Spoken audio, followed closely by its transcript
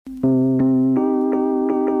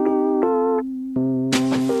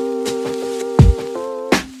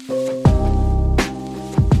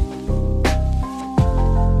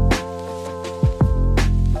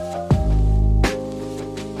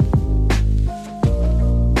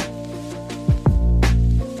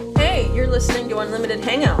listening to Unlimited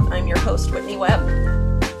Hangout. I'm your host, Whitney Webb.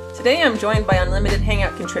 Today I'm joined by Unlimited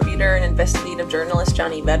Hangout contributor and investigative journalist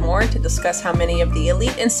Johnny Vedmore to discuss how many of the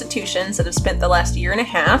elite institutions that have spent the last year and a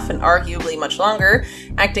half, and arguably much longer,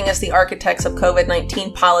 acting as the architects of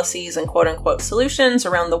COVID-19 policies and quote-unquote solutions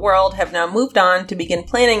around the world have now moved on to begin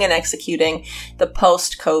planning and executing the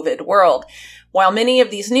post-COVID world. While many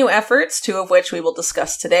of these new efforts, two of which we will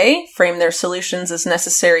discuss today, frame their solutions as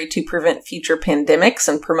necessary to prevent future pandemics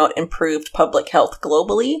and promote improved public health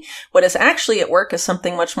globally, what is actually at work is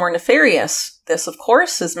something much more nefarious. This, of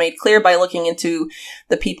course, is made clear by looking into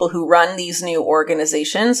the people who run these new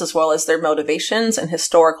organizations, as well as their motivations and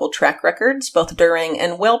historical track records, both during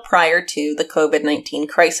and well prior to the COVID-19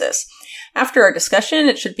 crisis. After our discussion,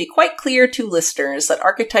 it should be quite clear to listeners that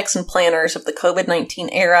architects and planners of the COVID-19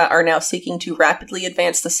 era are now seeking to rapidly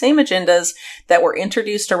advance the same agendas that were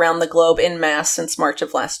introduced around the globe en masse since March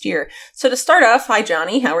of last year. So to start off, hi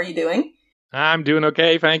Johnny, how are you doing? I'm doing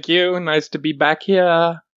okay, thank you. Nice to be back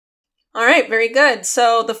here. All right, very good.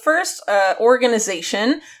 So the first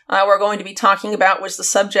organization we're going to be talking about was the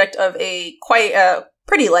subject of a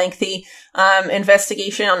pretty lengthy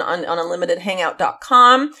investigation on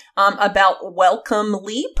unlimitedhangout.com about Wellcome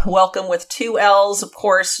Leap. Welcome with two L's, of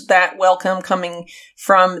course, that welcome coming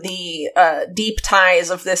from the deep ties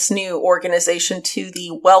of this new organization to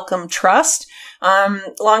the Wellcome Trust.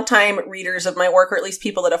 Longtime readers of my work, or at least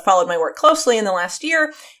people that have followed my work closely in the last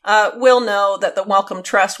year, will know that the Wellcome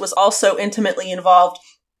Trust was also intimately involved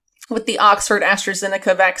with the Oxford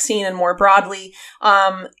AstraZeneca vaccine and more broadly,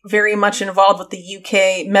 very much involved with the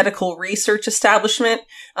UK medical research establishment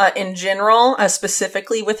in general,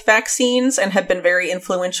 specifically with vaccines, and have been very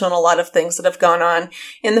influential in a lot of things that have gone on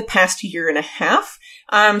in the past year and a half.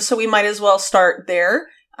 So we might as well start there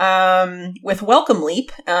with Wellcome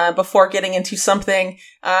Leap before getting into something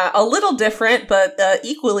a little different but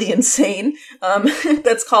equally insane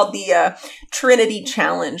that's called the Trinity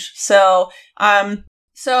Challenge. So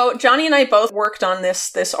Johnny and I both worked on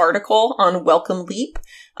this article on Wellcome Leap.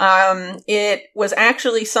 It was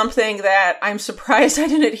actually something that I'm surprised I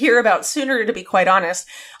didn't hear about sooner, to be quite honest,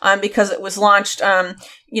 because it was launched,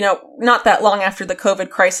 not that long after the COVID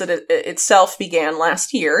crisis itself began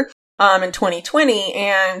last year, in 2020.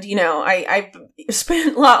 And, I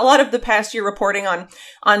spent a lot of the past year reporting on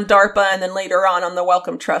DARPA and then later on the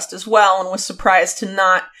Wellcome Trust as well, and was surprised to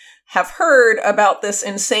not have heard about this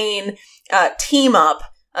insane team up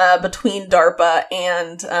between DARPA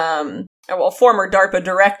and, former DARPA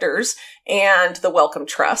directors and the Wellcome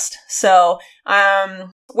Trust. So,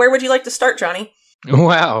 where would you like to start, Johnny?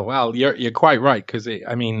 Well, you're quite right, because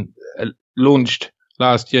launched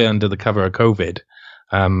last year under the cover of COVID.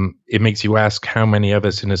 It makes you ask how many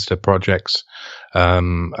other sinister projects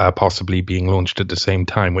are possibly being launched at the same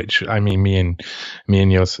time, which, me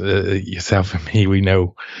and yourself and me, we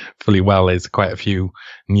know fully well is quite a few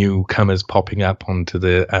newcomers popping up onto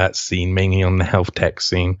the scene, mainly on the health tech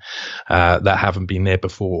scene, that haven't been there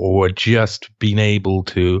before, or just been able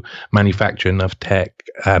to manufacture enough tech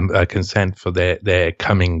consent for their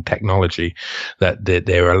coming technology that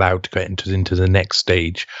they're allowed to get into the next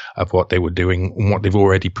stage of what they were doing and what they've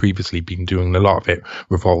already previously been doing. A lot of it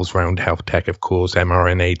revolves around health tech, of course,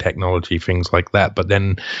 mRNA technology, things like that. But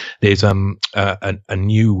then there's a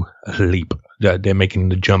new leap. They're making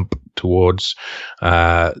the jump towards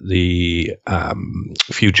the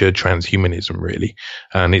future transhumanism, really,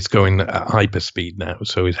 and it's going at hyperspeed now.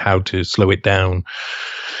 So it's how to slow it down,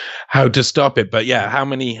 how to stop it. But yeah, how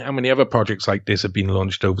many other projects like this have been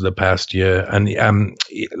launched over the past year? And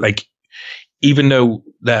even though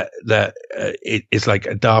that it's like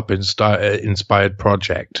a DARPA inspired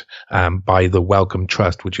project by the Wellcome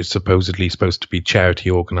Trust, which is supposedly supposed to be a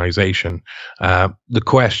charity organization, the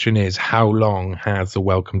question is, how long has the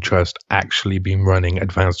Wellcome Trust actually been running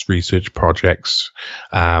advanced research projects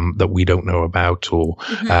that we don't know about, or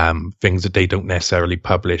things that they don't necessarily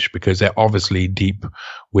publish, because they're obviously deep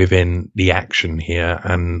within the action here.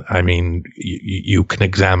 And you can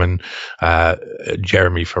examine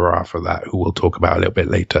Jeremy Farrar for that, who we'll talk about a little bit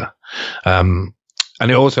later. And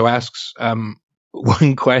it also asks,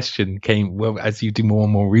 one question as you do more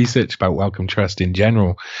and more research about Wellcome Trust in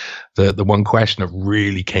general, the one question that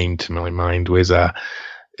really came to my mind was,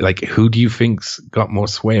 who do you think's got more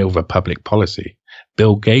sway over public policy,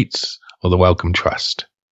 Bill Gates or the Wellcome Trust?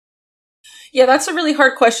 Yeah, that's a really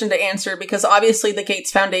hard question to answer, because obviously the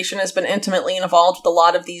Gates Foundation has been intimately involved with a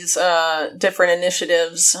lot of these different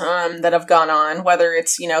initiatives that have gone on, whether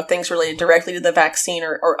it's, things related directly to the vaccine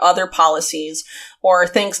or other policies. or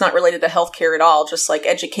things not related to healthcare at all, just like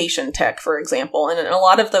education tech, for example. And in a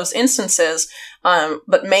lot of those instances,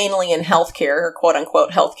 but mainly in healthcare, or quote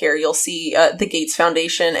unquote healthcare, you'll see the Gates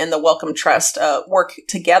Foundation and the Wellcome Trust work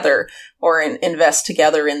together or invest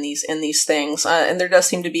together in these things. And there does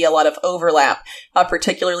seem to be a lot of overlap,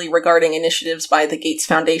 particularly regarding initiatives by the Gates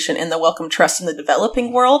Foundation and the Wellcome Trust in the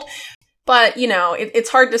developing world. But,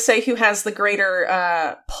 it's hard to say who has the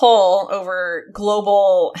greater pull over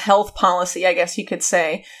global health policy, I guess you could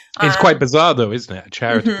say. It's quite bizarre, though, isn't it? A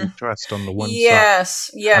charitable trust on the one side.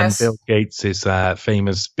 Yes. And Bill Gates is a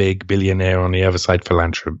famous big billionaire on the other side,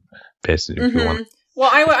 philanthropist, if you want. Well,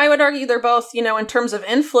 I would argue they're both, in terms of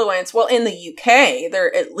influence, well, in the UK,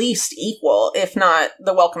 they're at least equal, if not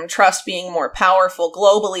the Wellcome Trust being more powerful.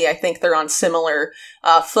 Globally, I think they're on similar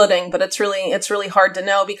footing, but it's really hard to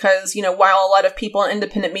know because, while a lot of people in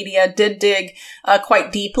independent media did dig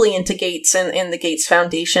quite deeply into Gates and the Gates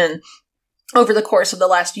Foundation over the course of the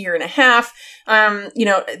last year and a half, I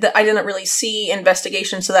didn't really see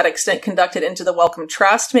investigations to that extent conducted into the Wellcome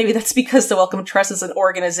Trust. Maybe that's because the Wellcome Trust is an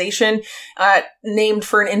organization named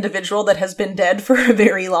for an individual that has been dead for a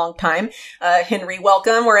very long time, Henry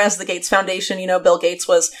Wellcome, whereas the Gates Foundation, Bill Gates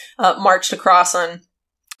was marched across on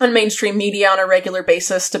mainstream media on a regular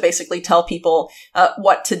basis to basically tell people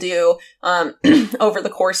what to do over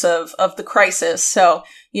the course of the crisis. So,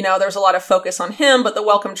 there's a lot of focus on him, but the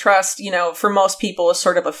Wellcome Trust, for most people is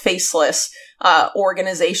sort of a faceless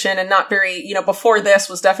organization and not very, before this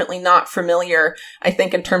was definitely not familiar, I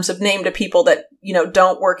think, in terms of name to people that,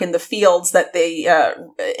 don't work in the fields that they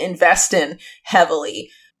invest in heavily.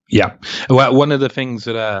 Yeah. Well, one of the things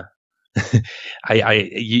that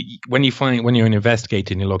when you're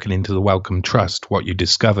investigating, you're looking into the Wellcome Trust, what you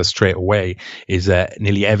discover straight away is that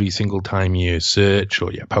nearly every single time you search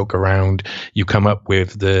or you poke around, you come up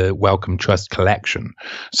with the Wellcome Trust collection.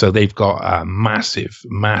 So they've got a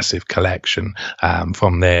massive collection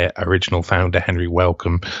from their original founder, Henry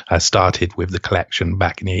Wellcome, started with the collection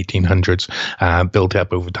back in the 1800s, built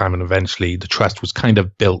up over time, and eventually the trust was kind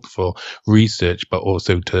of built for research, but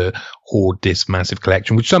also to hoard this massive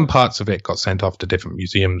collection, which some parts of it got sent off to different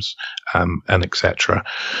museums and etc.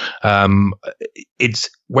 It's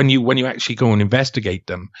when you actually go and investigate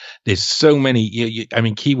them, there's so many.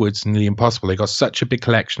 Keywords nearly impossible. They got such a big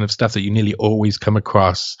collection of stuff that you nearly always come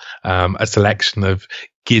across a selection of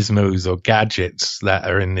gizmos or gadgets that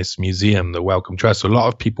are in this museum, the Wellcome Trust. So a lot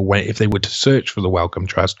of people, if they were to search for the Wellcome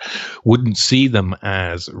Trust, wouldn't see them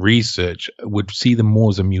as research, would see them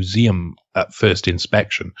more as a museum at first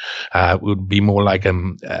inspection. It would be more like a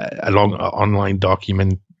long online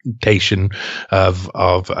documentation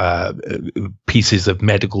of pieces of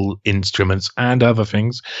medical instruments and other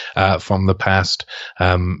things from the past.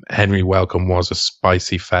 Henry Wellcome was a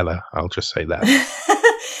spicy fella. I'll just say that.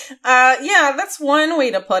 Yeah, that's one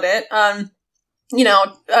way to put it.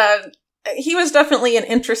 He was definitely an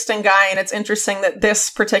interesting guy, and it's interesting that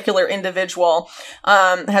this particular individual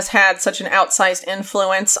has had such an outsized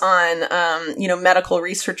influence on, medical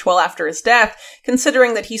research well after his death,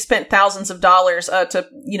 considering that he spent thousands of dollars to,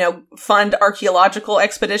 fund archaeological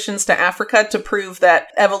expeditions to Africa to prove that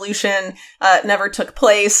evolution never took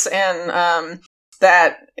place, and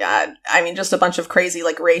just a bunch of crazy,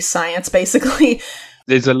 race science, basically.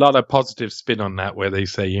 There's a lot of positive spin on that where they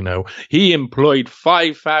say, he employed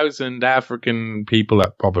 5,000 African people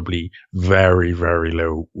at probably very, very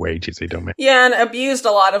low wages. They don't make. Yeah, and abused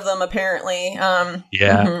a lot of them, apparently.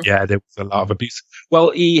 Yeah, there was a lot of abuse. Well,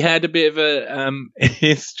 he had a bit of a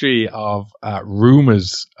history of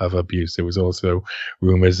rumors of abuse. There was also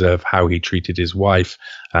rumors of how he treated his wife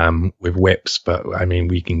with whips. But,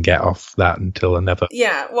 we can get off that until another.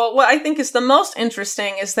 Yeah, well, what I think is the most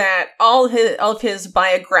interesting is that all of his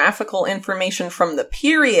biographical information from the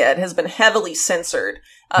period has been heavily censored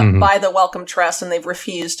by the Wellcome Trust, and they've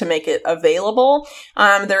refused to make it available.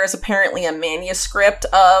 There is apparently a manuscript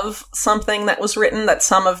of something that was written that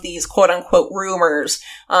some of these quote-unquote rumors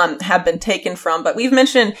have been taken from. But we've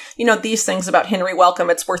mentioned, these things about Henry Wellcome.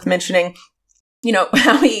 It's worth mentioning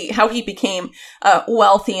how he became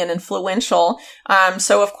wealthy and influential.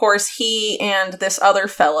 So of course he and this other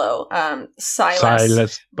fellow,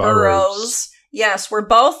 Silas Burroughs, yes, were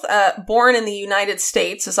both born in the United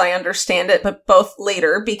States, as I understand it, but both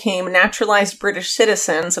later became naturalized British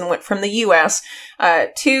citizens and went from the U.S.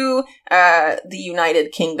 To the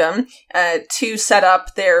United Kingdom to set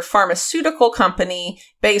up their pharmaceutical company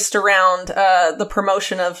based around the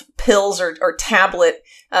promotion of pills or tablet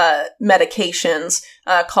medications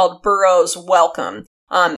called Burroughs Wellcome.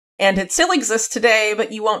 And it still exists today,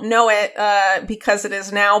 but you won't know it because it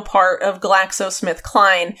is now part of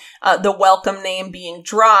GlaxoSmithKline, the Wellcome name being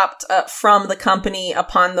dropped from the company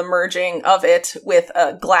upon the merging of it with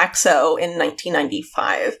Glaxo in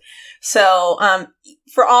 1995. So,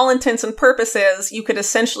 for all intents and purposes, you could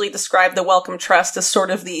essentially describe the Wellcome Trust as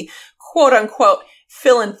sort of the quote-unquote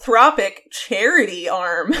philanthropic charity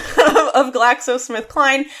arm of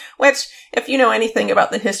GlaxoSmithKline, which, if you know anything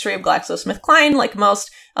about the history of GlaxoSmithKline, like most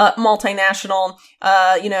multinational,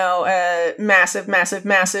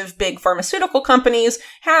 massive big pharmaceutical companies,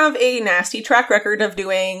 have a nasty track record of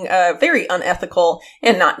doing very unethical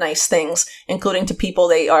and not nice things, including to people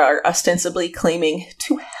they are ostensibly claiming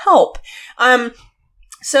to help.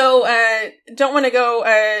 So, don't want to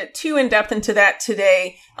go too in-depth into that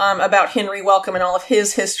today about Henry Wellcome and all of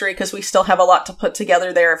his history, because we still have a lot to put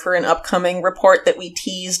together there for an upcoming report that we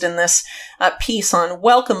teased in this piece on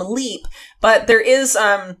Wellcome Leap. But there is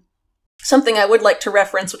something I would like to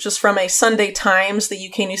reference, which is from a Sunday Times, the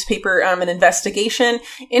UK newspaper, an investigation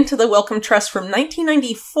into the Wellcome Trust from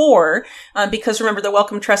 1994, because remember, the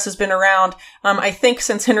Wellcome Trust has been around, I think,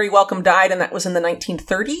 since Henry Wellcome died, and that was in the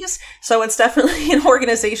 1930s. So it's definitely an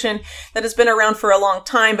organization that has been around for a long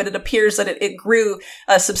time, but it appears that it grew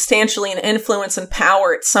substantially in influence and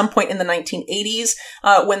power at some point in the 1980s,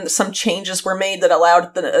 when some changes were made that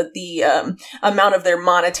allowed the amount of their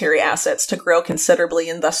monetary assets to grow considerably,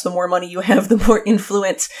 and thus the more money you have, the more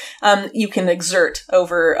influence you can exert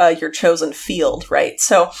over your chosen field, right?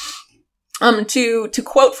 So, to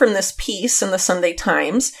quote from this piece in the Sunday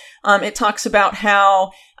Times, it talks about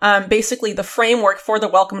how basically the framework for the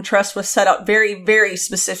Wellcome Trust was set out very, very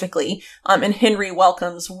specifically in Henry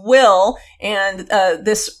Wellcome's will, and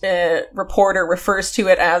this reporter refers to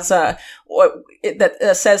it as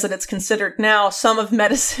says that it's considered now some of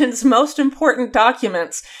medicine's most important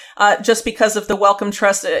documents, just because of the Wellcome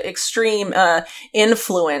Trust's extreme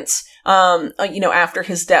influence, after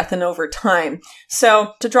his death and over time.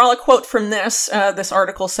 So, to draw a quote from this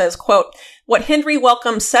article says, quote, "What Henry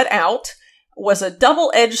Wellcome set out was a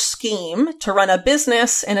double-edged scheme to run a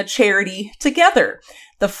business and a charity together.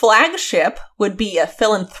 The flagship would be a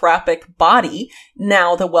philanthropic body,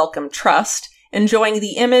 now the Wellcome Trust, enjoying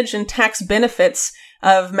the image and tax benefits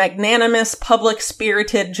of magnanimous,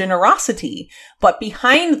 public-spirited generosity, but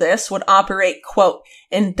behind this would operate, quote,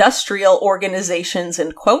 industrial organizations,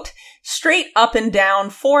 end quote, straight up and down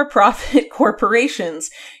for-profit corporations.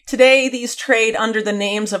 Today, these trade under the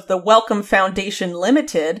names of the Wellcome Foundation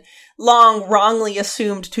Limited, long wrongly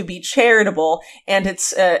assumed to be charitable, and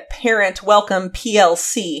its parent Wellcome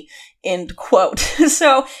PLC, end quote."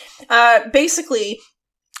 So, basically,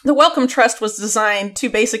 the Wellcome Trust was designed to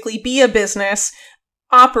basically be a business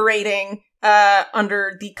operating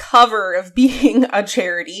under the cover of being a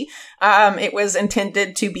charity. It was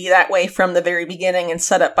intended to be that way from the very beginning and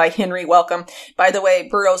set up by Henry Wellcome. By the way,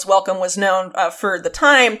 Burroughs Wellcome was known for the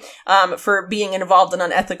time for being involved in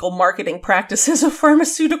unethical marketing practices of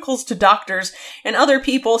pharmaceuticals to doctors and other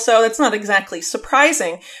people, so it's not exactly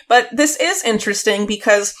surprising. But this is interesting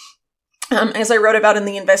because as I wrote about in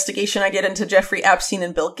the investigation I did into Jeffrey Epstein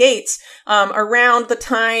and Bill Gates, around the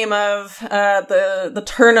time of the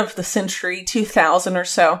turn of the century, 2000 or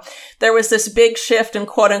so, there was this big shift in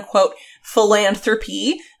quote-unquote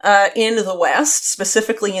philanthropy in the West,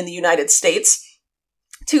 specifically in the United States,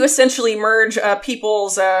 to essentially merge merge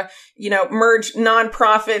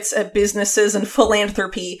nonprofits, businesses, and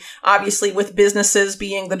philanthropy, obviously with businesses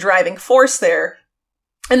being the driving force there.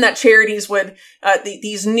 And that charities would,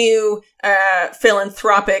 these new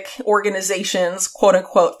philanthropic organizations, quote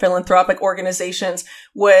unquote philanthropic organizations,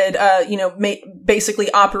 would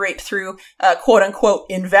basically operate through quote unquote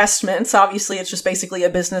investments. Obviously, it's just basically a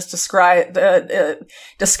business disguised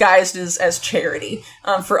as charity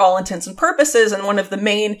for all intents and purposes. And one of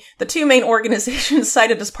the two main organizations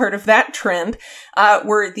cited as part of that trend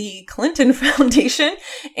were the Clinton Foundation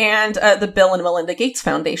and the Bill and Melinda Gates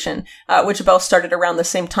Foundation, which both started around the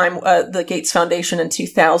same time. The Gates Foundation in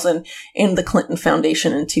 2000 and the Clinton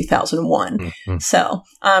Foundation in 2001. Mm-hmm. So,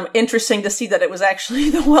 interesting to see that it was actually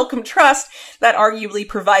the Wellcome Trust that arguably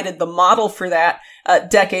provided the model for that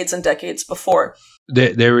decades and decades before.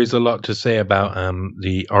 There is a lot to say about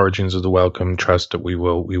the origins of the Wellcome Trust that we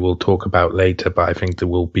will talk about later, but I think that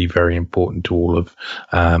will be very important to all of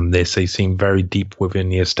this. They seem very deep within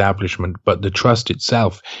the establishment, but the trust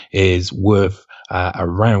itself is worth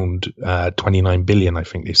around 29 billion, I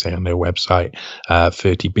think they say on their website,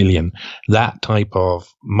 30 billion. That type of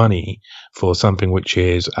money for something which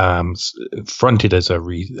is fronted as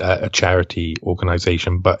a charity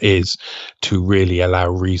organization, but is to really allow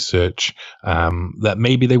research that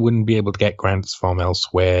maybe they wouldn't be able to get grants from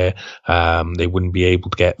elsewhere. They wouldn't be able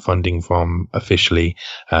to get funding from officially,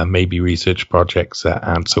 maybe research projects that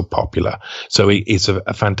aren't so popular. So it's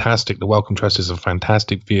a fantastic, the Wellcome Trust is a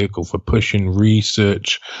fantastic vehicle for pushing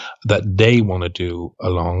research that they want to do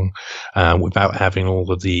along without having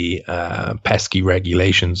all of the pesky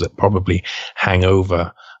regulations that probably hang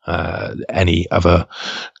over any other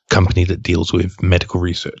company that deals with medical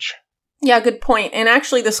research. Yeah, good point. And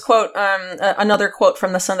actually this quote, another quote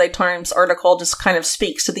from the Sunday Times article just kind of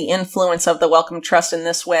speaks to the influence of the Wellcome Trust in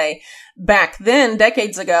this way. Back then,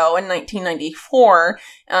 decades ago, in 1994,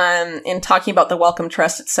 in talking about the Wellcome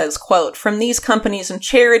Trust, it says, quote, "From these companies and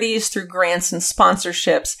charities through grants and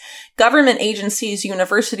sponsorships, government agencies,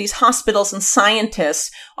 universities, hospitals, and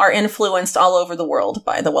scientists are influenced all over the world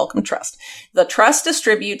by the Wellcome Trust. The trust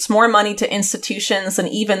distributes more money to institutions than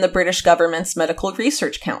even the British government's Medical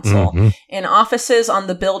Research Council. Mm-hmm. In offices on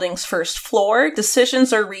the building's first floor,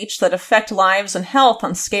 decisions are reached that affect lives and health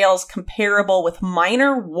on scales comparable with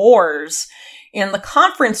minor wars. In the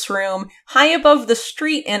conference room, high above the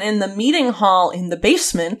street and in the meeting hall in the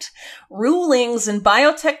basement, rulings in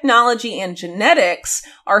biotechnology and genetics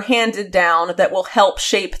are handed down that will help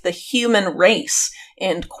shape the human race."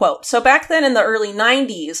 End quote. So back then in the early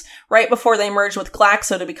 90s, right before they merged with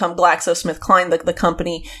Glaxo to become GlaxoSmithKline, the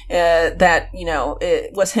company that,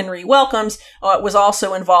 it was Henry Wellcome's, was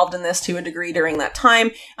also involved in this to a degree during that time.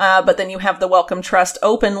 But then you have the Wellcome Trust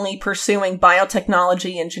openly pursuing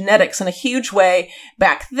biotechnology and genetics in a huge way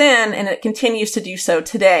back then, and it continues to do so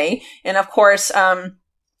today. And of course,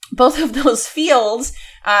 both of those fields,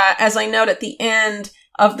 as I note at the end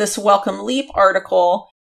of this Wellcome Leap article,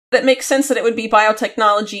 that makes sense that it would be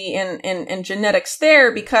biotechnology and genetics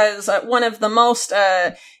there, because one of the most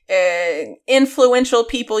influential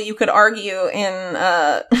people, you could argue, in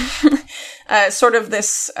sort of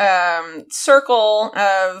this circle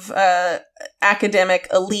of academic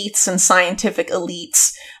elites and scientific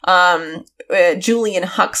elites, Julian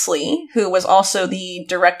Huxley, who was also the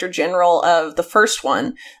Director General of the first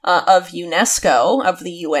one of UNESCO, of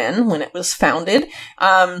the UN, when it was founded,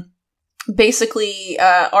 basically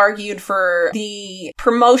argued for the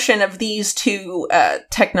promotion of these two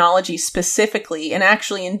technologies specifically, and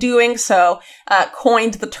actually in doing so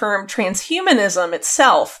coined the term transhumanism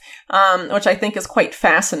itself, which I think is quite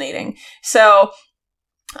fascinating. So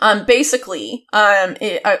basically,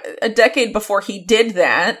 a decade before he did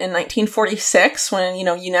that, in 1946, when,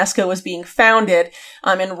 UNESCO was being founded,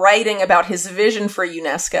 in writing about his vision for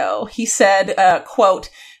UNESCO, he said,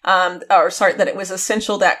 quote, that it was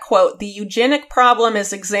essential that, quote, "the eugenic problem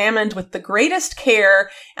is examined with the greatest care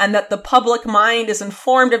and that the public mind is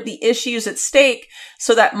informed of the issues at stake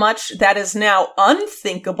so that much that is now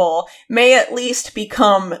unthinkable may at least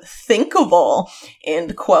become thinkable,"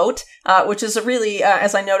 end quote, which is a really,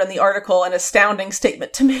 as I note in the article, an astounding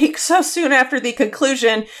statement to make so soon after the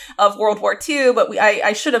conclusion of World War II. But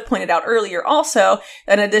I should have pointed out earlier also,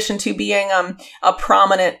 in addition to being a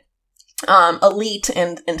prominent elite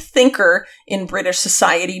and thinker in British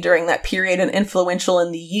society during that period and influential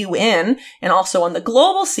in the UN and also on the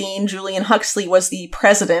global scene, Julian Huxley was the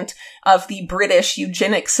president of the British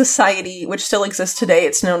Eugenics Society, which still exists today.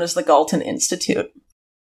 It's known as the Galton Institute.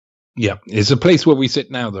 Yeah, it's a place where we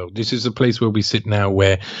sit now, though. This is a place where we sit now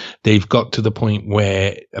where they've got to the point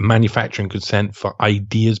where a manufacturing consent for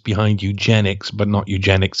ideas behind eugenics, but not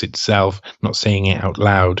eugenics itself, not saying it out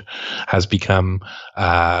loud, has become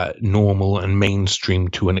normal and mainstream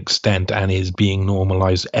to an extent and is being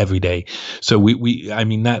normalized every day. So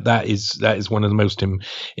that is one of the most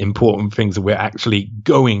important things that we're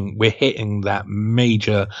hitting that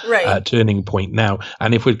major turning point now.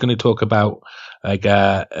 And if we're going to talk about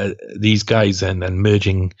these guys and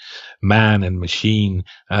merging man and machine,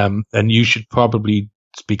 and you should probably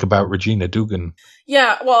speak about Regina Dugan.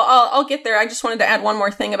 Yeah, well, I'll get there. I just wanted to add one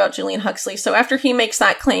more thing about Julian Huxley. So after he makes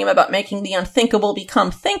that claim about making the unthinkable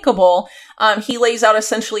become thinkable, he lays out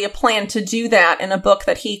essentially a plan to do that in a book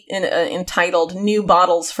that he entitled New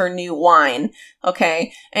Bottles for New Wine.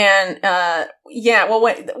 Okay. And,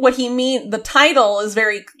 what he means, the title is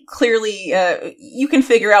very clearly, you can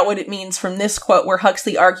figure out what it means from this quote where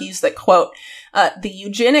Huxley argues that, quote, "the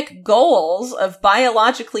eugenic goals of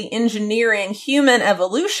biologically engineering human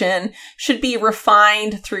evolution should be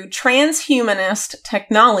refined through transhumanist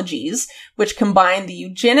technologies which combined the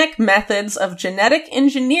eugenic methods of genetic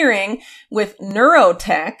engineering with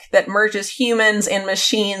neurotech that merges humans and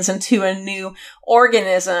machines into a new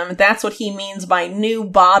organism. That's what he means by new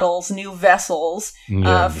bottles, new vessels,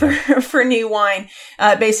 for new wine.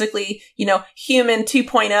 Basically, human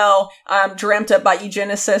 2.0, dreamt up by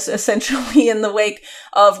eugenicists essentially in the wake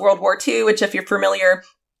of World War II, which, if you're familiar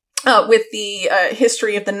with the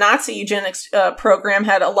history of the Nazi eugenics program,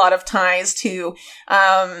 had a lot of ties to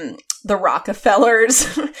the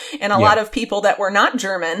Rockefellers and a lot of people that were not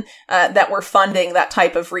German that were funding that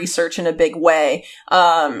type of research in a big way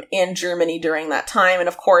in Germany during that time. And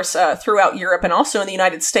of course, throughout Europe and also in the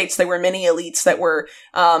United States, there were many elites that were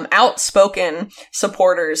outspoken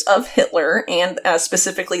supporters of Hitler and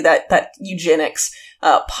specifically that eugenics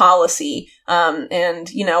policy. And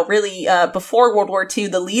really, before World War II,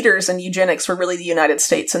 the leaders in eugenics were really the United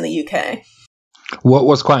States and the UK. What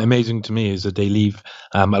was quite amazing to me is that they leave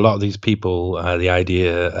a lot of these people, the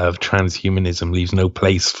idea of transhumanism leaves no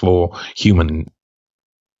place for humankind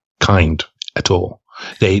at all.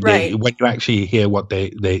 They when you actually hear what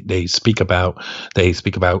they speak about,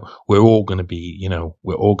 we're all going to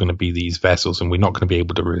be these vessels, and we're not going to be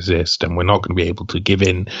able to resist, and we're not going to be able to give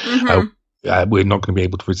in. We're not going to be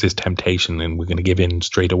able to resist temptation, and we're going to give in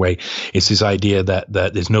straight away. It's this idea that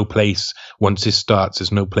there's no place, once this starts,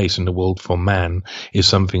 there's no place in the world for man, is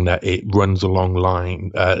something that it runs along line,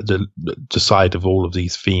 the side of all of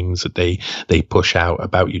these themes that they push out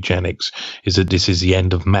about eugenics, is that this is the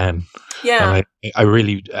end of man. Yeah. And I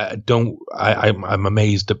really I'm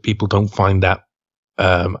amazed that people don't find that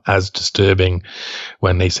as disturbing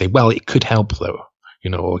when they say, well, it could help though.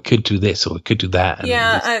 Or it could do this, or it could do that.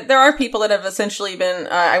 There are people that have essentially been,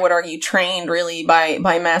 I would argue, trained really by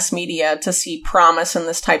mass media to see promise in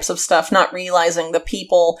this types of stuff, not realizing the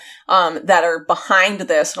people that are behind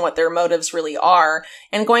this and what their motives really are.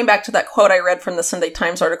 And going back to that quote I read from the Sunday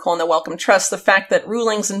Times article in the Wellcome Trust, the fact that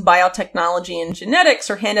rulings in biotechnology and genetics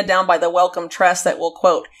are handed down by the Wellcome Trust that will,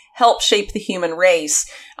 quote, help shape the human race,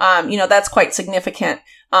 that's quite significant.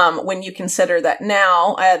 When you consider that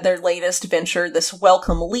now their latest venture, this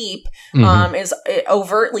Wellcome Leap, is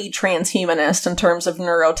overtly transhumanist in terms of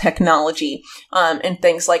neurotechnology and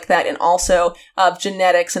things like that, and also of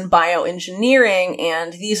genetics and bioengineering.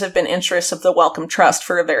 And these have been interests of the Wellcome Trust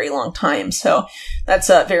for a very long time. So that's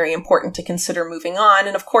very important to consider moving on.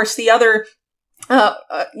 And of course, the other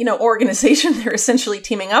organization they're essentially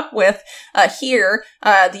teaming up with here,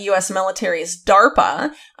 the U.S. military, is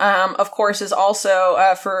DARPA. Of course, is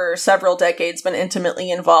also for several decades been intimately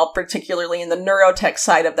involved, particularly in the neurotech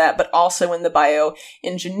side of that, but also in the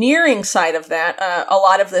bioengineering side of that. A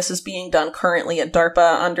lot of this is being done currently at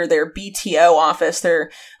DARPA under their BTO office, their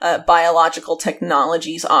Biological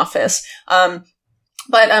Technologies office.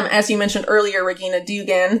 But as you mentioned earlier, Regina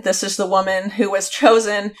Dugan, this is the woman who was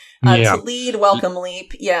chosen to lead Wellcome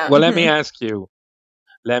Leap. Yeah. Well, let me ask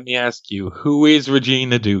you, who is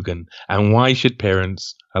Regina Dugan, and why should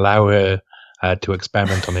parents allow her to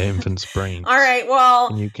experiment on an infant's brain? All right. Well,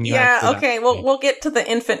 can you okay. We'll get to the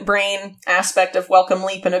infant brain aspect of Wellcome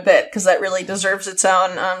Leap in a bit, because that really deserves its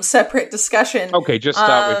own separate discussion. Okay, just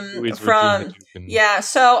start with who is Regina Dugan. Yeah.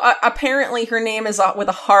 So apparently her name is with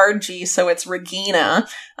a hard G, so it's Regina,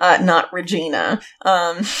 not Regina.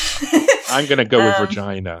 I'm going to go with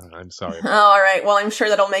Regina. I'm sorry. All right. Well, I'm sure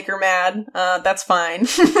that'll make her mad. That's fine.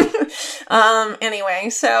 Anyway,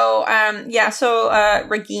 so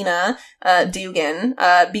Regina Dugan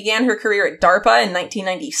began her career at DARPA in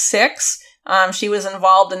 1996. She was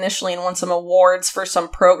involved initially and won some awards for some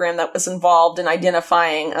program that was involved in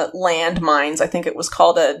identifying landmines. I think it was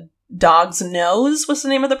called a Dog's Nose was the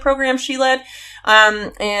name of the program she led.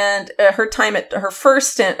 And her time at her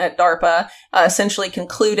first stint at DARPA essentially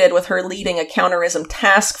concluded with her leading a counterterrorism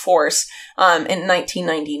task force in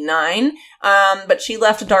 1999. But she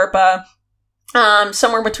left DARPA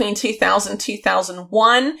somewhere between 2000 and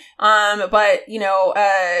 2001. But,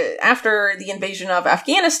 after the invasion of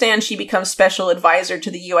Afghanistan, she becomes special advisor to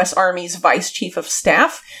the U.S. Army's Vice Chief of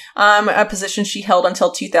Staff, a position she held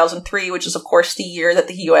until 2003, which is, of course, the year that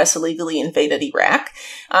the U.S. illegally invaded Iraq.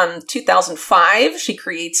 2005, she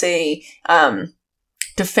creates a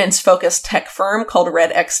defense-focused tech firm called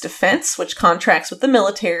Red X Defense, which contracts with the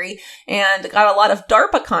military, and got a lot of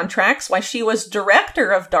DARPA contracts while she was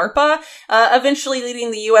director of DARPA, eventually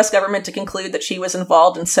leading the U.S. government to conclude that she was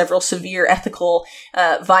involved in several severe ethical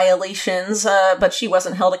violations, but she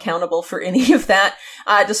wasn't held accountable for any of that,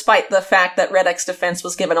 despite the fact that Red X Defense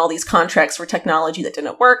was given all these contracts for technology that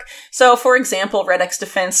didn't work. So, for example, Red X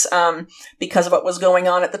Defense, because of what was going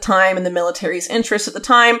on at the time and the military's interests at the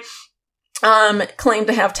time, claimed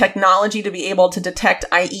to have technology to be able to detect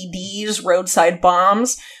IEDs, roadside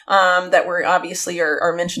bombs, that were obviously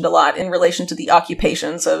are mentioned a lot in relation to the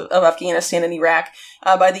occupations of Afghanistan and Iraq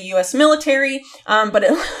by the U.S. military. But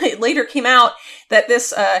it later came out that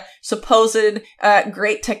this supposed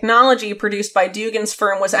great technology produced by Dugan's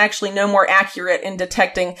firm was actually no more accurate in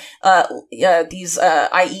detecting these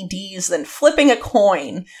IEDs than flipping a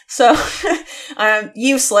coin. So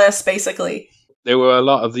useless, basically. There were a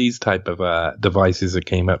lot of these type of devices that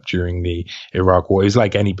came up during the Iraq War. It was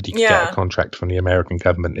like anybody could get a contract from the American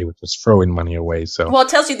government. They were just throwing money away. So, well, it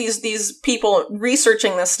tells you these people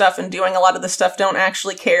researching this stuff and doing a lot of this stuff don't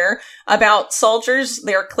actually care about soldiers.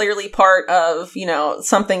 They're clearly part of,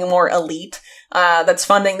 something more elite that's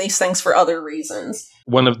funding these things for other reasons.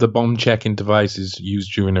 One of the bomb checking devices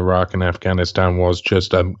used during Iraq and Afghanistan was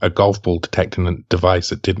just a golf ball detecting device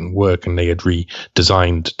that didn't work, and they had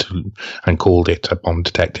redesigned and called it a bomb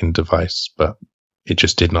detecting device, but it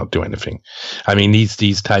just did not do anything. I mean,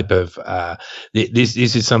 these type of this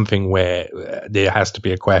is something where there has to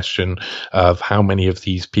be a question of how many of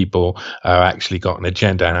these people are actually got an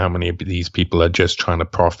agenda, and how many of these people are just trying to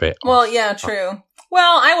profit. Well, yeah, true.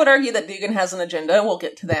 Well, I would argue that Dugan has an agenda. We'll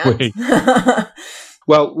get to that.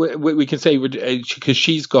 Well, we can say, because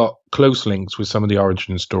she's got close links with some of the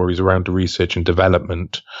origin stories around the research and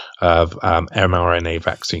development of mRNA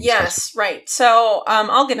vaccines. Yes, right. So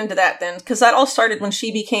I'll get into that then, because that all started when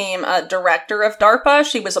she became a director of DARPA.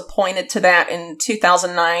 She was appointed to that in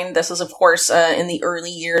 2009. This is, of course, in the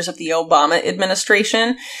early years of the Obama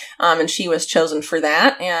administration, and she was chosen for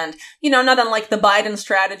that. And, not unlike the Biden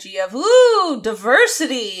strategy of,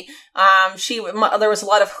 diversity, there was a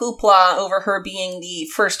lot of hoopla over her being the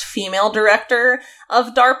first female director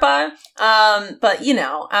of DARPA. But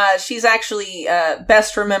she's actually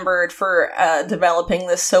best remembered for developing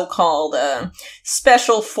this so-called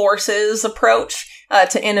special forces approach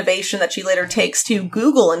to innovation that she later takes to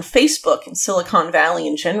Google and Facebook and Silicon Valley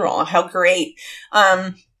in general. How great.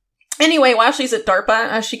 Anyway, while she's at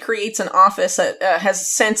DARPA, she creates an office that has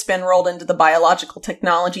since been rolled into the Biological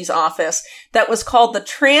Technologies Office that was called the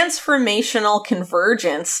Transformational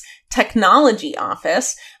Convergence Technology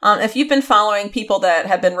Office. If you've been following people that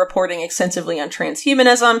have been reporting extensively on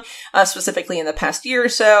transhumanism, specifically in the past year or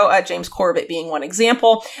so, James Corbett being one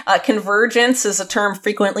example, convergence is a term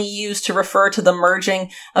frequently used to refer to the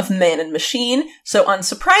merging of man and machine. So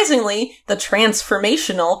unsurprisingly, the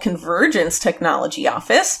Transformational Convergence Technology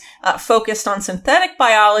Office focused on synthetic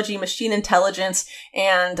biology, machine intelligence,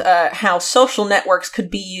 and how social networks could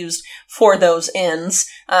be used for those ends.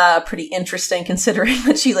 Pretty interesting considering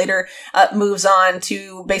that she later moves on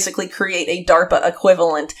to basically create a DARPA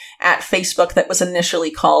equivalent at Facebook that was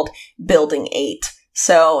initially called Building 8.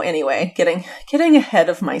 So anyway, getting ahead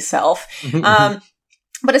of myself.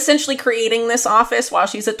 But essentially creating this office while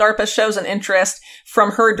she's at DARPA shows an interest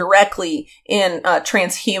from her directly in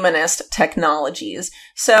transhumanist technologies.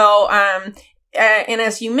 So, and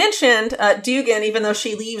as you mentioned, Dugan, even though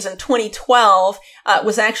she leaves in 2012,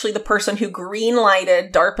 was actually the person who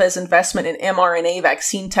greenlighted DARPA's investment in mRNA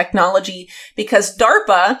vaccine technology, because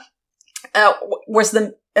DARPA was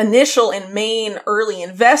the initial and main early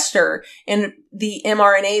investor in the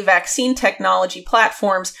mRNA vaccine technology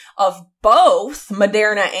platforms of both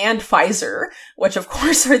Moderna and Pfizer, which of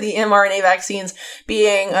course are the mRNA vaccines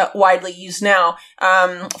being widely used now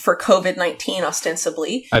for COVID-19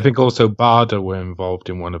 ostensibly. I think also BARDA were involved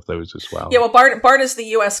in one of those as well. Yeah, well, BARDA's the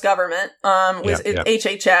U.S. government, with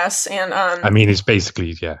HHS, and I mean, it's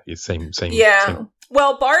basically it's same. Yeah. Same.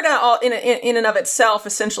 Well, BARDA in and of itself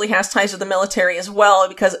essentially has ties to the military as well,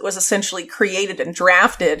 because it was essentially created and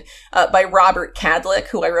drafted by Robert Cadlick,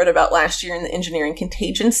 who I wrote about last year in the Engineering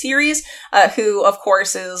Contagion series, who, of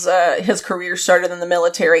course, is his career started in the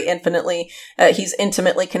military infinitely. He's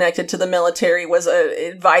intimately connected to the military, was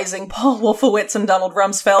advising Paul Wolfowitz and Donald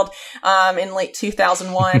Rumsfeld in late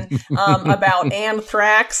 2001 about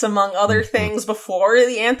anthrax, among other things, before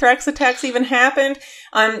the anthrax attacks even happened.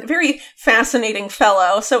 Very fascinating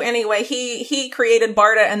fellow. So anyway, he created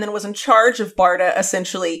BARDA and then was in charge of BARDA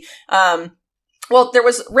essentially.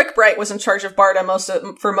 Rick Bright was in charge of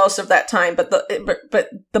BARDA for most of that time, but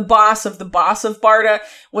the boss of BARDA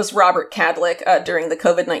was Robert Cadlick during the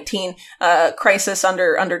COVID-19 crisis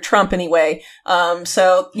under Trump anyway.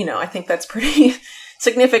 So I think that's pretty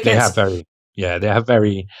significant. They have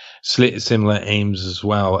very similar aims as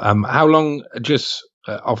well. How long, just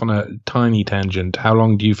off on a tiny tangent, how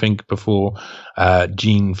long do you think before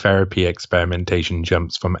gene therapy experimentation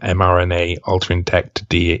jumps from mRNA altering tech to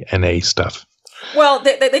DNA stuff? Well,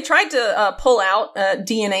 they tried to pull out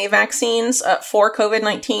DNA vaccines for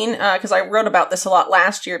COVID-19 because I wrote about this a lot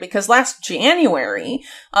last year, because last January,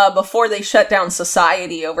 before they shut down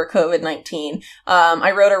society over COVID-19,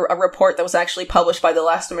 I wrote a report that was actually published by the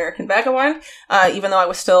Last American Vagabond, even though I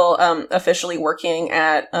was still officially working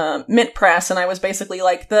at Mint Press, and I was basically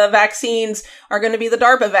like, the vaccines are going to be the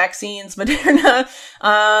DARPA vaccines, Moderna,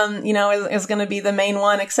 is going to be the main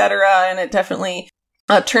one, etc., and it definitely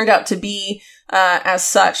turned out to be as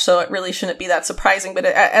such, so it really shouldn't be that surprising. But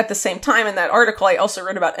at the same time, in that article, I also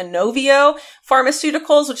wrote about Inovio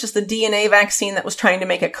Pharmaceuticals, which is the DNA vaccine that was trying to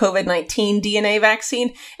make a COVID-19 DNA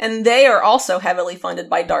vaccine. And they are also heavily funded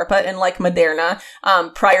by DARPA. And like Moderna,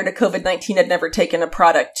 prior to COVID-19, had never taken a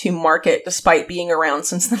product to market, despite being around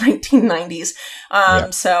since the 1990s.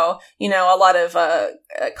 So, a lot of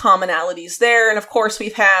commonalities there. And of course,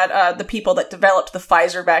 we've had the people that developed the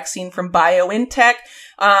Pfizer vaccine from BioNTech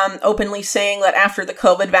openly saying that after the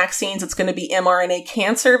COVID vaccines, it's going to be mRNA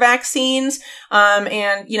cancer vaccines.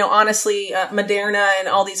 Honestly, Moderna and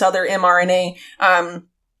all these other mRNA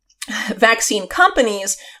vaccine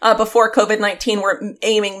companies before COVID-19 were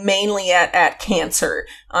aiming mainly at cancer.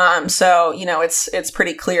 It's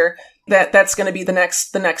pretty clear that that's going to be the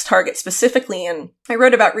next target specifically. And I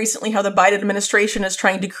wrote about recently how the Biden administration is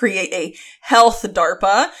trying to create a health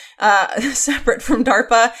DARPA, separate from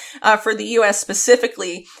DARPA, for the U.S.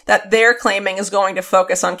 specifically, that they're claiming is going to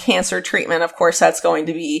focus on cancer treatment. Of course, that's going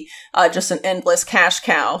to be just an endless cash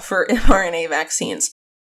cow for mRNA vaccines.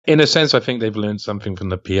 In a sense, I think they've learned something from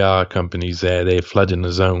the PR companies there. They're flooding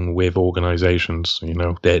the zone with organizations.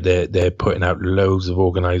 They're putting out loads of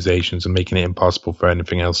organizations and making it impossible for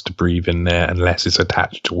anything else to breathe in there unless it's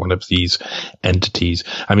attached to one of these entities.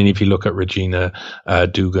 I mean, if you look at Regina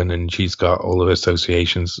Dugan, and she's got all of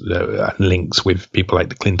associations, links with people like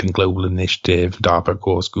the Clinton Global Initiative, DARPA, of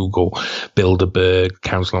course, Google, Bilderberg,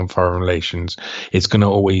 Council on Foreign Relations. It's going to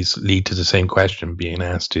always lead to the same question being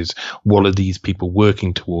asked: is what are these people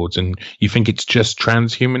working towards? And you think it's just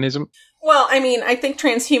transhumanism? Well, I mean, I think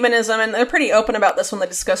transhumanism, and they're pretty open about this when they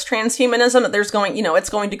discuss transhumanism, that it's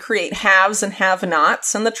going to create haves and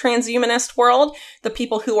have-nots in the transhumanist world, the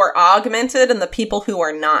people who are augmented and the people who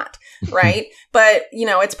are not, right? But,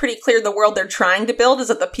 it's pretty clear the world they're trying to build is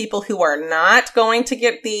that the people who are not going to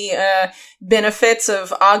get the benefits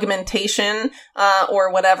of augmentation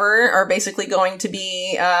or whatever are basically going to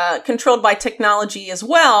be controlled by technology as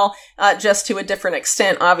well, just to a different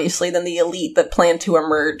extent, obviously, than the elite that plan to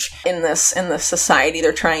emerge in the society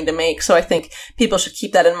they're trying to make. So I think people should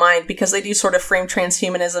keep that in mind, because they do sort of frame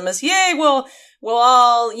transhumanism as, yay, we'll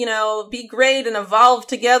all, be great and evolve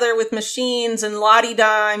together with machines and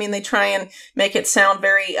la-di-da. I mean, they try and make it sound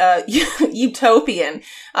very utopian,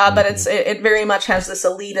 but it very much has this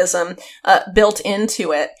elitism built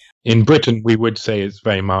into it. In Britain, we would say it's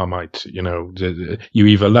very Marmite. You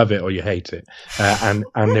either love it or you hate it, and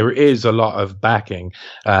there is a lot of backing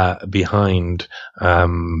behind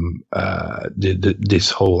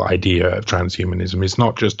this whole idea of transhumanism. It's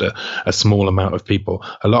not just a small amount of people.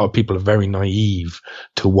 A lot of people are very naive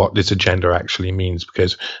to what this agenda actually means,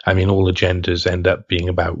 because all agendas end up being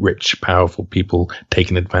about rich, powerful people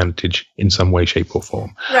taking advantage in some way, shape, or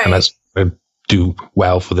form, right. And that's do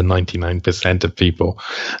well for the 99% of people,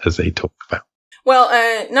 as they talk about.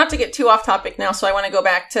 Well, not to get too off topic now, so I want to go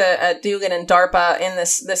back to Dugan and DARPA in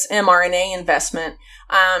this mRNA investment.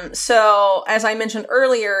 So, as I mentioned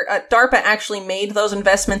earlier, DARPA actually made those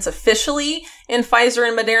investments officially in Pfizer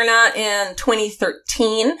and Moderna in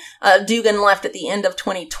 2013. Dugan left at the end of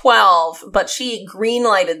 2012, but she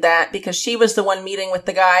greenlighted that because she was the one meeting with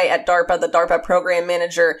the guy at DARPA, the DARPA program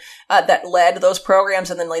manager, that led those programs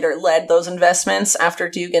and then later led those investments after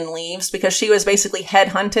Dugan leaves, because she was basically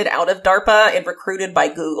headhunted out of DARPA and recruited by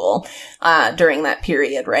Google during that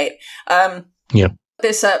period, right? Yeah.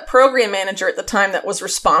 This program manager at the time that was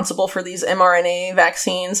responsible for these mRNA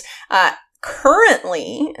vaccines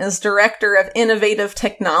currently is director of innovative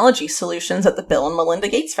technology solutions at the Bill and Melinda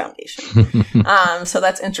Gates Foundation. So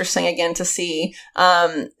that's interesting again to see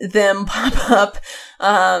them pop up.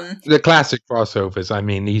 The classic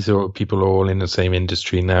crossovers. These are people are all in the same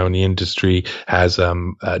industry now, and the industry has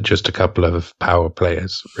just a couple of power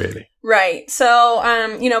players, really. Right. So,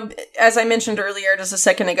 as I mentioned earlier, just a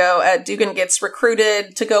second ago, Dugan gets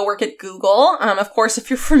recruited to go work at Google. Of course, if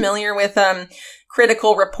you're familiar with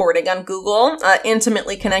critical reporting on Google,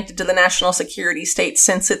 intimately connected to the national security state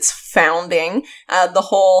since its founding, the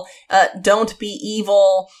whole don't be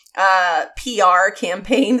evil PR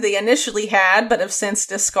campaign they initially had, but have since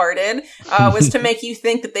discarded, was to make you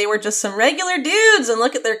think that they were just some regular dudes and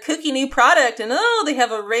look at their kooky new product and, oh, they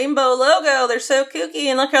have a rainbow logo, they're so kooky,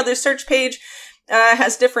 and look how their search page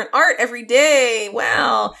has different art every day.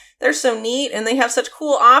 Wow, they're so neat. And they have such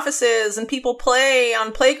cool offices and people play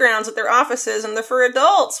on playgrounds at their offices and they're for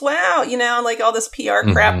adults. Wow. Like all this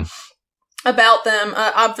PR crap about them,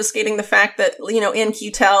 obfuscating the fact that,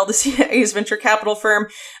 NQTel, the CIA's venture capital firm,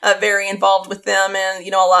 very involved with them, and,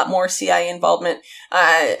 a lot more CIA involvement,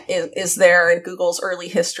 is there in Google's early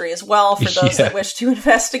history as well for those that wish to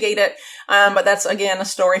investigate it. But that's, again, a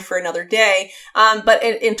story for another day. But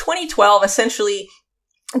in 2012, essentially,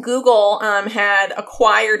 Google had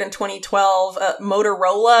acquired in 2012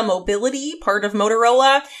 Motorola Mobility, part of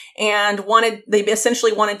Motorola, and they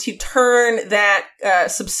essentially wanted to turn that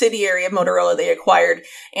subsidiary of Motorola they acquired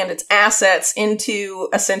and its assets into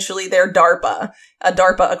essentially their DARPA, a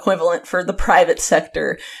DARPA equivalent for the private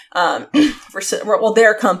sector,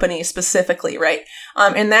 their company specifically, right?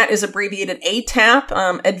 And that is abbreviated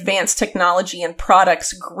ATAP, Advanced Technology and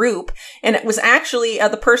Products Group. And it was actually,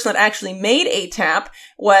 the person that actually made ATAP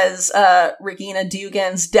was Regina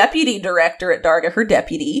Dugan's deputy director at DARPA, her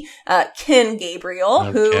deputy, Ken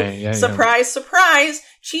Gabriel, surprise,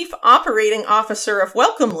 chief operating officer of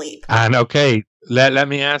Wellcome Leap. And let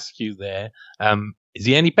me ask you there, is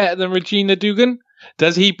he any better than Regina Dugan?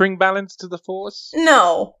 Does he bring balance to the force?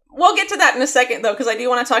 No. We'll get to that in a second, though, because I do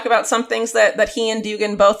want to talk about some things that he and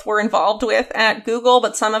Dugan both were involved with at Google,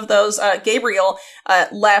 but some of those, Gabriel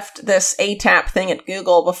left this ATAP thing at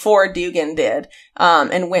Google before Dugan did,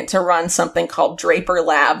 and went to run something called Draper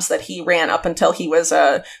Labs that he ran up until he was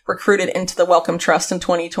recruited into the Wellcome Trust in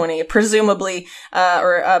 2020, presumably,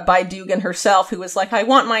 by Dugan herself, who was like, I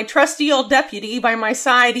want my trusty old deputy by my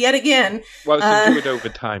side yet again. Well, so do it over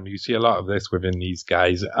time. You see a lot of this within these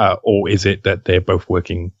guys, or is it that they're both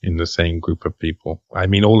working in the same group of people? I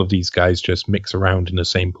mean, all of these guys just mix around in the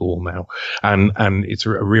same pool now. And it's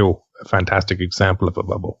a real fantastic example of a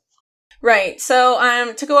bubble. Right.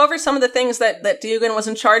 So, to go over some of the things that Dugan was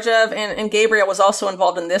in charge of, and Gabriel was also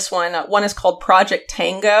involved in this one. One is called Project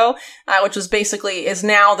Tango, which is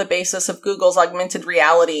now the basis of Google's augmented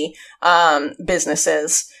reality,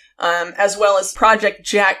 businesses. As well as Project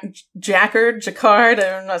Jacquard,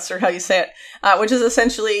 I'm not sure how you say it, which is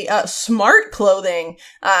essentially smart clothing,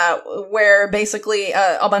 where basically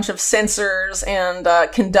a bunch of sensors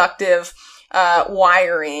and conductive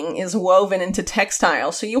wiring is woven into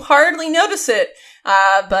textiles. So you hardly notice it,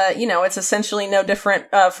 but it's essentially no different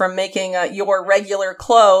from making your regular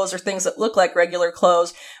clothes or things that look like regular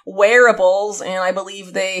clothes wearables. And I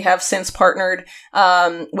believe they have since partnered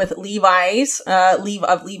with Levi's,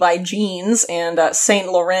 Levi jeans and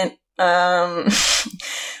Saint Laurent. And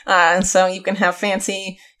so you can have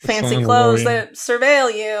fancy clothes that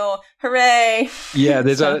surveil you. Hooray! Yeah,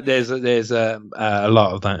 there's a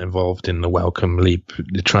lot of that involved in the Wellcome Leap.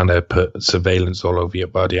 They're trying to put surveillance all over your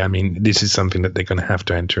body. I mean, this is something that they're going to have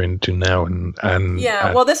to enter into now.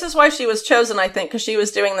 Well, this is why she was chosen, I think, because she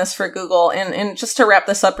was doing this for Google. And just to wrap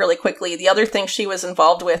this up really quickly, the other thing she was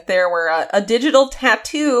involved with there were a digital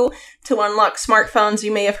tattoo to unlock smartphones.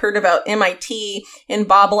 You may have heard about MIT and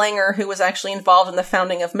Bob Langer, who was actually involved in the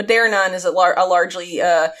founding of Moderna and is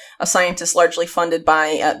a scientist largely funded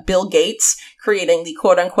by Bill Gates, creating the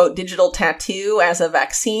quote-unquote digital tattoo as a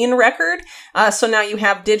vaccine record. So now you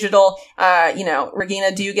have digital,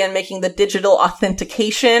 Regina Dugan making the digital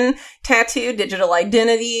authentication tattoo, digital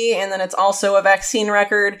identity, and then it's also a vaccine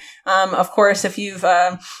record. Of course, if you've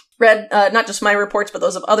read not just my reports, but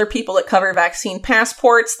those of other people that cover vaccine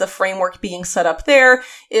passports, the framework being set up there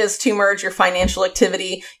is to merge your financial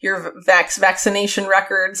activity, your vaccination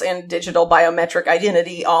records, and digital biometric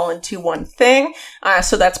identity all into one thing.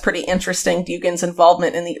 So that's pretty interesting, Dugan's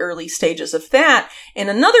involvement in the early stages of that. And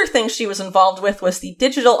another thing she was involved with was the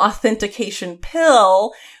digital authentication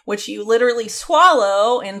pill, which you literally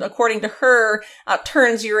swallow, and according to her,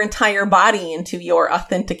 turns your entire body into your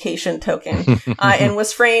authentication token, and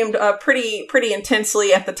was framed pretty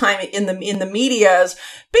intensely at the time in the media as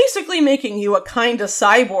basically making you a kind of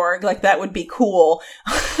cyborg, like that would be cool,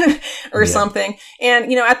 or something.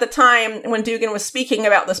 And at the time when Dugan was speaking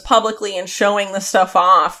about this publicly and showing the stuff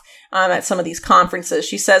off at some of these conferences,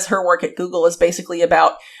 she says her work at Google is basically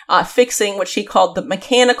about fixing what she called the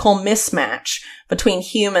mechanical mismatch between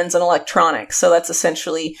humans and electronics. So that's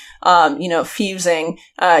essentially, fusing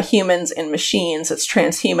humans and machines. It's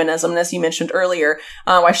transhumanism. And as you mentioned earlier,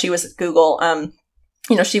 while she was at Google,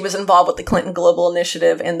 she was involved with the Clinton Global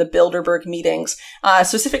Initiative and the Bilderberg meetings,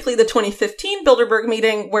 specifically the 2015 Bilderberg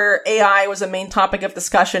meeting where AI was a main topic of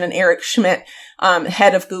discussion, and Eric Schmidt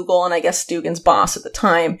head of Google, and I guess Dugin's boss at the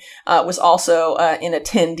time, was also an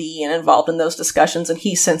attendee and involved in those discussions. And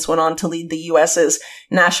he since went on to lead the U.S.'s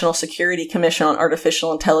National Security Commission on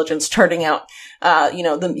Artificial Intelligence, charting out,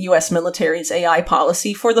 the U.S. military's AI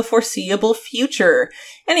policy for the foreseeable future.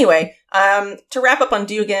 Anyway, to wrap up on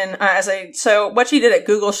Dugin, so what she did at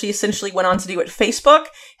Google, she essentially went on to do at Facebook,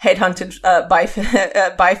 headhunted by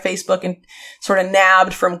Facebook and sort of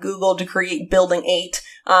nabbed from Google to create Building 8,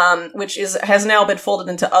 which has now been folded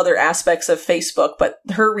into other aspects of Facebook. But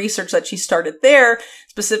her research that she started there,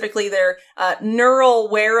 specifically their neural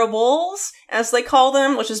wearables, as they call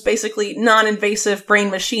them, which is basically non-invasive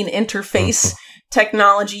brain-machine interface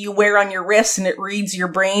technology you wear on your wrist and it reads your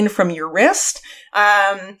brain from your wrist.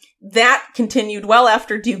 That continued well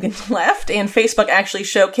after Dugin left, and Facebook actually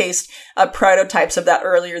showcased prototypes of that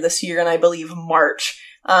earlier this year in, I believe, March.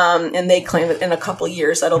 And they claim that in a couple of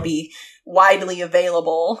years that'll be widely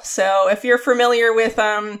available. So if you're familiar with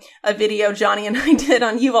a video Johnny and I did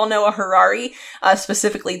on Yuval Noah Harari,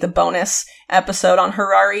 specifically the bonus episode on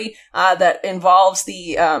Harari that involves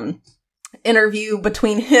the interview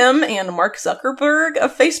between him and Mark Zuckerberg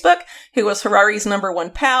of Facebook, who was Harari's number one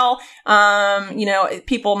pal.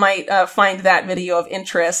 People might find that video of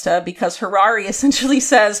interest because Harari essentially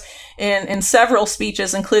says in several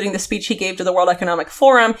speeches, including the speech he gave to the World Economic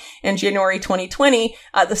Forum in January 2020,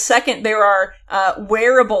 the second there are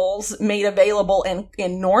wearables made available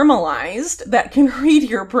and normalized that can read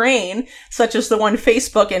your brain, such as the one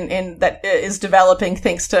Facebook and that is developing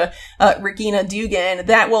thanks to Regina Dugin,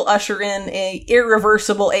 that will usher in a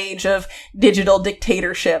irreversible age of digital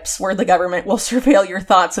dictatorships where the government will surveil your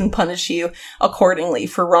thoughts and punish you accordingly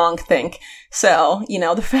for wrongthink. So,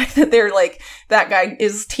 the fact that they're like, that guy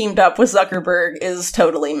is teamed up with Zuckerberg is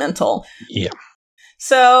totally mental. Yeah.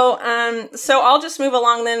 So I'll just move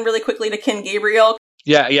along then really quickly to Ken Gabriel.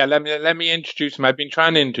 Yeah. Let me introduce him. I've been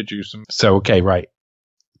trying to introduce him. So, okay, right.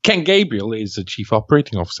 Ken Gabriel is the Chief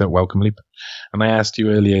Operating Officer at Wellcome Leap. And I asked you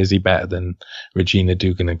earlier, is he better than Regina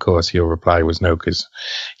Dugin? Of course, your reply was no, because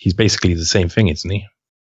he's basically the same thing, isn't he?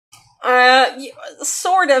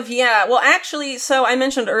 Sort of, yeah. Well, actually, so I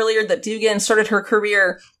mentioned earlier that Dugin started her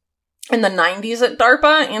career in the 90s at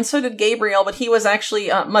DARPA, and so did Gabriel, but he was actually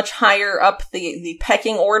much higher up the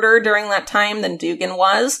pecking order during that time than Dugin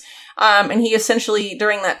was. And he essentially,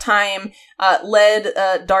 during that time, led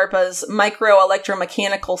DARPA's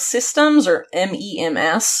microelectromechanical systems, or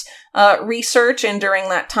MEMS, research. And during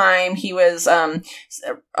that time, he was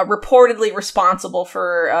reportedly responsible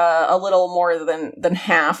for a little more than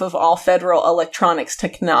half of all federal electronics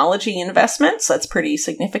technology investments. That's pretty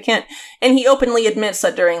significant. And he openly admits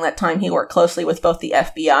that during that time, he worked closely with both the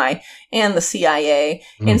FBI and the CIA,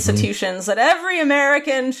 institutions that every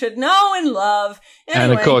American should know and love. Anyway,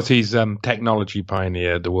 and of course, he's technology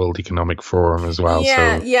pioneer at the World Economic Forum as well.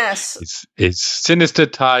 Yeah, so yes. It's sinister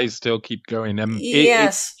ties still keep going.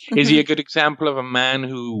 Yes. Is he a good example of a man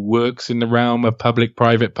who works in the realm of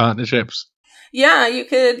public-private partnerships? Yeah, you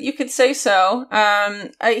could say so.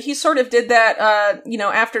 He sort of did that,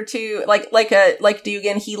 after like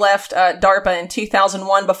Dugin, he left DARPA in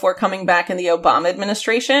 2001 before coming back in the Obama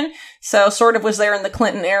administration. So sort of was there in the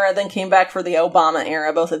Clinton era, then came back for the Obama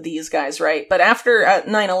era, both of these guys, right? But after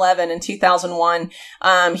 9/11 in 2001,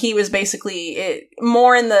 he was basically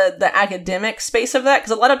more in the academic space of that,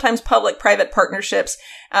 because a lot of times public-private partnerships,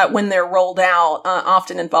 when they're rolled out,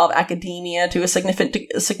 often involve academia to a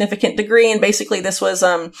significant degree. And basically this was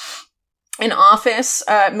an office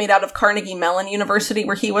made out of Carnegie Mellon University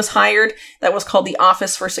where he was hired that was called the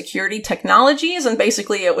Office for Security Technologies. And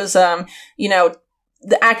basically it was,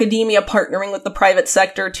 the academia partnering with the private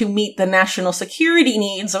sector to meet the national security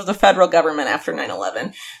needs of the federal government after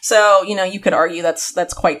 9/11. So, you could argue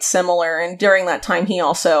that's quite similar. And during that time, he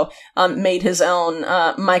also made his own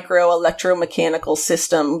micro electromechanical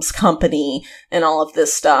systems company and all of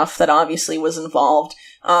this stuff that obviously was involved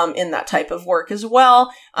in that type of work as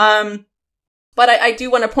well. But I do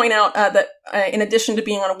want to point out that in addition to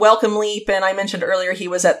being on Wellcome Leap, and I mentioned earlier he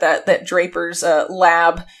was at that Draper's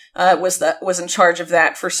lab, was in charge of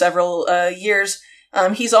that for several years.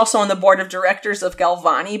 He's also on the board of directors of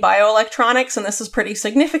Galvani Bioelectronics, and this is pretty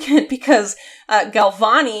significant because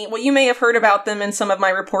Galvani, well, you may have heard about them in some of my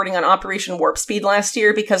reporting on Operation Warp Speed last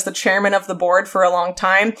year, because the chairman of the board for a long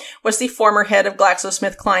time was the former head of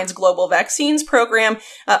GlaxoSmithKline's global vaccines program,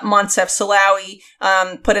 Moncef Slaoui,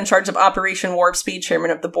 put in charge of Operation Warp Speed, chairman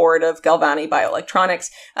of the board of Galvani Bioelectronics.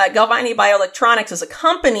 Galvani Bioelectronics as a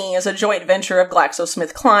company is a joint venture of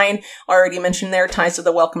GlaxoSmithKline, already mentioned there, ties to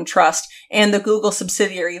the Wellcome Trust, and the Google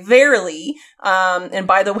subsidiary Verily. And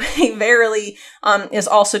by the way, Verily is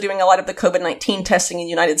also doing a lot of the COVID-19 testing in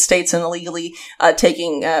the United States and illegally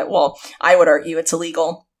taking, I would argue it's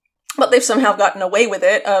illegal. But they've somehow gotten away with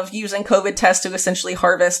it, of using COVID tests to essentially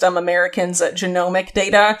harvest Americans' genomic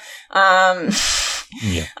data,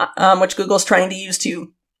 which Google's trying to use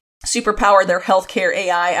to superpower their healthcare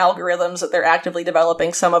AI algorithms that they're actively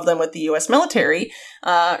developing, some of them with the U.S. military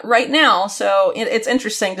right now. So it's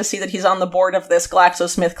interesting to see that he's on the board of this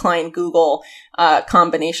GlaxoSmithKline Google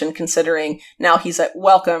combination, considering now he's at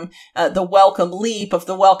Wellcome, the Wellcome Leap of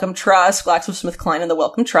the Wellcome Trust, GlaxoSmithKline and the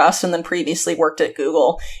Wellcome Trust, and then previously worked at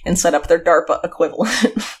Google and set up their DARPA equivalent.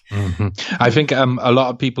 I think a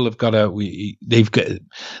lot of people have got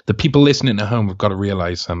the people listening at home have got to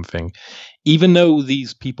realize something. Even though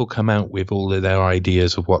these people come out with all of their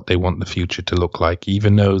ideas of what they want the future to look like,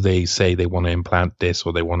 even though they say they want to implant this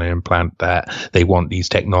or they want to implant that, they want these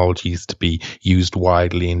technologies to be used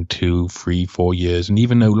widely in 2, 3, 4 years, and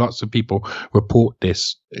even though lots of people report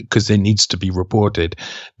this because it needs to be reported,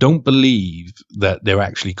 don't believe that they're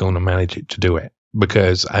actually going to manage it to do it.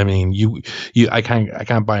 Because I mean, I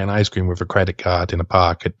can't buy an ice cream with a credit card in a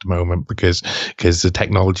park at the moment because the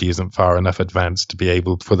technology isn't far enough advanced to be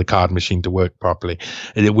able for the card machine to work properly.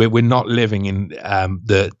 We're not living in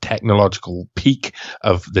the technological peak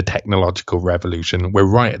of the technological revolution. We're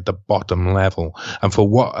right at the bottom level, and for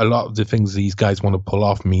what a lot of the things these guys want to pull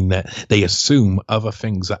off mean that they assume other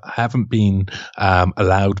things that haven't been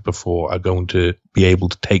allowed before are going to be able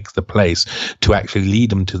to take the place to actually lead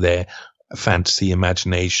them to their fantasy,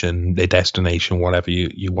 imagination, their destination, whatever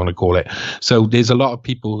you want to call it. So there's a lot of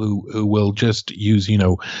people who will just use,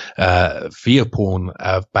 fear porn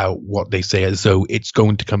about what they say as though it's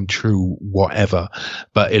going to come true, whatever.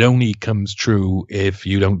 But it only comes true if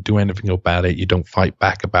you don't do anything about it, you don't fight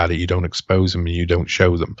back about it, you don't expose them, and you don't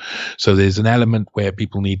show them. So there's an element where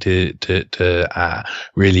people need to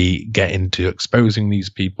really get into exposing these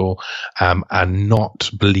people and not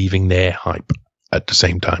believing their hype at the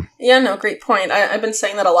same time. Yeah, no, great point. I've been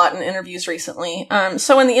saying that a lot in interviews recently.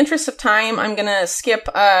 So in the interest of time, I'm going to skip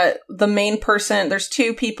the main person. There's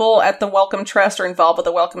 2 people at the Wellcome Trust or involved with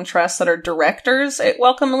the Wellcome Trust that are directors at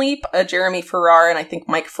Wellcome Leap, Jeremy Farrar and I think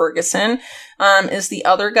Mike Ferguson is the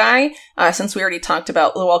other guy. Since we already talked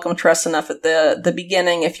about the Wellcome Trust enough at the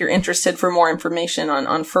beginning, if you're interested for more information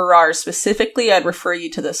on Farrar specifically, I'd refer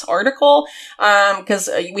you to this article because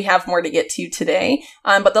we have more to get to today.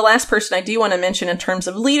 But the last person I do want to mention in terms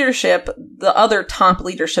of leadership, the other top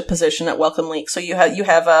leadership position at Wellcome Leap. So you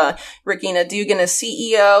have Regina Dugan as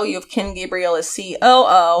CEO, you have Ken Gabriel as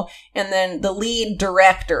COO, and then the lead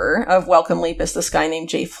director of Wellcome Leap is this guy named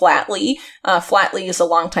Jay Flatley. Flatley is a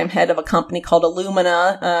longtime head of a company called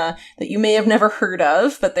Illumina that you may have never heard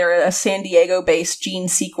of, but they're a San Diego-based gene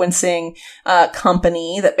sequencing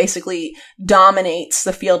company that basically dominates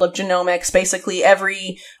the field of genomics. Basically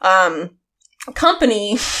every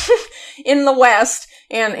company in the West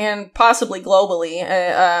and possibly globally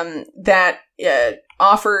that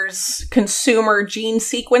offers consumer gene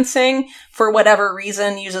sequencing for whatever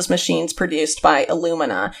reason uses machines produced by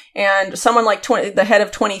Illumina. And someone like the head of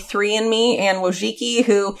 23andMe, Anne Wojcicki,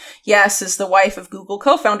 who, yes, is the wife of Google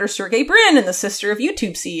co-founder Sergey Brin and the sister of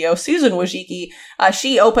YouTube CEO Susan Wojcicki,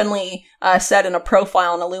 she openly said in a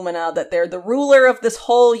profile on Illumina that they're the ruler of this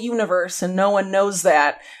whole universe and no one knows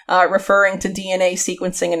that, referring to DNA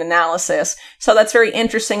sequencing and analysis. So that's very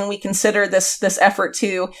interesting when we consider this effort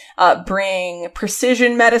to bring precision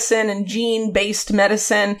medicine and gene-based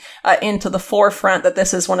medicine into the forefront, that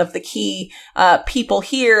this is one of the key people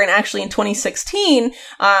here. And actually in 2016,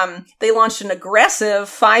 they launched an aggressive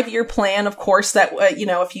 5-year plan. Of course, that,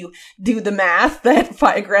 if you do the math, that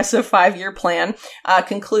aggressive 5-year plan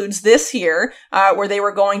concludes this year, where they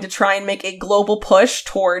were going to try and make a global push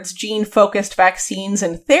towards gene-focused vaccines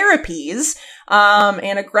and therapies,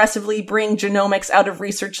 and aggressively bring genomics out of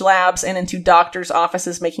research labs and into doctors'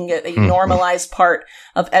 offices, making it a normalized part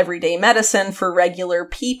of everyday medicine for regular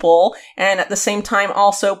people, and at the same time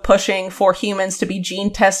also pushing for humans to be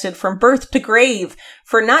gene tested from birth to grave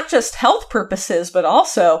for not just health purposes, but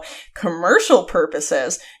also commercial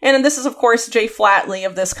purposes. And this is, of course, Jay Flatley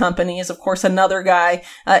of this company is, of course, another guy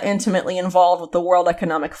intimately involved with the World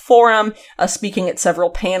Economic Forum, speaking at several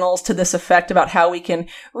panels to this effect about how we can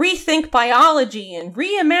rethink biology and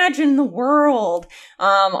reimagine the world,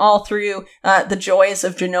 all through the joys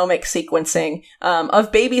of genomic sequencing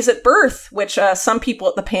of babies at birth, which some people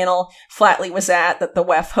at the panel Flatley was at, that the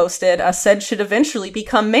WEF hosted, said should eventually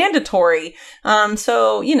become mandatory. So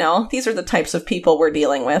So, these are the types of people we're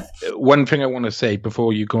dealing with. One thing I want to say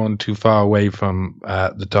before you go on too far away from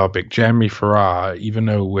the topic, Jeremy Farrar, even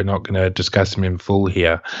though we're not going to discuss him in full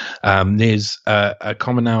here, there's a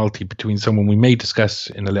commonality between someone we may discuss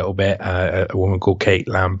in a little bit, a woman called Kate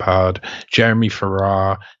Lampard, Jeremy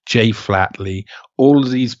Farrar, Jay Flatley. All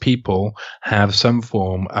of these people have some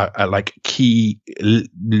form, like key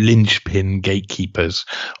linchpin gatekeepers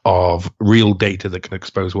of real data that can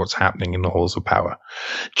expose what's happening in the halls of power.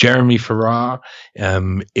 Jeremy Farrar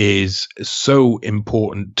is so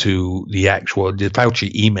important to the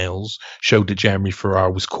Fauci emails showed that Jeremy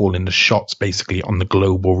Farrar was calling the shots basically on the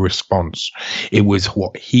global response. It was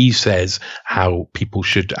what he says how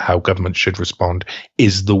government should respond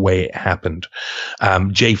is the way it happened.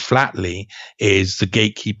 Jay Flatley is the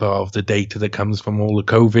gatekeeper of the data that comes from all the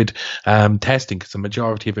COVID testing, because the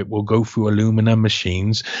majority of it will go through Illumina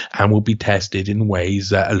machines and will be tested in ways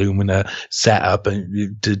that Illumina set up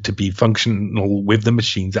to be functional with the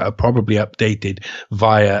machines that are probably updated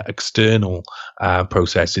via external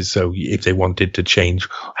processes. So if they wanted to change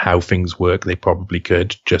how things work, they probably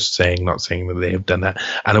could. Not saying that they have done that.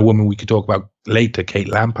 And a woman we could talk about later, Kate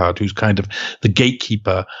Lampard, who's kind of the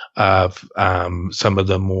gatekeeper of some of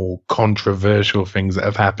the more controversial things that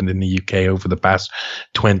have happened in the UK over the past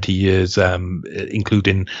 20 years,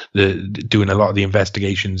 including doing a lot of the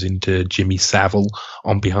investigations into Jimmy Savile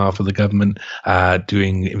on behalf of the government,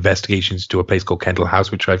 doing investigations to a place called Kendall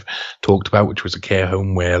House, which I've talked about, which was a care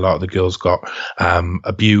home where a lot of the girls got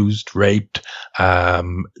abused, raped.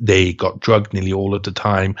 They got drugged nearly all of the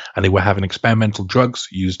time, and they were having experimental drugs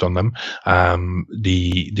used on them.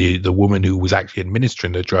 The woman who was actually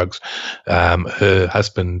administering the drugs, her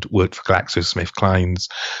husband worked for GlaxoSmithKline's,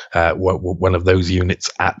 one of those units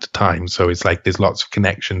at the time. So it's like there's lots of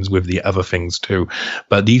connections with the other things too.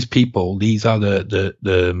 But these people, these are the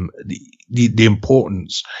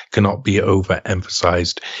importance cannot be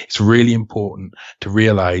overemphasized. It's really important to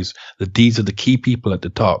realize that these are the key people at the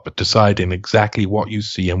top deciding exactly what you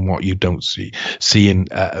see and what you don't see, seeing,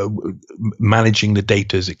 managing the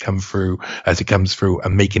data as it comes through,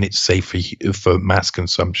 and making it safe for mass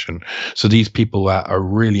consumption. So these people are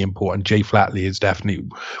really important. Jay Flatley is definitely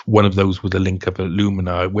one of those with a link of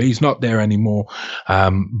Illumina, where he's not there anymore,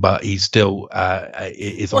 but he's still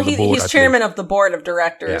is on the board. He's chairman of the board of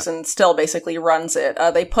directors, and still basically runs it.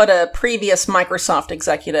 They put a previous Microsoft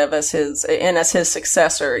executive as his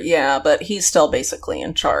successor, but he's still basically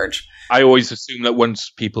in charge. I always assume that once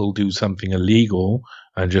people do something illegal,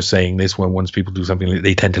 and just saying this, once people do something,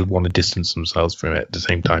 they tend to want to distance themselves from it at the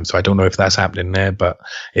same time. So I don't know if that's happening there, but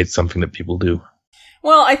it's something that people do.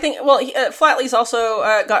 Well, I think, Flatley's also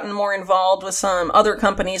gotten more involved with some other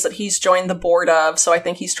companies that he's joined the board of, so I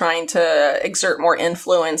think he's trying to exert more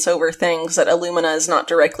influence over things that Illumina is not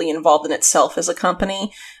directly involved in itself as a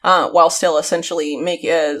company, while still essentially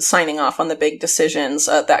signing off on the big decisions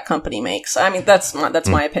that company makes. I mean, that's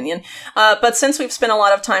my opinion. But since we've spent a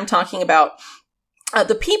lot of time talking about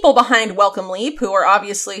the people behind Wellcome Leap, who are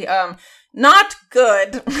obviously not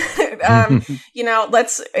good.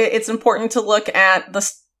 It's important to look at the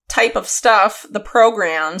type of stuff, the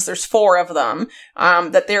programs, there's 4 of them,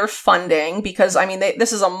 that they're funding, because,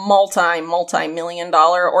 this is a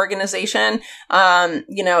multi-million-dollar organization.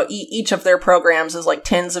 Each of their programs is like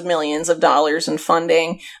tens of millions of dollars in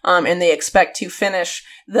funding, and they expect to finish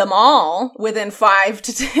them all within 5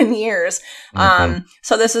 to 10 years.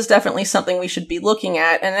 So this is definitely something we should be looking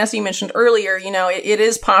at. And as you mentioned earlier, it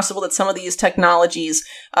is possible that some of these technologies,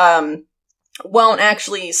 won't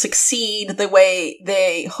actually succeed the way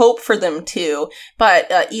they hope for them to, but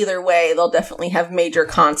either way, they'll definitely have major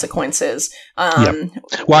consequences. Well,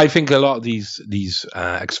 I think a lot of these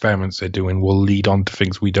experiments they're doing will lead on to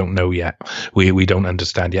things we don't know yet, we don't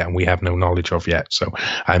understand yet, and we have no knowledge of yet. So,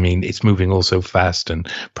 it's moving all so fast, and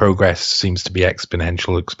progress seems to be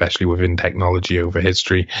exponential, especially within technology over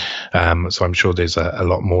history. So I'm sure there's a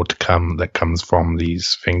lot more to come that comes from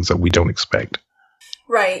these things that we don't expect.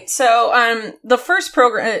 Right. So, the first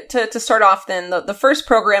program, to start off then, the first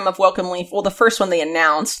program of Wellcome Leap, the first one they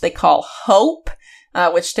announced, they call HOPE,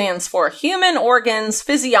 which stands for Human Organs,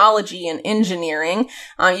 Physiology, and Engineering.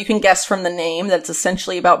 You can guess from the name that it's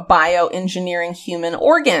essentially about bioengineering human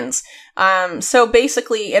organs. So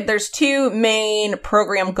basically, there's two main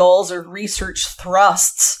program goals or research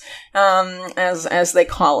thrusts, as they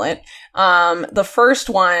call it. The first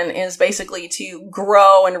one is basically to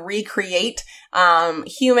grow and recreate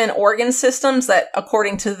human organ systems that,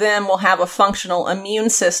 according to them, will have a functional immune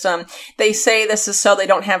system. They say this is so they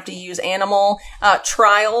don't have to use animal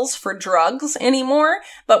trials for drugs anymore.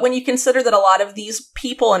 But when you consider that a lot of these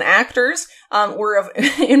people and actors were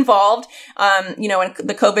involved, in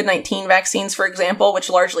the COVID-19 vaccines, for example, which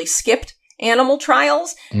largely skipped animal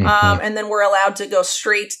trials, and then were allowed to go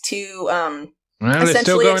straight to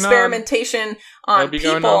essentially experimentation on people.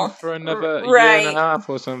 They'll be going on for another year and a half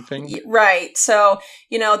or something. Right. So,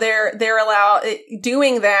 they're allowed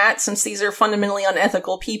doing that, since these are fundamentally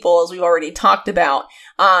unethical people, as we've already talked about.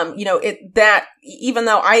 That even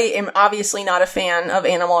though I am obviously not a fan of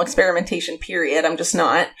animal experimentation, period, I'm just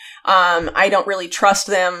not. I don't really trust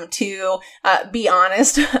them to be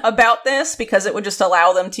honest about this, because it would just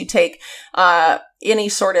allow them to take any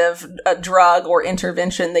sort of drug or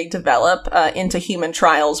intervention they develop into human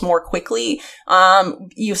trials more quickly,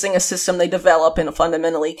 using a system they develop and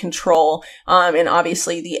fundamentally control. And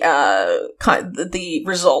obviously the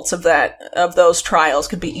results of those trials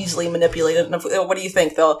could be easily manipulated. What do you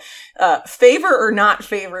think? They'll favor or not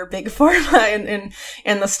favor big pharma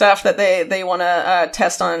and the stuff that they want to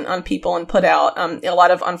test on people and put out. A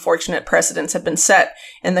lot of unfortunate precedents have been set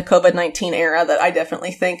in the COVID-19 era that I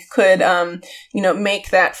definitely think could, make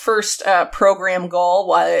that first program goal,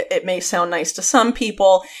 while it may sound nice to some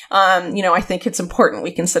people, I think it's important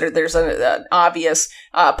we consider there's an obvious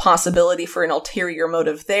possibility for an ulterior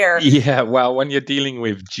motive there. Yeah, well, when you're dealing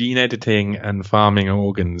with gene editing and farming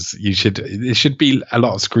organs, there should be a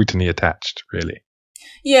lot of scrutiny attached, really.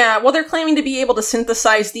 Yeah, well, they're claiming to be able to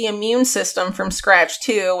synthesize the immune system from scratch,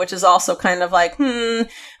 too, which is also kind of like, they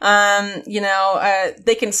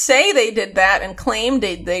can say they did that and claim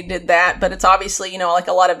they did that, but it's obviously, like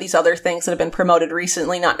a lot of these other things that have been promoted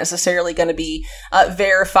recently, not necessarily going to be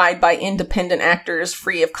verified by independent actors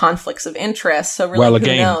free of conflicts of interest. So really,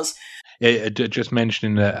 who knows? Just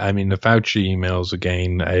mentioning the Fauci emails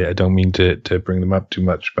again, I don't mean to bring them up too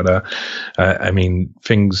much, but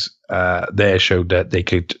things there showed that they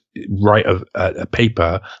could write a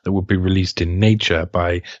paper that would be released in Nature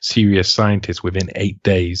by serious scientists within 8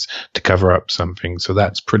 days to cover up something. So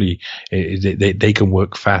that's pretty, they can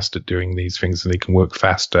work fast at doing these things, and they can work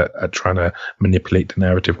fast at trying to manipulate the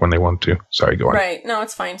narrative when they want to. Sorry, go on. Right. No,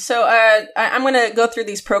 it's fine. So I'm going to go through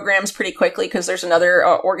these programs pretty quickly, because there's another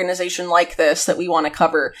organization like this that we want to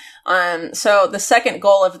cover. So the second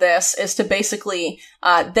goal of this is to basically,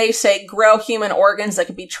 they say, grow human organs that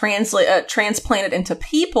could be transplanted into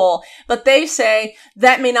people, but they say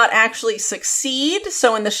that may not actually succeed.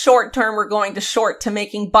 So in the short term, we're going to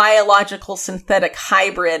making biological synthetic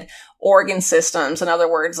hybrid organ systems. In other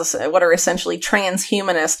words, what are essentially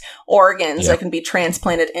transhumanist organs that can be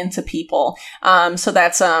transplanted into people. So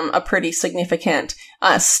that's a pretty significant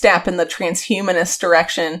step in the transhumanist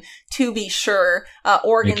direction, to be sure.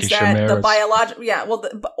 Organs that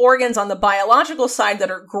the organs on the biological side that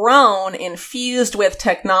are grown, infused with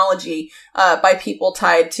technology by people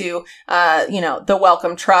tied to the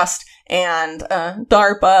Wellcome Trust and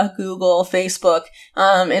DARPA, Google, Facebook.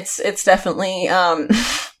 It's definitely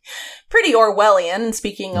pretty Orwellian.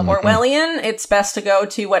 Speaking of Orwellian, it's best to go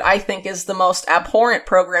to what I think is the most abhorrent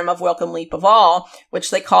program of Wellcome Leap of all,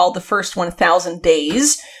 which they call the first 1,000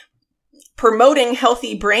 days, promoting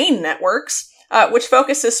healthy brain networks, which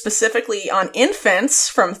focuses specifically on infants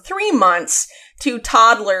from 3 months to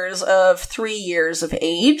toddlers of 3 years of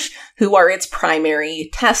age, who are its primary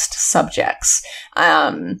test subjects.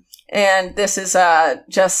 And this is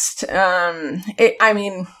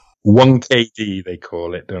 1 KD, they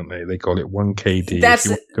call it, don't they? They call it 1 KD. If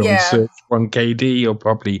you want to go and search 1 KD, you'll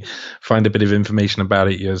probably find a bit of information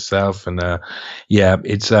about it yourself. And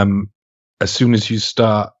it's as soon as you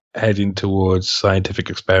start heading towards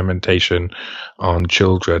scientific experimentation on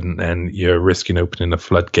children, and you're risking opening a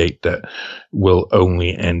floodgate that will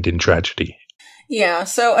only end in tragedy. Yeah,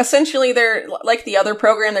 so essentially they're like the other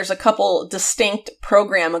program, there's a couple distinct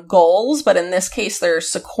program goals, but in this case they're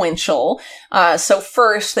sequential. So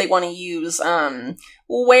first they want to use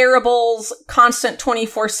wearables, constant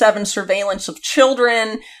 24/7 surveillance of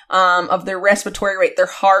children, of their respiratory rate, their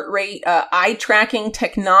heart rate, eye tracking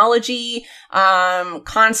technology,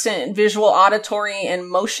 constant visual, auditory, and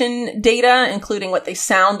motion data, including what they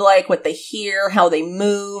sound like, what they hear, how they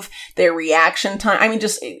move, their reaction time.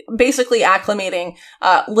 Just basically acclimating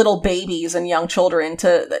little babies and young children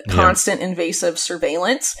to constant invasive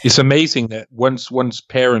surveillance. It's amazing that once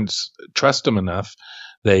parents trust them enough,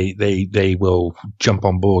 they will jump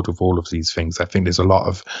on board with all of these things. I think there's a lot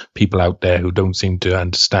of people out there who don't seem to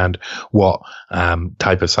understand what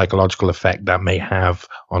type of psychological effect that may have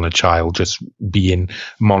on a child. Just being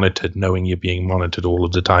monitored, knowing you're being monitored all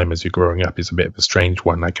of the time as you're growing up, is a bit of a strange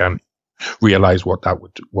one. I can't realize what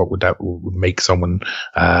would make someone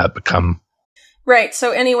become. Right.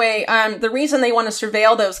 So anyway, the reason they want to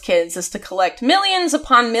surveil those kids is to collect millions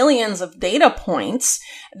upon millions of data points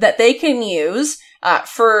that they can use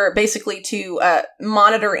for basically to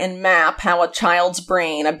monitor and map how a child's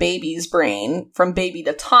brain, a baby's brain, from baby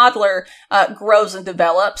to toddler, grows and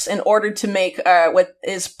develops, in order to make what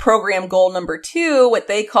is program goal number 2, what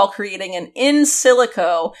they call creating an in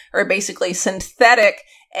silico, or basically synthetic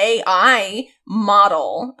AI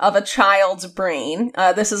model of a child's brain.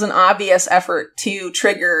 This is an obvious effort to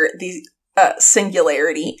trigger the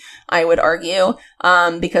singularity, I would argue,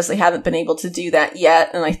 because they haven't been able to do that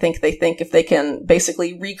yet. And I think they think if they can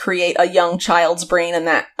basically recreate a young child's brain and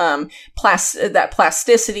that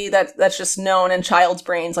plasticity that's just known in child's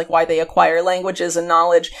brains, like why they acquire languages and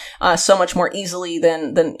knowledge so much more easily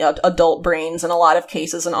than adult brains in a lot of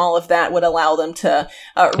cases, and all of that would allow them to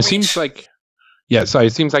It seems like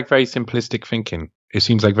very simplistic thinking.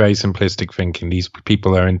 These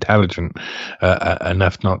people are intelligent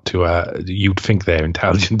enough not to. You'd think they're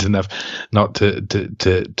intelligent enough not to.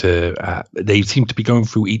 They seem to be going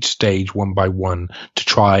through each stage one by one to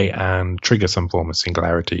try and trigger some form of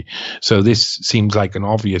singularity. So this seems like an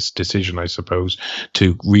obvious decision, I suppose,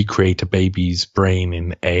 to recreate a baby's brain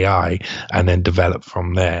in AI and then develop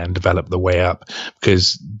from there and develop the way up,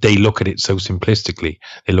 because they look at it so simplistically.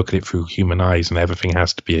 They look at it through human eyes, and everything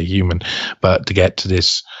has to be a human. But to get to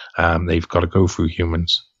this, they've got to go through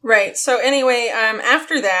humans. Right. So anyway,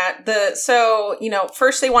 after that,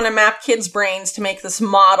 first they want to map kids' brains to make this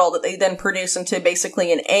model that they then produce into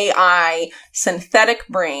basically an AI synthetic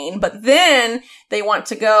brain. But then they want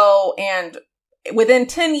to go and within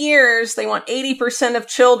 10 years, they want 80% of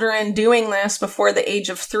children doing this before the age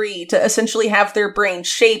of 3 to essentially have their brain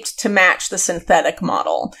shaped to match the synthetic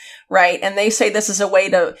model, right? And they say this is a way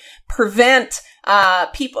to prevent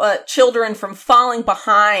children from falling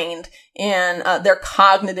behind in their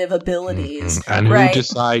cognitive abilities. Mm-hmm. And right? Who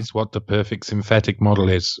decides what the perfect synthetic model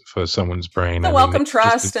is for someone's brain? The Wellcome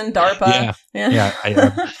Trust and DARPA.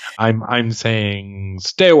 I'm saying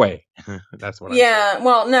stay away. That's what I'm saying.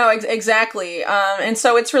 Well, no, exactly. And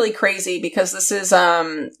so it's really crazy because this is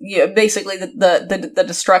basically the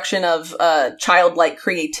destruction of childlike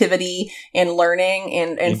creativity and learning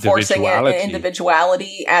and forcing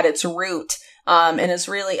individuality at its root. And is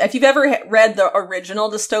really, if you've ever read the original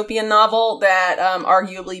dystopian novel that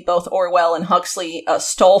arguably both Orwell and Huxley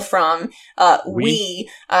stole from,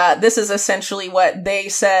 this is essentially what they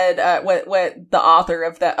said, what the author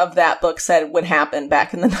of that book said would happen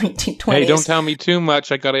back in the 1920s. Hey, don't tell me too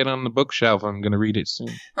much. I got it on the bookshelf. I'm going to read it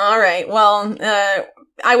soon. All right. Well,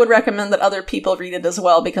 I would recommend that other people read it as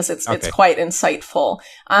well because it's quite insightful.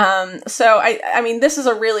 So I mean, this is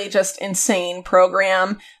a really just insane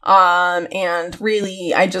program. And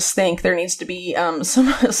really, I just think there needs to be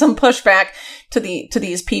some pushback to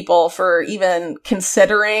these people for even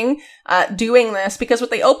considering doing this, because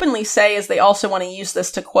what they openly say is they also want to use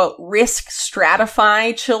this to, quote, risk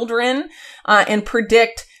stratify children and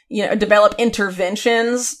predict, develop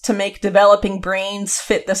interventions to make developing brains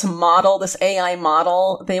fit this model, this AI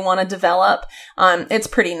model they want to develop. It's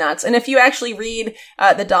pretty nuts. And if you actually read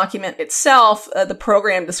the document itself, the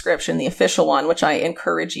program description, the official one, which I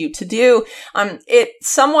encourage you to do, it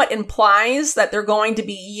somewhat implies that they're going to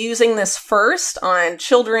be using this first on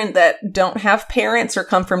children that don't have parents or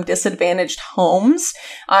come from disadvantaged homes,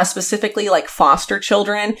 specifically like foster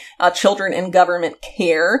children, children in government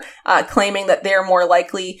care, claiming that they're more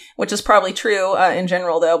likely, which is probably true in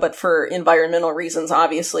general, though, but for environmental reasons,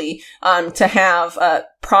 obviously, to have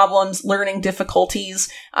problems, learning difficulties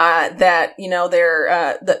that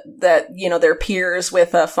their peers with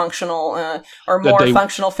functional or more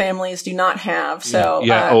functional families do not have. So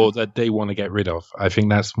or that they want to get rid of. I think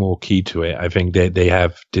that's more key to it. I think they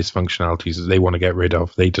have dysfunctionalities that they want to get rid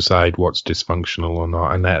of. They decide what's dysfunctional or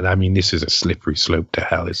not, and that, I mean, this is a slippery slope to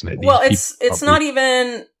hell, isn't it? Well, it's not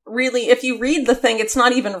even really, if you read the thing, it's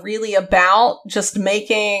not even really about just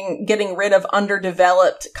getting rid of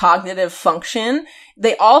underdeveloped cognitive function.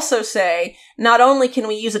 They also say, not only can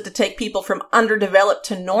we use it to take people from underdeveloped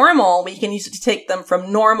to normal, we can use it to take them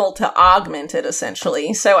from normal to augmented,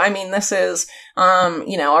 essentially. So, I mean, this is,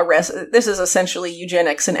 this is essentially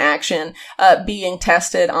eugenics in action, being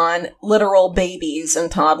tested on literal babies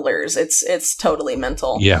and toddlers. It's totally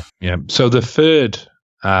mental. Yeah. So the third,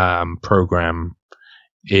 program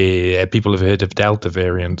people have heard of Delta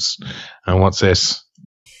variants. And what's this?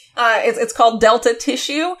 It's called Delta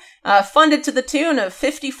Tissue, funded to the tune of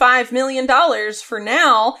 $55 million for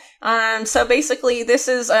now. So basically, this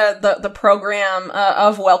is the program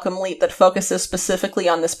of Wellcome Leap that focuses specifically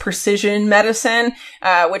on this precision medicine,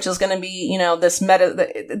 which is going to be,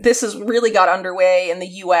 this has really got underway in the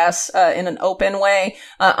U.S. In an open way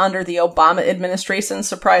under the Obama administration.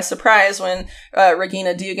 Surprise, surprise, when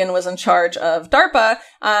Regina Dugan was in charge of DARPA.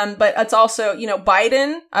 But it's also,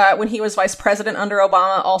 Biden, when he was vice president under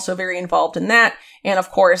Obama, also very involved in that. And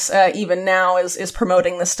of course, even now is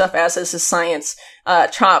promoting this stuff, as is his science,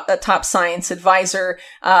 top science advisor,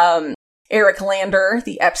 Eric Lander,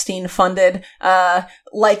 the Epstein-funded,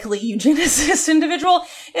 likely eugenicist individual.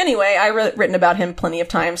 Anyway, I've written about him plenty of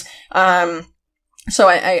times. So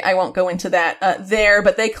I won't go into that there,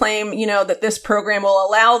 but they claim, that this program will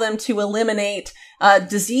allow them to eliminate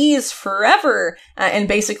disease forever. And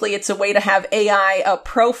basically it's a way to have AI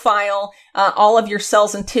profile all of your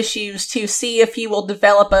cells and tissues to see if you will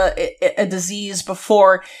develop a disease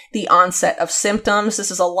before the onset of symptoms.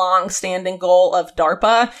 This is a long-standing goal of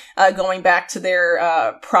DARPA, going back to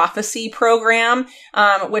their prophecy program,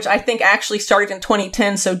 which I think actually started in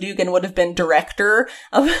 2010, so Dugan would have been director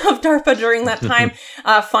of DARPA during that time.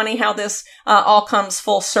 Funny how this all comes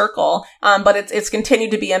full circle, but it's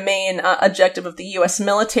continued to be a main objective of the U.S.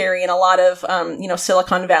 military, and a lot of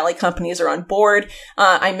Silicon Valley companies are on board.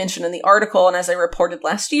 I mentioned in the article, and as I reported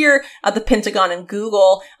last year, the Pentagon and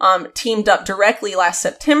Google teamed up directly last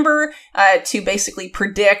September to basically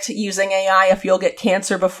predict using AI if you'll get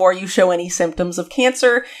cancer before you show any symptoms of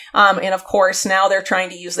cancer. And of course, now they're trying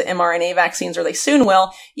to use the mRNA vaccines, or they soon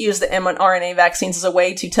will use the mRNA vaccines as a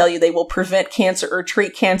way to tell you they will prevent cancer or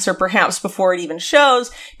treat cancer perhaps before it even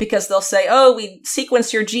shows, because they'll say, oh, we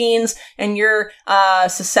sequenced your genes and you're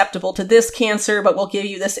susceptible to this cancer, but we'll give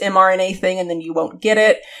you this mRNA thing and then you won't get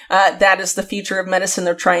it. That is the future of medicine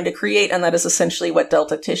they're trying to create, and that is essentially what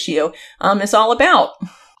Delta Tissue is all about.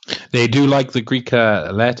 They do like the Greek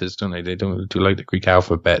letters, don't they? They do like the Greek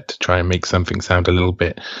alphabet to try and make something sound a little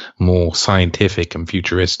bit more scientific and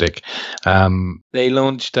futuristic. They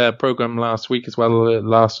launched a program last week as well, the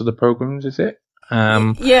last of the programs, is it?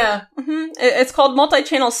 Yeah. Mm-hmm. It's called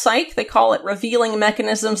Multi-Channel Psych. They call it Revealing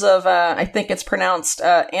Mechanisms of, I think it's pronounced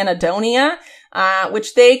Anhedonia,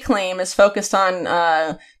 which they claim is focused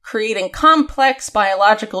on creating complex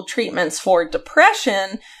biological treatments for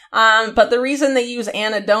depression. But the reason they use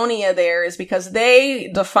anhedonia there is because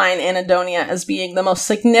they define anhedonia as being the most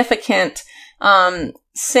significant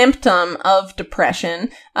symptom of depression,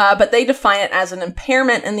 but they define it as an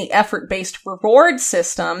impairment in the effort-based reward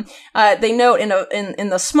system. They note in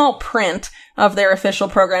the small print of their official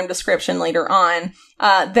program description later on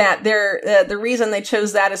that the reason they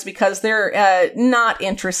chose that is because they're not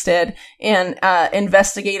interested in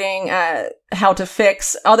investigating how to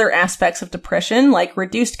fix other aspects of depression, like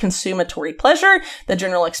reduced consummatory pleasure, the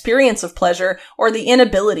general experience of pleasure, or the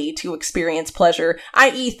inability to experience pleasure,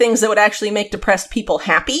 i.e. things that would actually make depressed people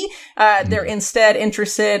happy. They're instead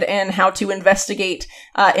interested in how to investigate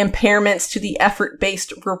impairments to the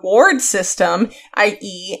effort-based reward system,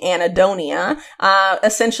 i.e. anhedonia,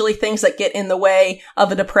 essentially things that get in the way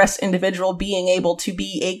of a depressed individual being able to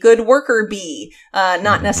be a good worker bee,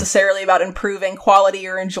 not necessarily about improving quality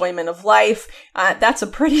or enjoyment of life. That's a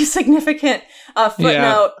pretty significant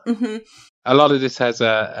footnote. Yeah. Mm-hmm. A lot of this has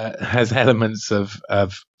elements of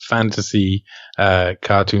fantasy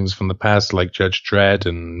cartoons from the past, like Judge Dredd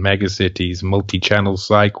and Megacities, Multi-Channel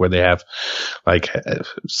Psych, where they have like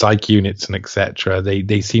psych units and etc.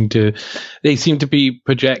 They seem to be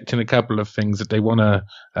projecting a couple of things that they want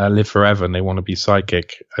to live forever and they want to be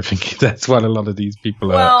psychic. I think that's what a lot of these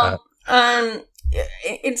people are.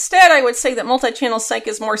 Instead, I would say that multi-channel psych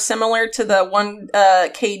is more similar to the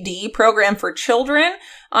 1KD program for children,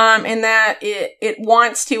 in that it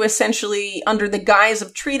wants to essentially, under the guise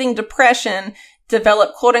of treating depression,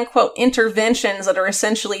 develop quote-unquote interventions that are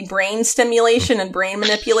essentially brain stimulation and brain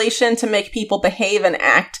manipulation to make people behave and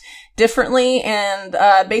act differently, and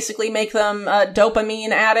basically make them dopamine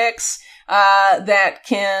addicts that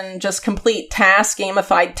can just complete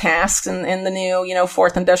gamified tasks in the new,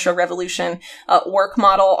 fourth industrial revolution work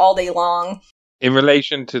model all day long. In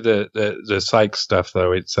relation to the psych stuff,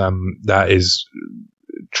 though, it's that is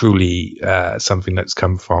truly something that's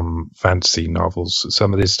come from fantasy novels.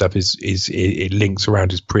 Some of this stuff it links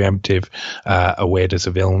around as preemptive awareness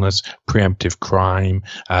of illness, preemptive crime.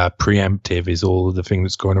 Preemptive is all of the thing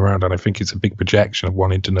that's going around, and I think it's a big projection of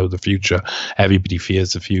wanting to know the future. Everybody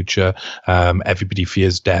fears the future. Everybody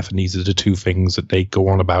fears death, and these are the two things that they go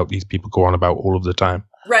on about. These people go on about all of the time.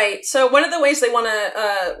 Right. So one of the ways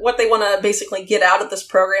what they want to basically get out of this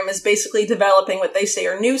program is basically developing what they say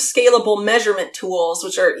are new scalable measurement tools,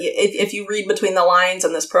 which are, if you read between the lines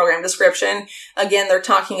in this program description, again, they're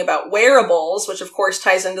talking about wearables, which of course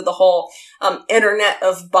ties into the whole Internet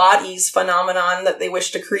of Bodies phenomenon that they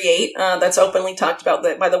wish to create. That's openly talked about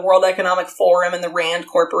by the World Economic Forum and the Rand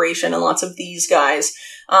Corporation and lots of these guys.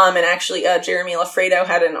 And actually, Jeremy Lafredo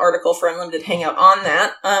had an article for Unlimited Hangout on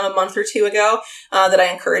that a month or two ago that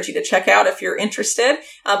I encourage you to check out if you're interested.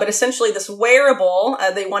 But essentially, this wearable,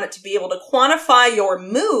 they want it to be able to quantify your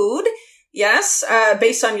mood. Yes,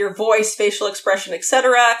 based on your voice, facial expression,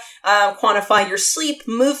 etc., quantify your sleep,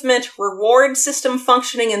 movement, reward system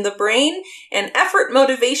functioning in the brain, and effort,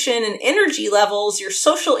 motivation, and energy levels, your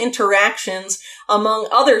social interactions, among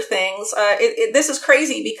other things. This is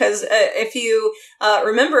crazy because if you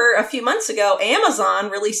remember a few months ago, Amazon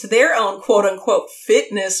released their own quote-unquote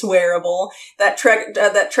fitness wearable that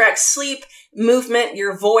tracks sleep, movement,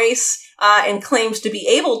 your voice, and claims to be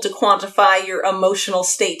able to quantify your emotional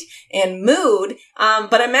state and mood.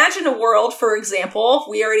 But imagine a world, for example,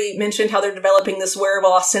 we already mentioned how they're developing this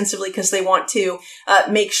wearable ostensibly because they want to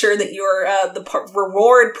make sure that your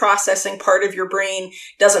reward processing part of your brain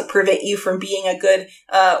doesn't prevent you from being a good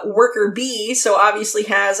worker bee. So obviously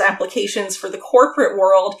has applications for the corporate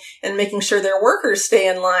world and making sure their workers stay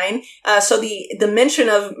in line. So the mention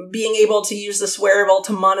of being able to use this wearable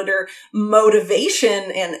to monitor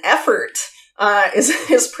motivation and effort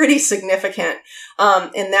is pretty significant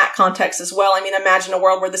in that context as well. I mean, imagine a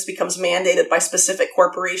world where this becomes mandated by specific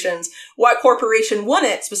corporations. What corporation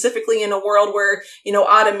wouldn't, specifically in a world where,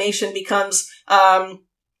 automation becomes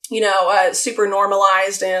super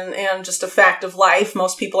normalized and just a fact of life.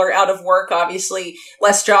 Most people are out of work, obviously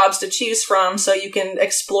less jobs to choose from. So you can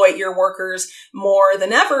exploit your workers more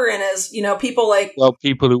than ever. And as, people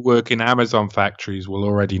who work in Amazon factories will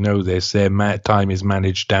already know this. Their time is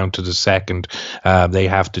managed down to the second. They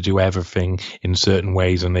have to do everything in certain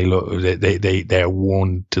ways and they're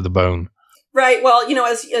worn to the bone. Right. Well,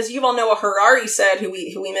 as Yuval Noah Harari said, who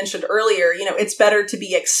we mentioned earlier, it's better to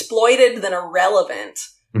be exploited than irrelevant.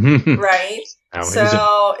 Right.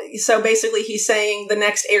 So basically he's saying the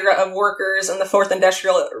next era of workers and the fourth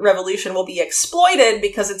industrial revolution will be exploited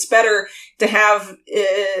because it's better to have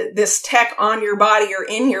this tech on your body or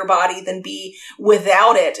in your body than be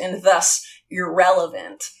without it and thus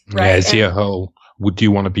irrelevant. Right. Yeah, a whole. Would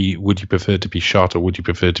you prefer to be shot or would you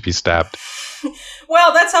prefer to be stabbed?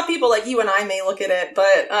 Well, that's how people like you and I may look at it,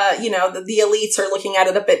 but, the elites are looking at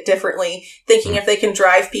it a bit differently, thinking if they can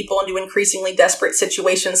drive people into increasingly desperate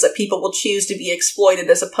situations that people will choose to be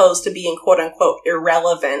exploited as opposed to being quote unquote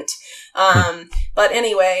irrelevant. But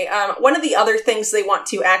anyway, one of the other things they want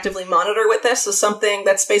to actively monitor with this is something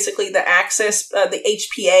that's basically the axis, the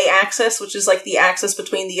HPA axis, which is like the axis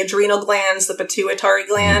between the adrenal glands, the pituitary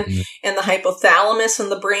gland, and the hypothalamus in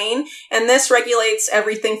the brain. And this regulates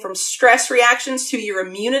everything from stress reactions to your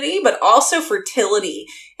immunity, but also fertility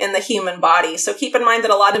in the human body. So keep in mind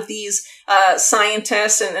that a lot of these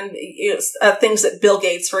scientists and things that Bill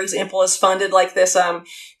Gates, for example, has funded, like this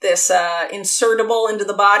insertable into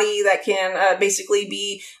the body that can basically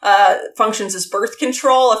be functions as birth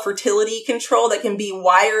control, a fertility control that can be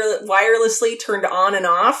wirelessly turned on and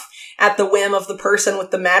off at the whim of the person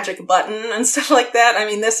with the magic button and stuff like that. I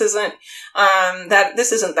mean, this isn't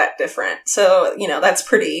that different. So,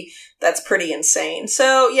 that's pretty insane.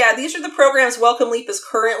 So yeah, these are the programs Wellcome Leap is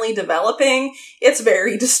currently developing. It's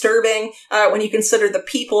very disturbing when you consider the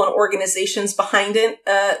people and organizations behind it,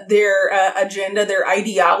 their agenda, their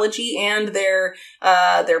ideology, and their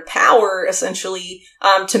power, essentially,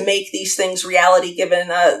 to make these things reality, given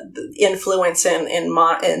influence and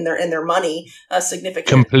their money,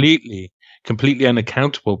 significant. Completely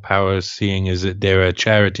unaccountable power, seeing as that they're a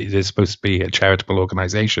charity. They're supposed to be a charitable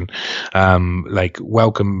organization, like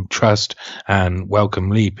Wellcome Trust and Wellcome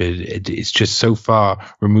Leap. It's just so far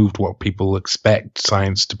removed what people expect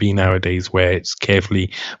science to be nowadays, where it's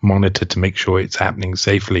carefully monitored to make sure it's happening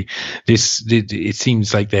safely. It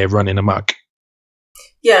seems like they're running amok.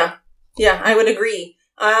 Yeah, I would agree.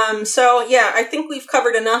 I think we've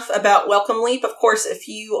covered enough about Wellcome Leap. Of course, if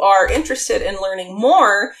you are interested in learning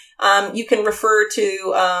more, you can refer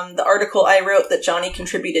to the article I wrote that Johnny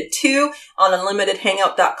contributed to on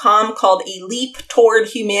unlimitedhangout.com called A Leap Toward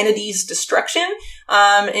Humanity's Destruction.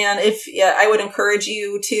 I would encourage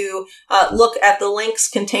you to look at the links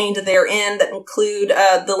contained therein that include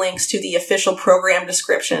the links to the official program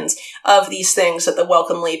descriptions of these things that the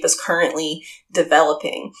Wellcome Leap is currently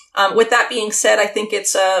developing. With that being said, I think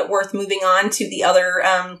it's worth moving on to the other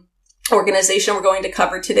organization we're going to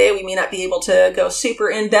cover today. We may not be able to go super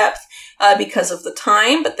in depth because of the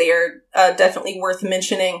time, but they are definitely worth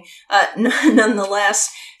mentioning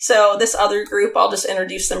nonetheless. So this other group, I'll just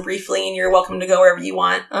introduce them briefly, and you're welcome to go wherever you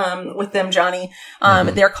want with them, Johnny.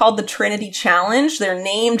 They're called the Trinity Challenge. They're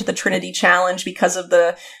named the Trinity Challenge because of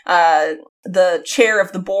the chair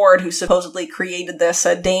of the board who supposedly created this,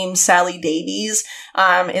 Dame Sally Davies,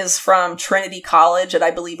 is from Trinity College at,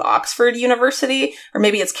 I believe, Oxford University, or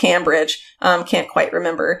maybe it's Cambridge. Can't quite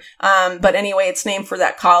remember. But anyway, it's named for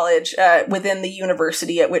that college within the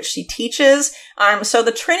university at which she teaches. So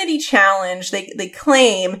the Trinity Challenge, they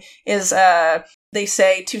claim, is they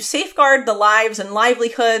say to safeguard the lives and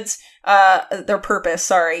livelihoods. Their purpose,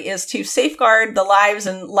 is to safeguard the lives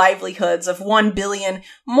and livelihoods of 1 billion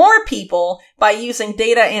more people by using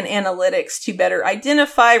data and analytics to better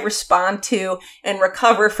identify, respond to, and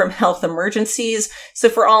recover from health emergencies. So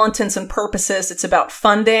for all intents and purposes, it's about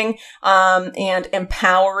funding, and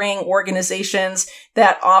empowering organizations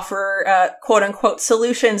that offer, quote unquote,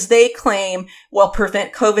 solutions they claim will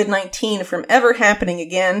prevent COVID-19 from ever happening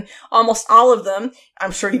again. Almost all of them,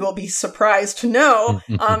 I'm sure you will be surprised to know,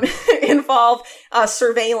 involve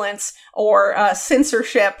surveillance or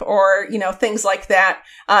censorship or, things like that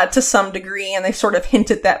to some degree. And they sort of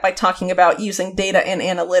hint at that by talking about using data and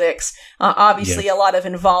analytics. Obviously, a lot of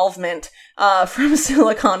involvement from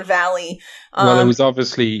Silicon Valley. Well, it was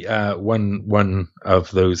obviously one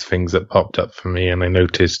of those things that popped up for me, and I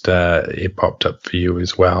noticed it popped up for you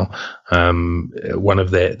as well. One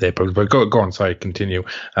of their programs. But go on, sorry, continue.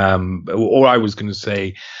 All I was going to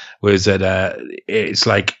say was that it's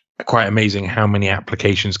like quite amazing how many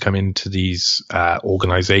applications come into these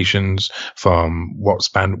organizations from what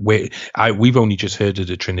span. We've only just heard of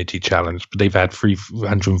the Trinity Challenge, but they've had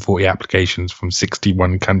 340 applications from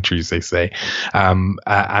 61 countries, they say.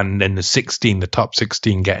 And then the top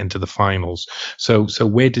 16 get into the finals. So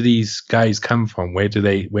where do these guys come from? How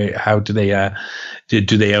do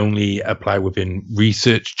they only apply within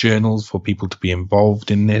research journals for people to be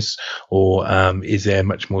involved in this? Or is there a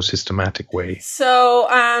much more systematic way? So,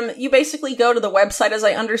 you basically go to the website, as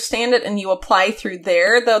I understand it, and you apply through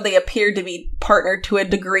there, though they appear to be partnered to a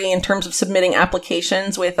degree in terms of submitting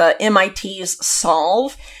applications with MIT's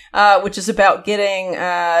Solve, which is about getting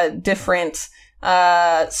different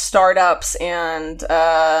startups and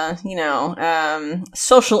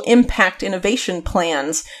social impact innovation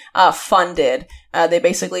plans funded. They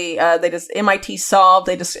basically MIT Solve.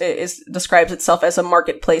 Describes itself as a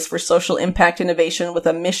marketplace for social impact innovation with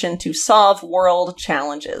a mission to solve world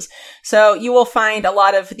challenges. So you will find a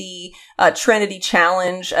lot of the Trinity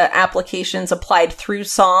Challenge applications applied through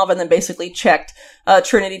Solve, and then basically checked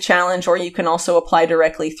Trinity Challenge, or you can also apply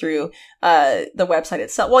directly through the website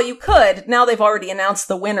itself. Well, you could. Now they've already announced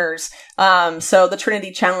the winners. So the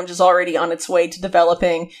Trinity Challenge is already on its way to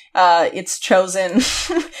developing its chosen.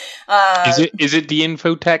 Is it the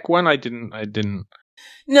Infotech one? I didn't.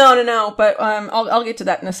 No. But I'll get to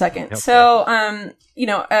that in a second. Okay. So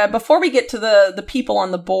before we get to the people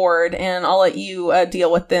on the board, and I'll let you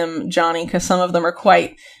deal with them, Johnny, because some of them are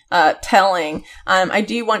quite telling. I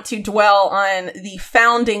do want to dwell on the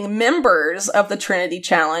founding members of the Trinity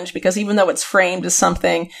Challenge, because even though it's framed as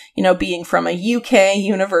something, being from a UK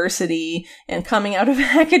university and coming out of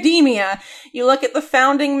academia, you look at the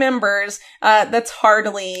founding members, that's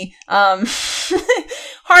hardly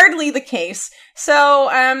the case. So,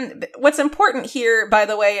 what's important here, by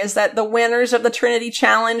the way, is that the winners of the Trinity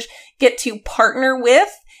Challenge get to partner with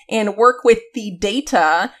and work with the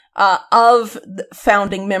data of the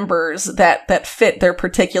founding members that fit their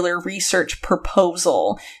particular research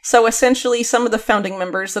proposal. So essentially, some of the founding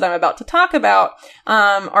members that I'm about to talk about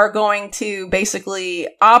are going to basically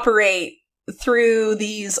operate through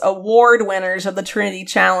these award winners of the Trinity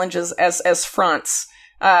Challenges as fronts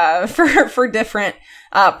for different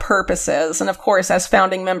purposes. And of course, as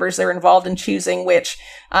founding members, they're involved in choosing which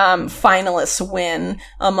finalists win,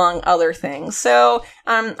 among other things. So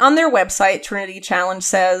on their website, Trinity Challenge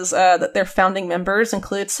says that their founding members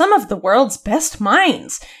include some of the world's best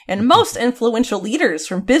minds and most influential leaders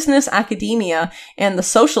from business, academia, and the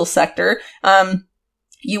social sector.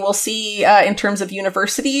 You will see, in terms of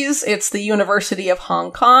universities, it's the University of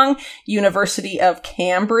Hong Kong, University of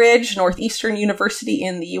Cambridge, Northeastern University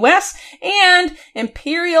in the US, and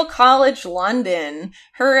Imperial College London.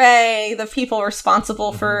 Hooray! The people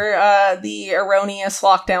responsible for the erroneous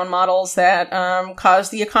lockdown models that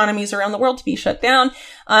caused the economies around the world to be shut down.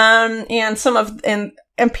 And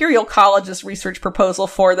Imperial College's research proposal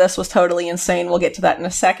for this was totally insane. We'll get to that in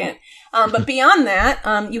a second. But beyond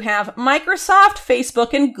that, you have Microsoft,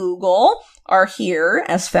 Facebook, and Google are here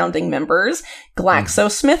as founding members.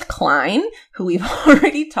 GlaxoSmithKline, who we've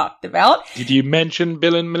already talked about. Did you mention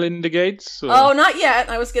Bill and Melinda Gates? Or? Oh, not yet.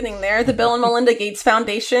 I was getting there. The Bill and Melinda Gates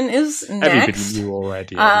Foundation is next. Everybody knew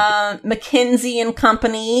already. McKinsey and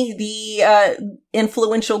Company, the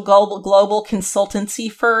influential global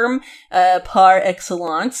consultancy firm par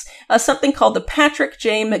excellence. Something called the Patrick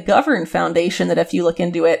J. McGovern Foundation that, if you look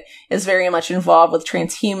into it, is very much involved with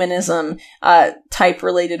transhumanism type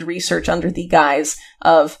related research under the guise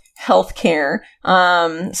of healthcare,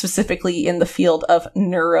 specifically in the field of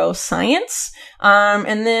neuroscience.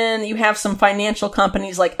 And then you have some financial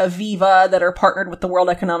companies like Aviva that are partnered with the World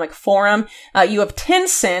Economic Forum. You have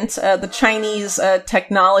Tencent, the Chinese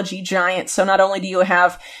technology giant. So not only do you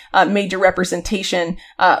have major representation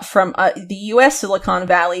from the U.S. Silicon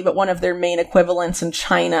Valley, but one of their main equivalents in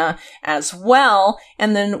China as well.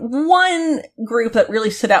 And then one group that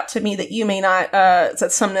really stood out to me that you may not,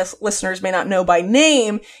 that some listeners may not know by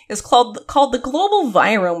name, is called the Global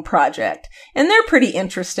Virome Project. And they're pretty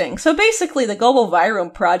interesting. So basically, the Global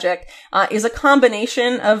Virome Project is a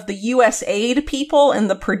combination of the USAID people and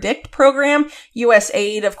the PREDICT program.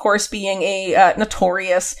 USAID, of course, being a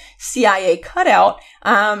notorious CIA cutout.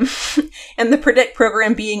 And the PREDICT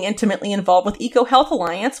program being intimately involved with EcoHealth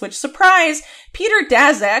Alliance, which, surprise, Peter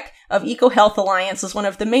Daszak of EcoHealth Alliance is one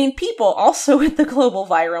of the main people also at the Global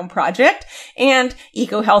Virome Project. And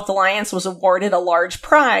EcoHealth Alliance was awarded a large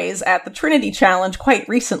prize at the Trinity Challenge quite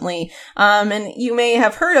recently. And you may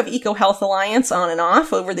have heard of EcoHealth Alliance on and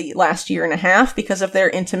off over the last year and a half because of their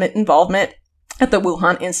intimate involvement at the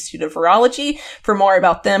Wuhan Institute of Virology. For more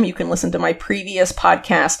about them, you can listen to my previous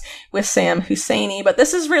podcast with Sam Husseini. But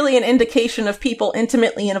this is really an indication of people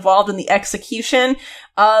intimately involved in the execution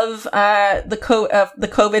of the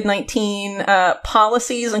COVID-19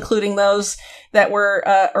 policies, including those that were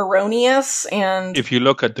erroneous. And if you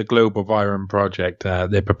look at the Global Virome Project,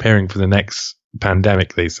 they're preparing for the next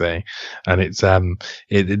pandemic, they say, and it's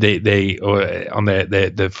they on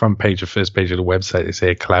the front page or first page of the website, they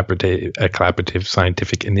say a collaborative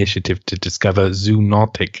scientific initiative to discover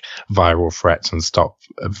zoonotic viral threats and stop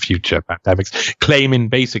future pandemics, claiming,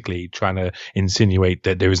 basically trying to insinuate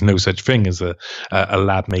that there is no such thing as a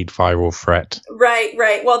lab-made viral threat. Right.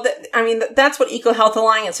 Well, that's what EcoHealth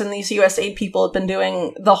Alliance and these USAID people have been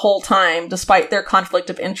doing the whole time, despite their conflict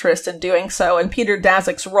of interest in doing so. And Peter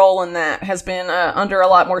Daszak's role in that has been under a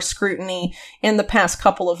lot more scrutiny in the past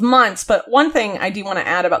couple of months. But one thing I do want to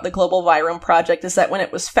add about the Global Virome Project is that when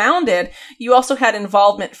it was founded, you also had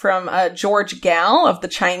involvement from George Gao of the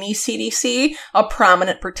Chinese CDC, a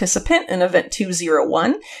prominent participant in Event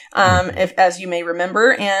 201, as you may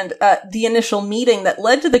remember. And the initial meeting that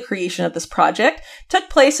led to the creation of this project took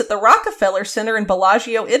place at the Rockefeller Center in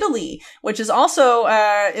Bellagio, Italy, which is also,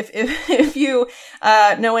 if you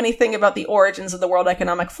know anything about the origins of the World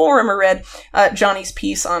Economic Forum or read Johnny's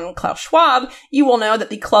piece on Klaus Schwab, you will know that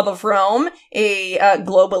the Club of Rome, a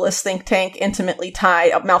globalist think tank intimately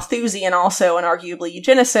tied, Malthusian also, and arguably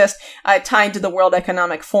eugenicist, tied to the World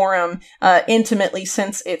Economic Forum intimately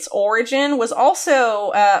since its origin, was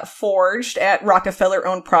also forged at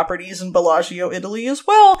Rockefeller-owned properties in Bellagio, Italy as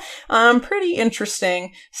well. Pretty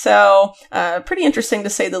interesting. So, pretty interesting to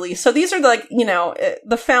say the least. So these are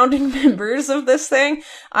the founding members of this thing.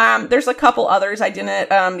 There's a couple others I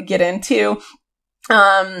didn't get into.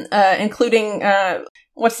 Including,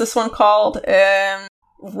 what's this one called?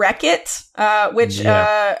 Reckitt, which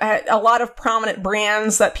a lot of prominent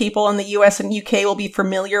brands that people in the US and UK will be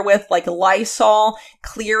familiar with, like Lysol,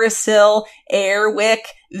 Clearasil, Airwick,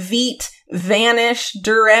 Veet, Vanish,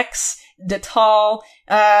 Durex, Dettol.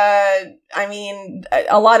 A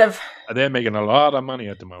lot of... They're making a lot of money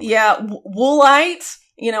at the moment. Yeah, Woolite.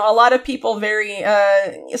 A lot of people very,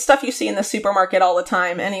 stuff you see in the supermarket all the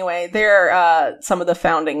time. Anyway, they're, some of the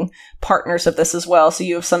founding partners of this as well. So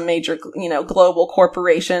you have some major, global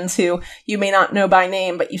corporations who you may not know by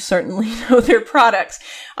name, but you certainly know their products,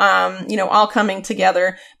 all coming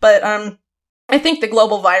together. But, I think the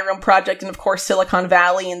Global Virome Project and, of course, Silicon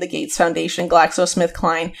Valley and the Gates Foundation,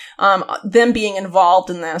 GlaxoSmithKline, them being involved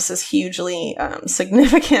in this is hugely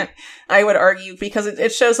significant, I would argue, because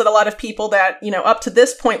it shows that a lot of people that, up to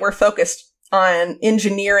this point were focused on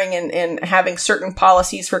engineering and having certain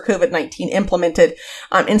policies for COVID-19 implemented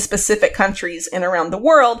in specific countries and around the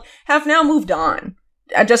world have now moved on.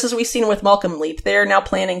 Just as we've seen with Wellcome Leap, they're now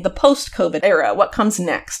planning the post-COVID era, what comes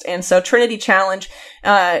next. And so Trinity Challenge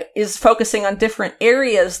is focusing on different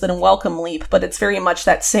areas than Wellcome Leap, but it's very much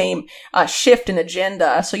that same shift in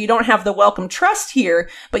agenda. So you don't have the Wellcome Trust here,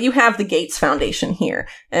 but you have the Gates Foundation here,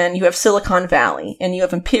 and you have Silicon Valley, and you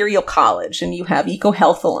have Imperial College, and you have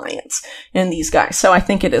EcoHealth Alliance, and these guys. So I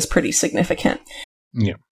think it is pretty significant.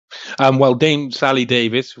 Yeah. Well, Dame Sally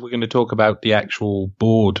Davis, we're going to talk about the actual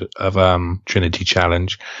board of Trinity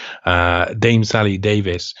Challenge. Dame Sally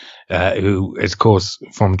Davis, who is, of course,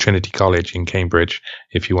 from Trinity College in Cambridge.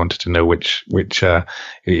 If you wanted to know which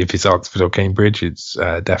if it's Oxford or Cambridge, it's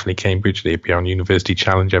definitely Cambridge. They appear on University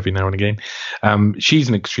Challenge every now and again. She's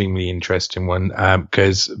an extremely interesting one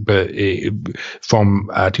from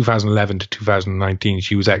 2011 to 2019,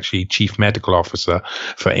 she was actually Chief Medical Officer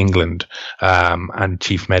for England and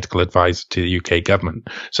Chief Medical Advisor to the UK government.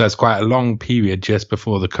 So that's quite a long period just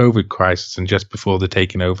before the COVID crisis and just before the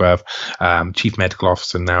taking over of Chief Medical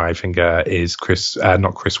Officer now, I think, is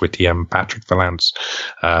not Chris Whitty, Patrick Vallance.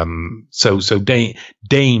 So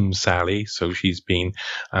Dame Sally, so she's been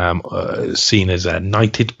seen as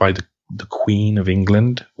knighted by the Queen of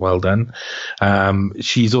England. Well done.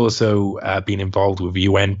 She's also been involved with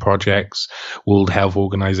UN projects, World Health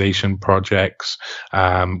Organization projects,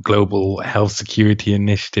 Global Health Security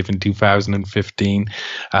Initiative in 2015.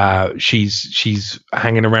 She's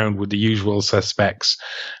hanging around with the usual suspects,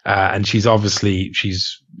 and she's obviously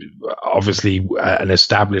an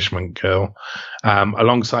establishment girl.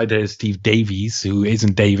 Alongside her, Steve Davies, who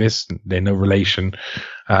isn't Davis. They're no relation.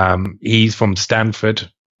 He's from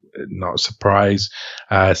Stanford. Not a surprise.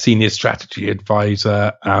 Senior strategy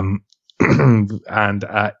advisor and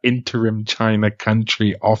interim China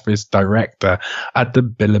country office director at the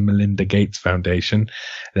Bill and Melinda Gates Foundation.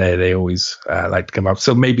 They always like to come up.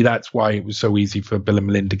 So maybe that's why it was so easy for Bill and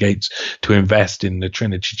Melinda Gates to invest in the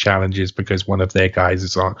Trinity Challenges, because one of their guys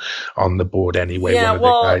is on the board anyway. Yeah,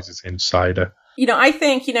 one of their guys is insider. I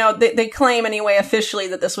think, they claim anyway officially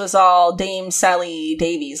that this was all Dame Sally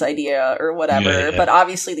Davies' idea or whatever. Yeah. But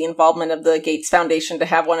obviously the involvement of the Gates Foundation to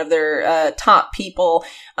have one of their top people,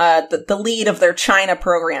 the lead of their China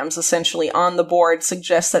programs essentially on the board,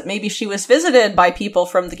 suggests that maybe she was visited by people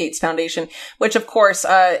from the Gates Foundation, which of course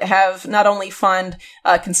have not only fund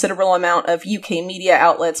a considerable amount of UK media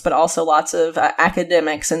outlets, but also lots of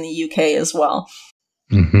academics in the UK as well.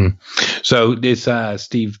 Mm-hmm. So this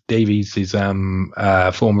Steve Davies is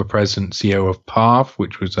former president, CEO of PATH,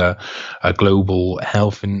 which was a global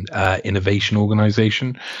health and innovation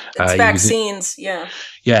organization. It's vaccines, yeah.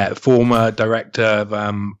 Yeah, former director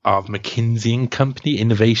of McKinsey and Company,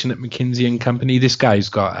 innovation at McKinsey and Company. This guy's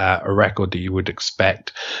got a record that you would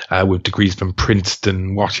expect, with degrees from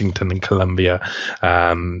Princeton, Washington, and Columbia.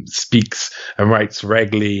 Speaks and writes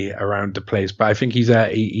regularly around the place, but I think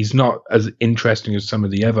he's not as interesting as some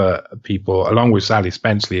of the other people. Along with Sally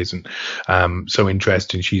Spenceley isn't so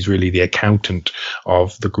interesting. She's really the accountant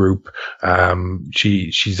of the group.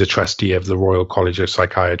 She's a trustee of the Royal College of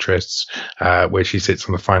Psychiatrists, where she sits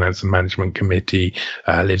on the Finance and Management Committee,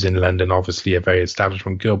 lives in London, obviously a very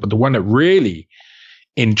establishment girl. But the one that really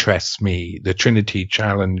interests me, the Trinity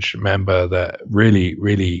Challenge member that really,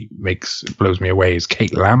 really blows me away, is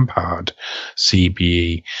Kate Lampard,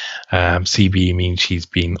 CBE. CBE means she's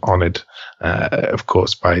been honoured, of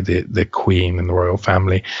course, by the Queen and the royal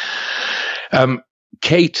family.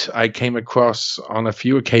 Kate, I came across on a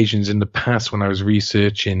few occasions in the past when I was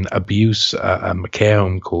researching abuse, a care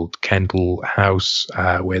home called Kendall House,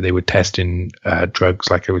 where they were testing drugs.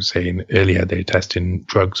 Like I was saying earlier, they were testing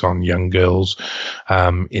drugs on young girls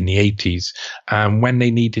in the 80s. And when they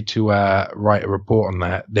needed to write a report on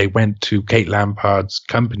that, they went to Kate Lampard's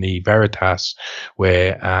company, Veritas,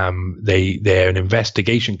 where they're an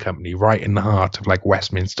investigation company right in the heart of like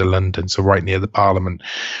Westminster, London, so right near the Parliament,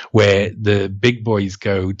 where the big boys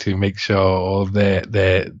go to make sure all of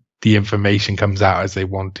the information comes out as they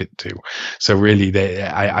want it to. So really,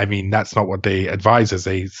 I mean, that's not what they advise us.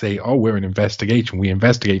 They say, oh, we're an investigation. We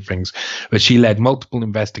investigate things. But she led multiple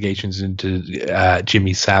investigations into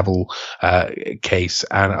Jimmy Savile case.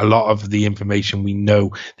 And a lot of the information we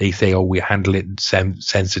know, they say, oh, we handle it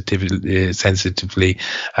sensitively,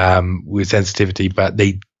 with sensitivity, but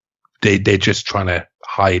they're just trying to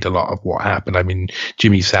hide a lot of what happened. I mean,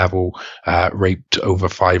 Jimmy Savile raped over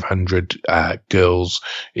 500 girls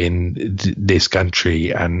in this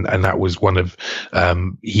country, and that was one of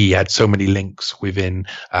he had so many links within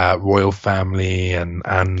royal family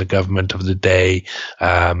and the government of the day,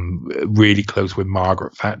 really close with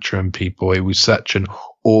Margaret Thatcher and people. It was such an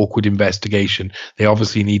awkward investigation. They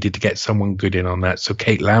obviously needed to get someone good in on that. So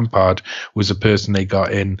Kate Lampard was a person they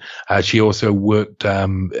got in. She also worked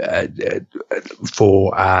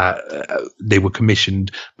they were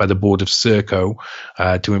commissioned by the board of Serco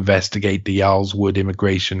to investigate the Yarlswood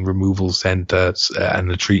Immigration Removal Centre and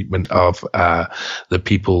the treatment of the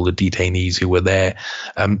detainees who were there.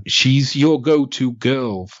 She's your go-to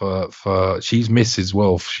girl for she's Mrs.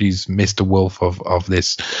 Wolf. She's Mr. Wolf of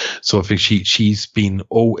this sort of thing. She's been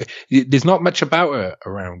there's not much about her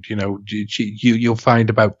around, you'll find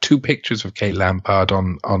about 2 pictures of Kate Lampard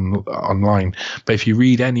online. But if you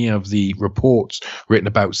read any of the reports written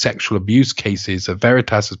about sexual abuse cases that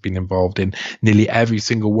Veritas has been involved in, nearly every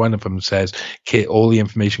single one of them says all the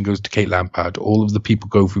information goes to Kate Lampard. All of the people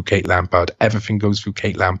go through Kate Lampard. Everything goes through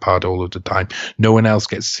Kate Lampard all of the time. No one else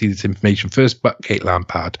gets to see this information first but Kate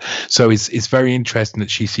Lampard. So it's very interesting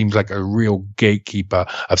that she seems like a real gatekeeper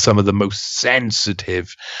of some of the most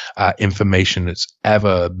sensitive information that's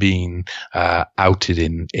ever been outed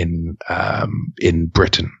in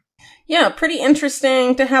Britain. Yeah, pretty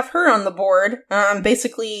interesting to have her on the board.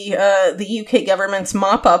 Basically, the UK government's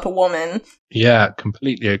mop-up woman. Yeah,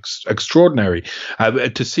 completely extraordinary.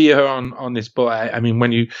 To see her on this board, I mean,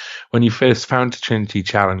 when you first found the Trinity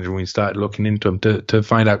Challenge and we started looking into them, to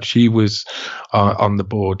find out she was on the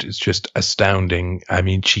board is just astounding. I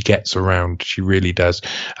mean, she gets around, she really does.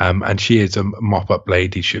 And she is a mop-up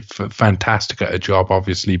lady. She's fantastic at her job,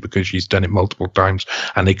 obviously, because she's done it multiple times,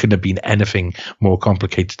 and they couldn't have been anything more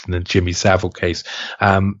complicated than the Jimmy Savile case.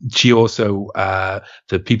 She also,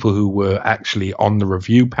 the people who were actually on the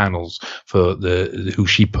review panels who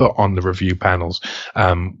she put on the review panels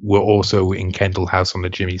were also in Kendall House on the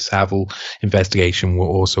Jimmy Savile investigation. Were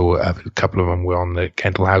also a couple of them were on the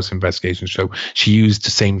Kendall House investigation. So she used the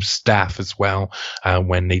same staff as well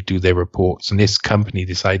when they do their reports. And this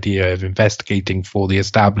idea of investigating for the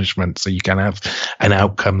establishment, so you can have an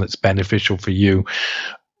outcome that's beneficial for you.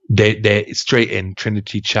 They're straight in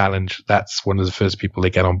Trinity Challenge. That's one of the first people they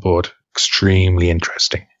get on board. Extremely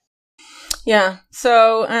interesting. Yeah.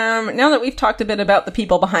 So now that we've talked a bit about the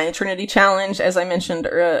people behind Trinity Challenge, as I mentioned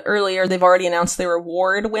earlier, they've already announced their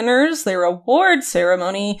award winners. Their award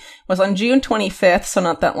ceremony was on June 25th, so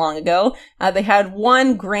not that long ago. They had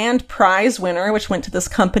one grand prize winner, which went to this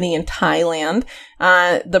company in Thailand.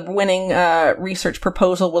 The winning research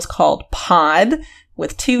proposal was called POD,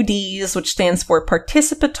 with 2 Ds, which stands for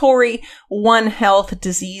Participatory One Health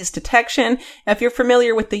Disease Detection. If you're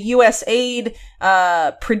familiar with the USAID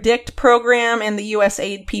PREDICT program and the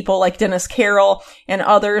USAID people like Dennis Carroll and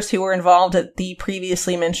others who were involved at the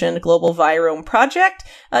previously mentioned Global Virome Project,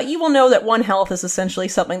 you will know that One Health is essentially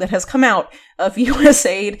something that has come out of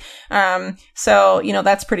USAID. So,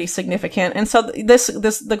 that's pretty significant. And so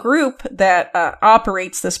the group that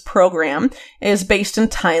operates this program is based in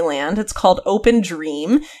Thailand. It's called Open Dream.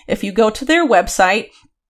 If you go to their website,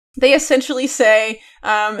 they essentially say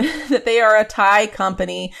that they are a Thai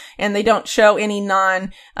company and they don't show any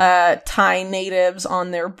non-Thai natives on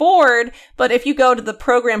their board. But if you go to the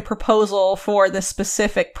program proposal for this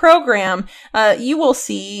specific program, you will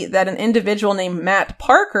see that an individual named Matt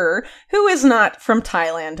Parker, who is not from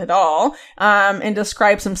Thailand at all, and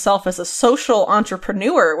describes himself as a social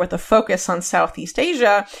entrepreneur with a focus on Southeast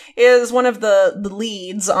Asia, is one of the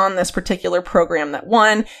leads on this particular program that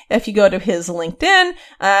won. If you go to his LinkedIn,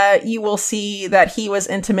 you will see that he was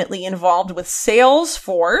intimately involved with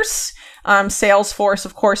Salesforce. Salesforce,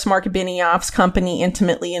 of course, Mark Benioff's company,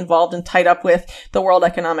 intimately involved and tied up with the World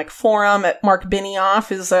Economic Forum. Mark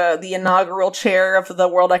Benioff is the inaugural chair of the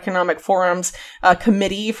World Economic Forum's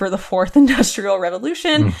committee for the Fourth Industrial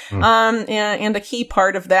Revolution, and a key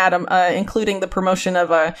part of that, including the promotion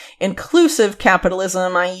of inclusive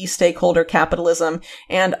capitalism, i.e. stakeholder capitalism,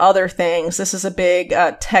 and other things. This is a big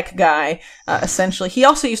tech guy, essentially. He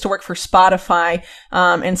also used to work for Spotify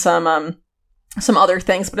and some other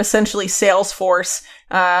things, but essentially Salesforce.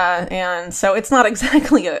 And so it's not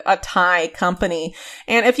exactly a Thai company.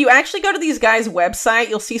 And if you actually go to these guys' website,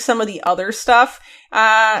 you'll see some of the other stuff.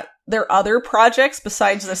 Their other projects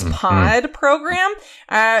besides this POD program.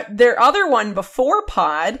 Their other one before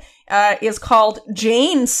POD, is called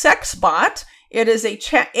Jane Sexbot. It is a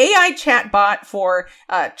AI chatbot for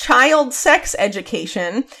child sex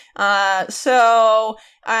education. So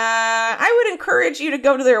I would encourage you to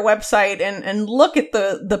go to their website and look at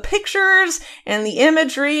the pictures and the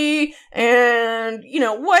imagery and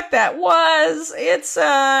what that was.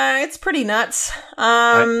 It's pretty nuts.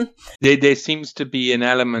 There seems to be an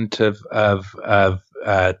element of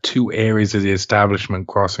 2 areas of the establishment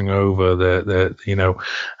crossing over the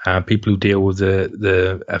people who deal with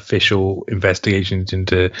the official investigations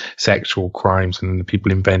into sexual crimes and the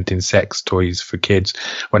people inventing sex toys for kids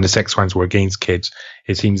when the sex crimes were against kids.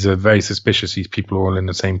 it seems very suspicious these people are all in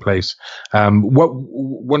the same place.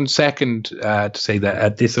 1 second to say that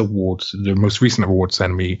at this awards, the most recent awards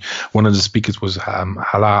ceremony, one of the speakers was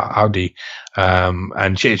Hala Audi,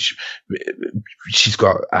 and she's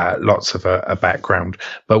got lots of a background.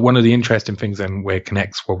 But one of the interesting things, and where it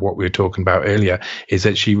connects with what we were talking about earlier, is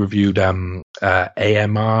that she reviewed AMR,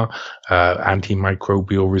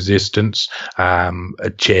 antimicrobial resistance,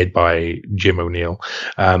 chaired by Jim O'Neill,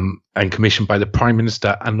 and commissioned by the Prime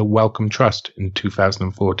Minister and the Wellcome Trust in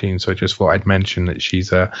 2014. So I just thought I'd mention that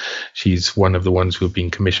she's one of the ones who have been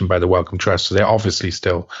commissioned by the Wellcome Trust. So they're obviously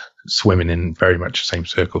still swimming in very much the same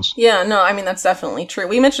circles. Yeah, no, I mean, that's definitely true.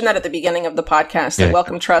 We mentioned that at the beginning of the podcast, that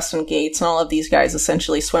Wellcome Trust and Gates and all of these guys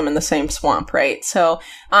essentially swim in the same swamp, right? So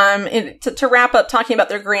to wrap up talking about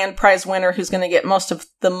their grand prize winner, who's going to get most of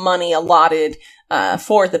the money allotted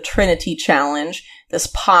for the Trinity Challenge, this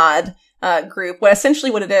pod group. What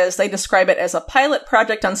it is, they describe it as a pilot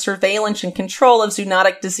project on surveillance and control of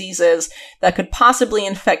zoonotic diseases that could possibly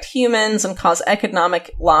infect humans and cause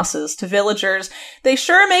economic losses to villagers. They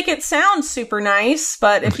sure make it sound super nice,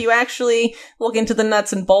 but if you actually look into the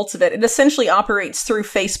nuts and bolts of it, it essentially operates through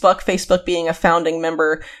Facebook being a founding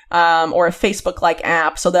member, or a Facebook-like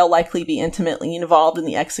app, so they'll likely be intimately involved in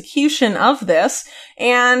the execution of this.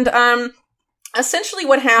 And, essentially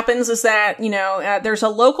what happens is that, there's a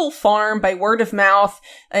local farm. By word of mouth,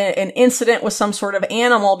 an incident with some sort of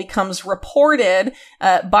animal becomes reported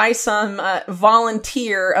by some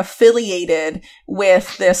volunteer affiliated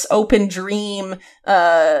with this Open Dream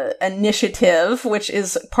initiative, which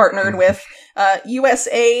is partnered with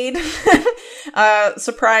USAID,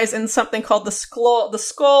 surprise, and something called the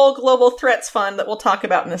Skull Global Threats Fund that we'll talk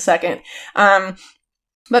about in a second.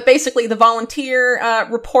 But basically, the volunteer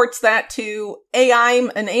reports that to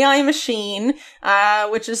an AI machine,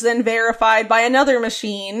 which is then verified by another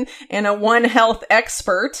machine and a One Health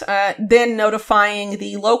expert, then notifying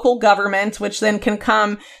the local government, which then can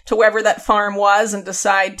come to wherever that farm was and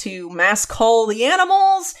decide to mass cull the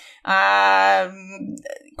animals,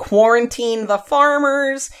 quarantine the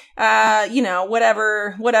farmers,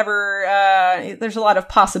 whatever, there's a lot of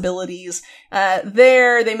possibilities,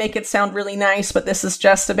 there. They make it sound really nice, but this is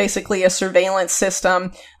just basically a surveillance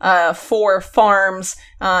system, for farms,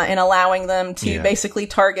 and allowing them to basically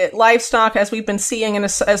target livestock, as we've been seeing, and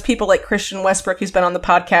as people like Christian Westbrook, who's been on the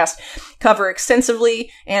podcast, cover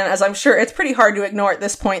extensively. And as I'm sure it's pretty hard to ignore at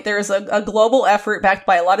this point, there is a global effort backed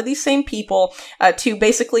by a lot of these same people, to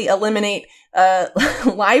basically eliminate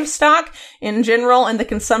livestock in general and the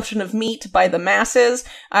consumption of meat by the masses.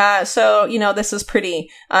 So this is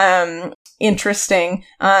pretty interesting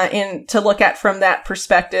to look at from that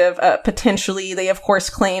perspective. Potentially, they of course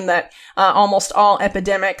claim that almost all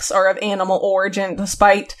epidemics are of animal origin,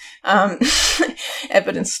 despite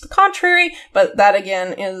evidence to the contrary. But that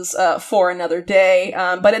again is for another day.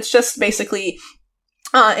 But it's just basically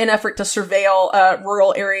an effort to surveil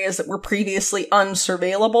rural areas that were previously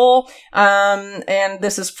unsurveillable. And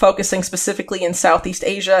this is focusing specifically in Southeast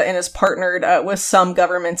Asia and is partnered with some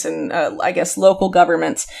governments and local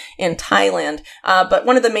governments in Thailand. But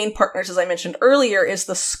one of the main partners, as I mentioned earlier, is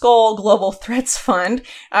the Skull Global Threats Fund.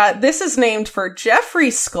 This is named for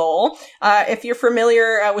Jeffrey Skull. If you're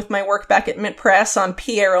familiar with my work back at Mint Press on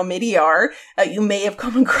Pierre Omidyar, you may have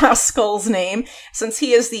come across Skull's name, since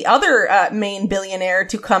he is the other main billionaire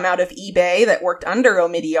to come out of eBay that worked under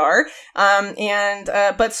Omidyar.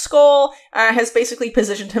 But Skull has basically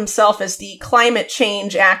positioned himself as the climate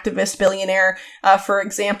change activist billionaire, for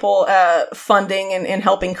example, funding and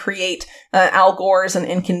helping create Al Gore's An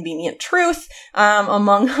Inconvenient Truth,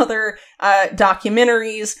 among other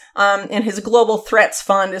documentaries. And his Global Threats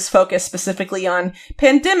Fund is focused specifically on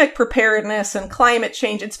pandemic preparedness and climate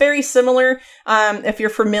change. It's very similar, if you're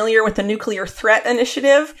familiar with the Nuclear Threat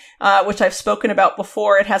Initiative, which I've spoken about before.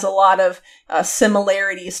 It has a lot of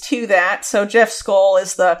similarities to that. So Jeff Skull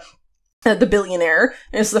is the billionaire,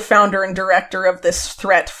 is the founder and director of this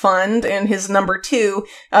threat fund, and his number two,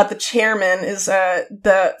 the chairman, is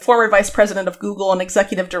the former vice president of Google and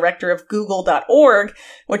executive director of Google.org,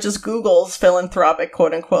 which is Google's philanthropic,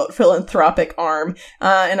 quote-unquote, philanthropic arm.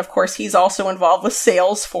 And of course, he's also involved with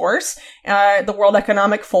Salesforce, the World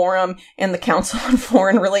Economic Forum, and the Council on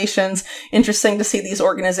Foreign Relations. Interesting to see these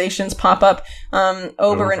organizations pop up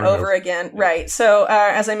over and over again. Right. So,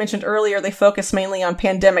 as I mentioned earlier, they focus mainly on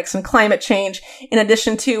pandemics and climate change, in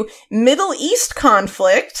addition to Middle East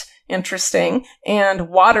conflict interesting, and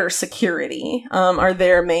water security are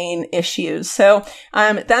their main issues. So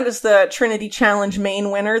that is the Trinity Challenge main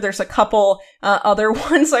winner. There's a couple other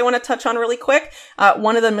ones I want to touch on really quick.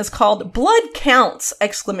 One of them is called Blood Counts! !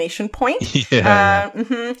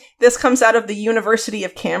 This comes out of the University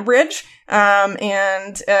of Cambridge.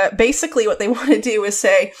 And basically what they want to do is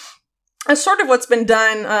say, sort of what's been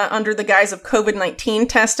done under the guise of COVID-19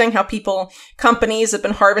 testing, how companies have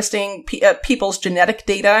been harvesting people's genetic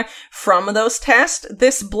data from those tests.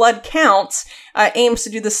 This Blood Counts aims to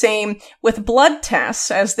do the same with blood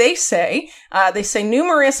tests, as they say. They say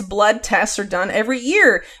numerous blood tests are done every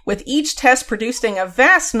year, with each test producing a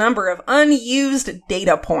vast number of unused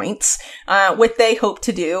data points. What they hope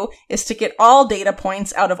to do is to get all data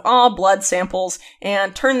points out of all blood samples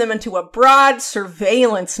and turn them into a broad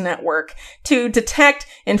surveillance network to detect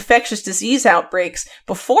infectious disease outbreaks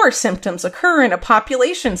before symptoms occur in a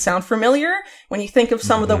population. Sound familiar? When you think of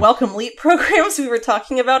some of the Wellcome Leap programs we were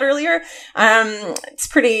talking about earlier, it's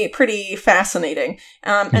pretty fascinating.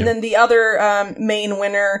 And then the other main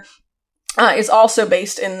winner is also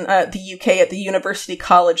based in the UK at the University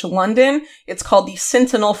College London. It's called the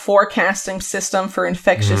Sentinel Forecasting System for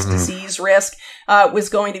Infectious Disease Risk. Was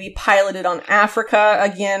going to be piloted on Africa.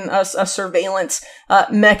 Again, a surveillance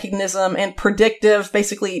mechanism and predictive,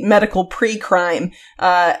 basically medical pre-crime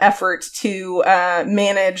effort to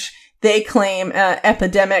manage, they claim,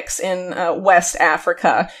 epidemics in West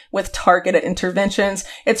Africa with targeted interventions.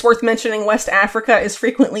 It's worth mentioning West Africa is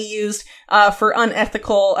frequently used for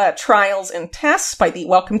unethical trials and tests by the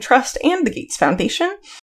Wellcome Trust and the Gates Foundation.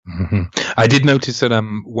 I did notice that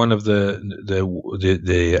one of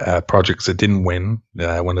the projects that didn't win,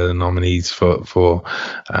 one of the nominees for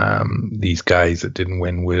these guys that didn't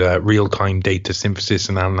win, were real-time data synthesis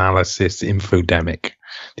and analysis infodemic.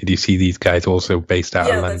 Did you see these guys also based out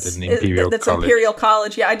of London, Imperial College? That's Imperial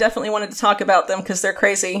College. Yeah, I definitely wanted to talk about them because they're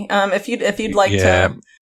crazy. If you'd like to.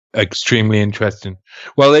 Extremely interesting.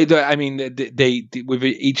 Well, they with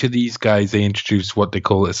each of these guys, they introduce what they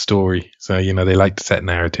call a story. So, they like to set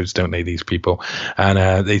narratives, don't they, these people?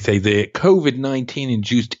 And they say the COVID-19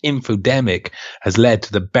 induced infodemic has led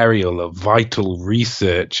to the burial of vital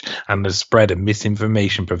research and the spread of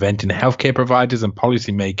misinformation, preventing healthcare providers and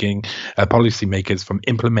policymakers from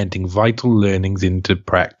implementing vital learnings into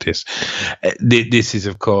practice. This is,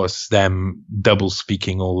 of course, them double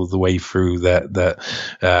speaking all the way through that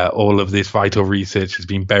all of this vital research has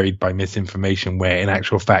been buried by misinformation, where in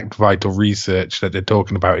actual fact vital research that they're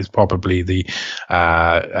talking about is probably the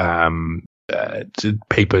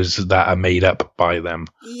papers that are made up by them.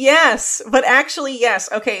 Yes, but actually,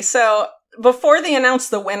 yes. Okay, so before they announced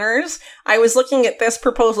the winners, I was looking at this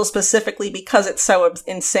proposal specifically because it's so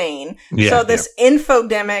insane. So this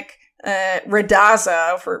infodemic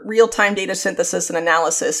RADASA, for real-time data synthesis and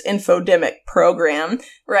analysis infodemic program,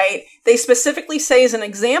 right? They specifically say, as an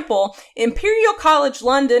example, Imperial College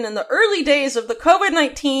London in the early days of the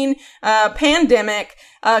COVID-19 pandemic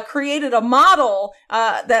created a model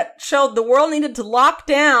that showed the world needed to lock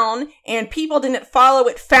down and people didn't follow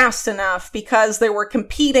it fast enough because there were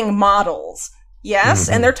competing models. Yes,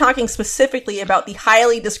 and they're talking specifically about the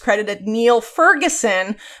highly discredited Neil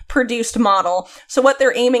Ferguson produced model. So what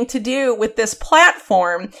they're aiming to do with this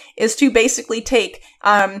platform is to basically take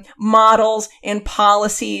models and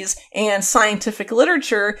policies and scientific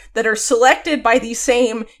literature that are selected by these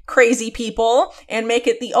same crazy people and make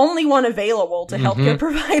it the only one available to healthcare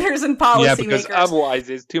providers and policymakers. Yeah, because otherwise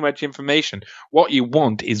there's too much information. What you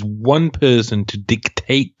want is one person to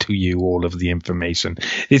dictate to you all of the information.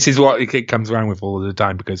 This is what it comes around with all of the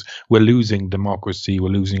time, because we're losing democracy. We're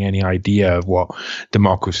losing any idea of what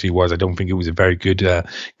democracy was. I don't think it was a very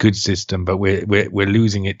good system, but we're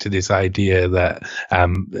losing it to this idea that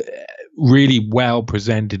really well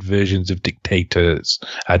presented versions of dictators,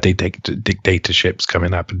 dictatorships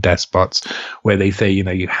coming up, and despots, where they say,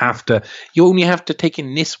 you only have to take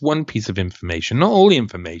in this one piece of information, not all the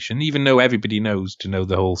information, even though everybody knows to know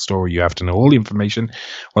the whole story, you have to know all the information.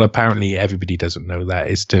 Well, apparently everybody doesn't know that.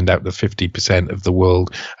 It's turned out that 50% of the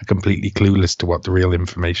world are completely clueless to what the real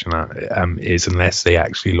information is, unless they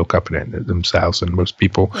actually look up at it themselves, and most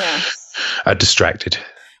people are distracted.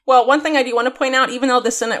 Well, one thing I do want to point out, even though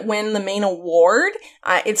this didn't win the main award,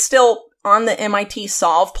 it's still on the MIT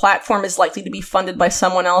Solve platform, is likely to be funded by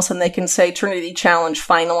someone else, and they can say Trinity Challenge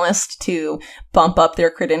finalist to bump up their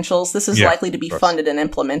credentials. This is likely to be funded and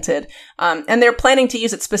implemented. And they're planning to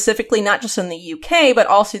use it specifically not just in the UK, but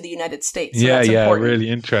also the United States. So that's important. Really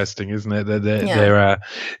interesting, isn't it?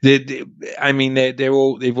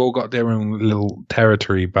 They've all got their own little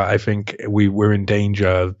territory, but I think we're in danger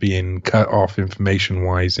of being cut off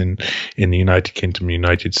information-wise in the United Kingdom,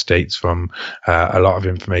 United States from a lot of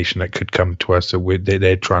information that could come to us. So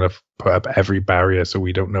they're trying to put up every barrier so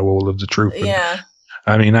we don't know all of the truth. Yeah.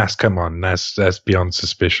 I mean, that's beyond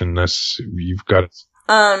suspicion. You've got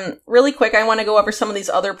it. Really quick, I want to go over some of these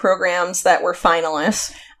other programs that were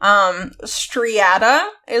finalists. Striata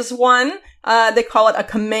is one. They call it a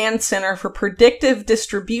command center for predictive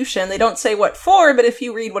distribution. They don't say what for, but if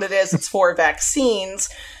you read what it is, it's for vaccines.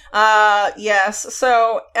 Yes.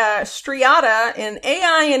 So, Striata, an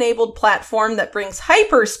AI-enabled platform that brings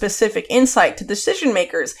hyper-specific insight to decision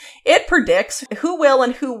makers. It predicts who will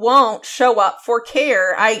and who won't show up for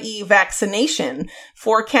care, i.e. vaccination,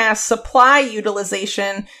 forecasts supply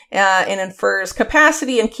utilization, and infers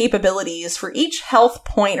capacity and capabilities for each health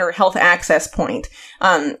point or health access point,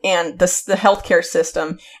 and the healthcare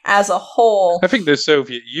system as a whole. I think the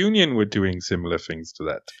Soviet Union were doing similar things to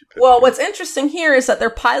that. Well, what's interesting here is that they're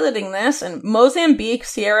piloting this in Mozambique,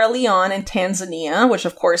 Sierra Leone, and Tanzania, which,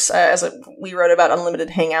 of course, we wrote about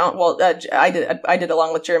Unlimited Hangout. Well, I did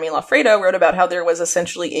along with Jeremy Lafredo, wrote about how there was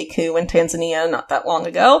essentially a coup in Tanzania not that long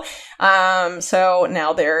ago. So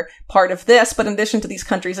now they're part of this. But in addition to these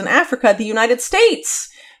countries in Africa, the United States,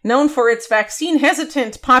 known for its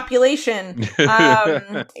vaccine-hesitant population,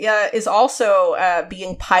 is also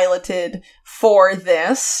being piloted for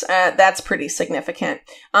this. That's pretty significant.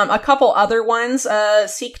 A couple other ones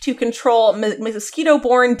seek to control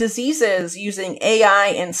mosquito-borne diseases using AI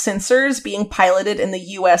and sensors being piloted in the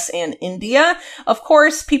U.S. and India. Of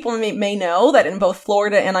course, people may know that in both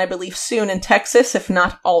Florida and I believe soon in Texas, if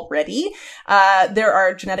not already, there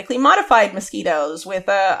are genetically modified mosquitoes with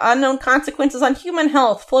unknown consequences on human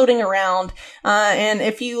health floating around. And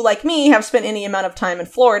if you, like me, have spent any amount of time in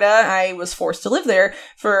Florida, I was forced to live there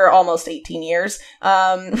for almost 18 years.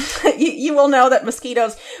 You will know that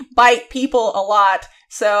mosquitoes bite people a lot.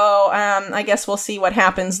 So, I guess we'll see what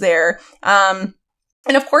happens there.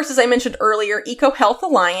 And of course, as I mentioned earlier, EcoHealth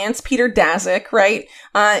Alliance, Peter Daszak, right,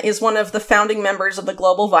 is one of the founding members of the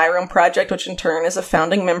Global Virome Project, which in turn is a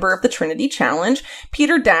founding member of the Trinity Challenge.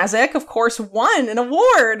 Peter Daszak, of course, won an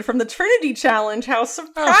award from the Trinity Challenge. How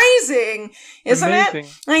surprising, isn't amazing.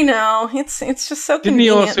 It? I know. It's just so Didn't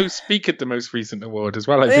convenient. he also speak at the most recent award as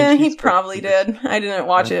well? I think he probably did. I didn't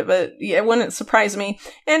watch it, but yeah, it wouldn't surprise me.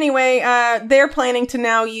 Anyway, they're planning to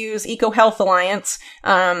now use EcoHealth Alliance,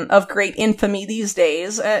 of great infamy these days.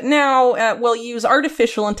 Now will use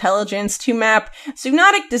artificial intelligence to map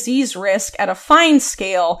zoonotic disease risk at a fine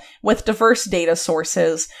scale with diverse data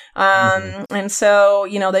sources. And so,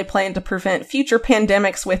 they plan to prevent future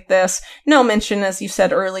pandemics with this. No mention, as you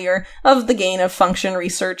said earlier, of the gain of function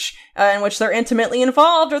research in which they're intimately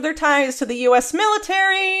involved or their ties to the U.S.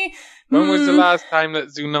 military. When was the last time that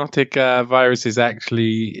zoonotic viruses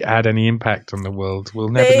actually had any impact on the world? We'll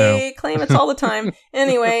never know. They claim it's all the time.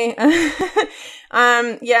 Anyway,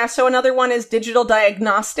 so another one is digital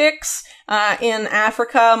diagnostics. In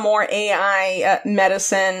Africa, more AI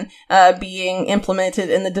medicine being implemented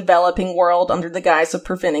in the developing world under the guise of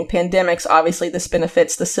preventing pandemics. Obviously, this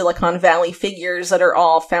benefits the Silicon Valley figures that are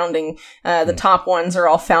all founding, the top ones are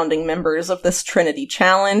all founding members of this Trinity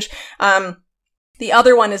Challenge. The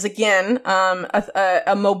other one is, again,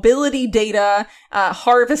 a mobility data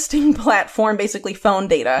harvesting platform, basically phone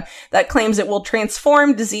data, that claims it will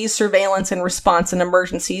transform disease surveillance and response in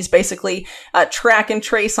emergencies, basically track and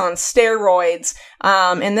trace on steroids.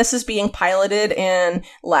 And this is being piloted in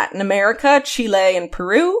Latin America, Chile, and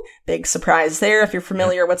Peru. Big surprise there if you're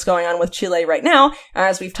familiar what's going on with Chile right now,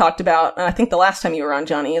 as we've talked about. I think the last time you were on,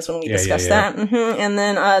 Johnny, is when we discussed that. And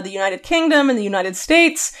then the United Kingdom and the United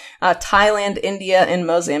States, Thailand, India, and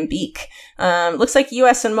Mozambique. Looks like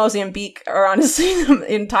U.S. and Mozambique are honestly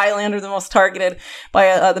in Thailand are the most targeted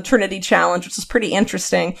by the Trinity Challenge, which is pretty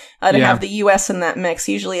interesting to have the U.S. in that mix.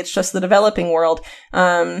 Usually, it's just the developing world.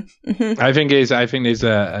 I think it's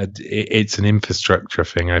an infrastructure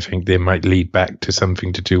thing. I think they might lead back to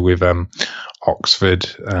something to do with Oxford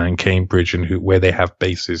and Cambridge and where they have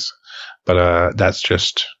bases. But that's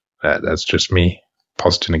just me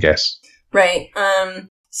positing a guess. Right.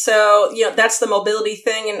 So, that's the mobility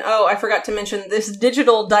thing. And, I forgot to mention this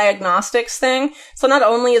digital diagnostics thing. So not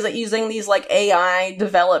only is it using these AI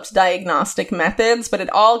developed diagnostic methods, but it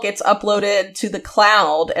all gets uploaded to the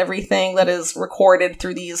cloud. Everything that is recorded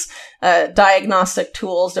through these diagnostic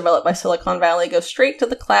tools developed by Silicon Valley go straight to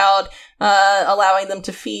the cloud, allowing them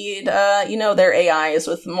to feed, their AIs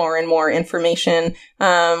with more and more information,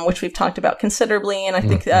 which we've talked about considerably. And I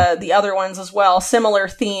think the other ones as well, similar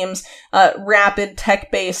themes, rapid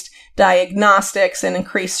tech-based diagnostics and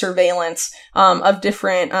increased surveillance of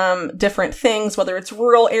different things, whether it's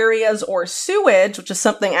rural areas or sewage, which is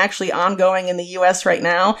something actually ongoing in the U.S. right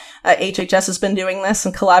now. HHS has been doing this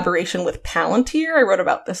in collaboration with Palantir. I wrote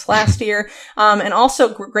about this last year. And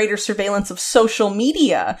also greater surveillance of social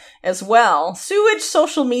media as well. Sewage,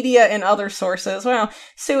 social media, and other sources. Well,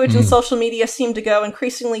 sewage and social media seem to go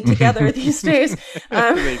increasingly together these days.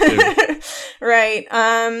 Right.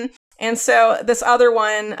 And so this other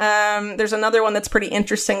one, there's another one that's pretty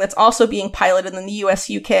interesting that's also being piloted in the US,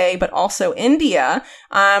 UK, but also India.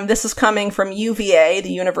 This is coming from UVA,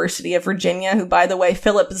 the University of Virginia, who, by the way,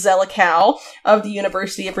 Philip Zelikow of the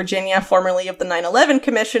University of Virginia, formerly of the 9/11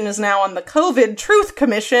 Commission, is now on the COVID Truth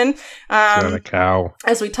Commission. Zelikow.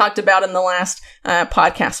 As we talked about in the last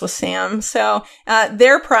podcast with Sam. So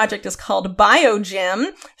their project is called BioGym.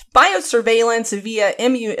 Biosurveillance via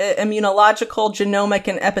immunological, genomic,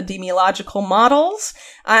 and epidemiological models.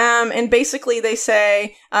 And basically they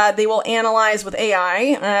say they will analyze with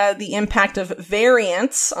AI the impact of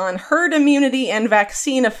variants on herd immunity and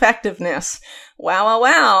vaccine effectiveness.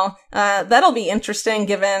 Wow. That'll be interesting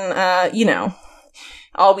given,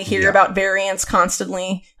 all we hear about variants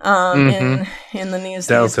constantly in the news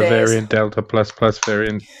Delta these days. Variant, Delta plus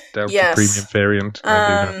variant, Delta premium variant.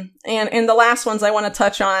 And the last ones I want to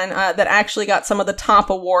touch on that actually got some of the top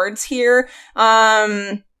awards here.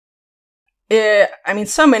 So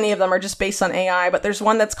many of them are just based on AI, but there's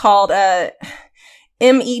one that's called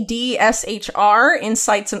MEDSHR,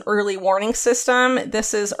 Insights and Early Warning System.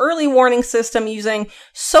 This is early warning system using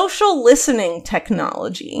social listening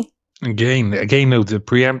technology. Again, though, the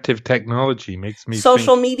preemptive technology makes me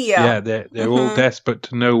social think, media. Yeah, they're all desperate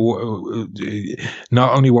to know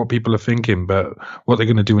not only what people are thinking, but what they're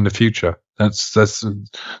going to do in the future. That's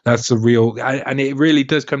the real, and it really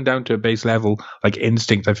does come down to a base level, like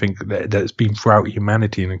instinct. I think that's been throughout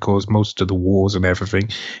humanity and caused most of the wars and everything.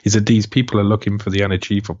 Is that these people are looking for the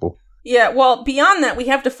unachievable. Yeah, well, beyond that, we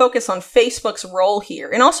have to focus on Facebook's role here,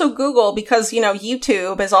 and also Google, because,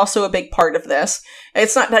 YouTube is also a big part of this.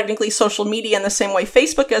 It's not technically social media in the same way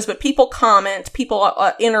Facebook is, but people comment, people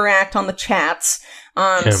interact on the chats.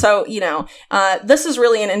 So, this is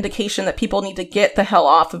really an indication that people need to get the hell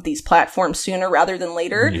off of these platforms sooner rather than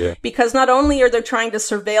later, because not only are they trying to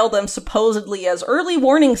surveil them supposedly as early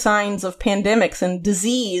warning signs of pandemics and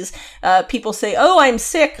disease, people say, oh, I'm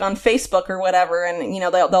sick on Facebook or whatever, and,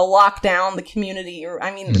 they'll lock down the community,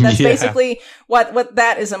 that's basically what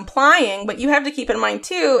that is implying. But you have to keep in mind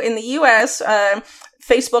too, in the US,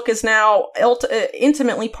 Facebook is now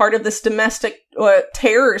intimately part of this domestic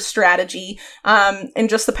terror strategy. In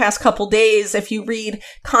just the past couple days, if you read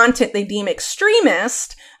content they deem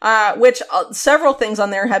extremist, which several things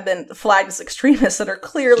on there have been flagged as extremists that are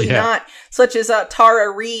clearly not, such as Tara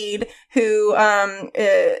Reid, who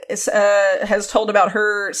has told about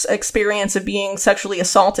her experience of being sexually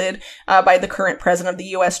assaulted by the current president of the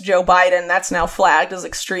U.S., Joe Biden. That's now flagged as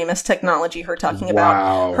extremist technology. Her talking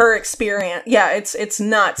about her experience. Yeah, it's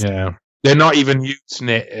nuts. Yeah. They're not even using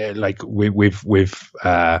it with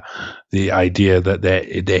the idea that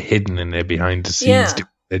they're hidden and they're behind the scenes. Yeah.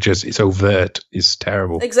 It's overt. It's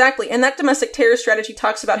terrible. Exactly. And that domestic terror strategy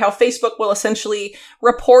talks about how Facebook will essentially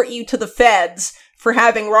report you to the feds for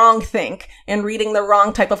having wrongthink and reading the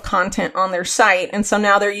wrong type of content on their site. And so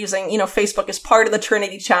now they're using, Facebook as part of the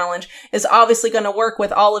Trinity Challenge, is obviously going to work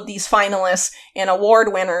with all of these finalists and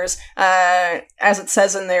award winners, as it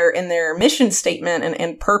says in their mission statement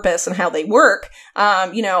and purpose and how they work.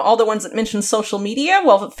 All the ones that mention social media.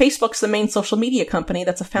 Well, Facebook's the main social media company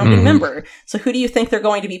that's a founding member. So who do you think they're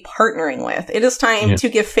going to be partnering with? It is time to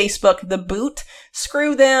give Facebook the boot.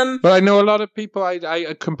 Screw them. But I know a lot of people,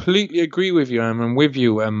 I completely agree with you. I'm with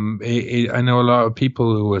you. I know a lot of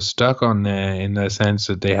people who are stuck on there in the sense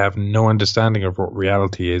that they have no understanding of what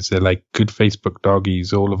reality is. They're like good Facebook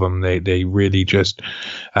doggies, all of them. They really just,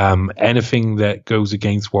 anything that goes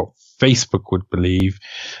against what Facebook would believe,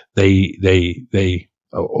 they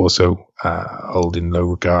also hold in low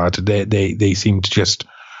regard. They seem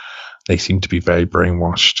to be very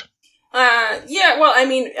brainwashed.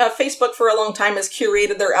 Facebook for a long time has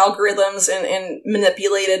curated their algorithms and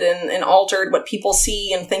manipulated and altered what people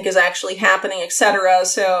see and think is actually happening, etc.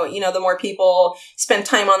 So, the more people spend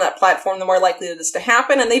time on that platform, the more likely it is to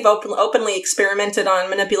happen. And they've openly experimented on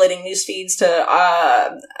manipulating news feeds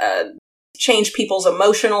to change people's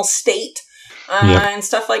emotional state. and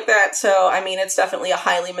stuff like that. So, I mean, it's definitely a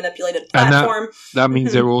highly manipulated platform. And that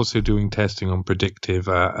means they're also doing testing on predictive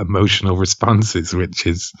emotional responses, which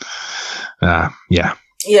is, yeah,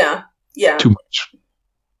 too much.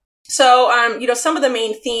 So, some of the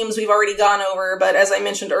main themes we've already gone over, but as I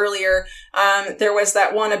mentioned earlier, there was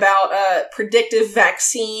that one about predictive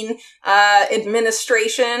vaccine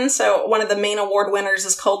administration. So one of the main award winners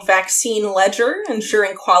is called Vaccine Ledger,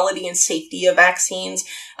 ensuring quality and safety of vaccines,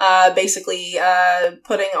 basically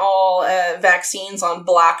putting all vaccines on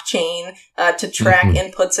blockchain to track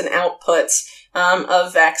inputs and outputs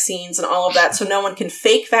of vaccines and all of that, so no one can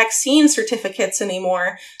fake vaccine certificates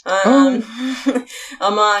anymore, among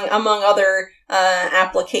other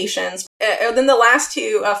applications. Then the last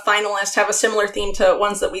two finalists have a similar theme to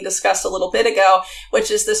ones that we discussed a little bit ago,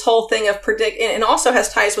 which is this whole thing of and also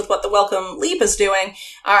has ties with what the Wellcome Leap is doing,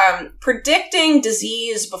 predicting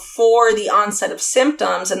disease before the onset of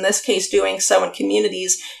symptoms, in this case doing so in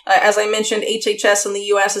communities. As I mentioned, HHS in the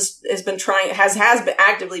U.S. has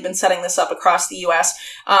actively been setting this up across the U.S.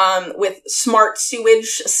 With smart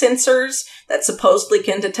sewage sensors that supposedly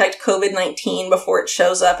can detect COVID-19 before it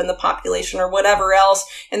shows up in the population or whatever else.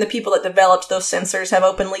 And the people that developed those sensors have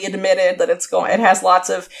openly admitted that it has lots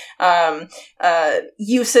of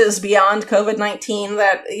uses beyond COVID-19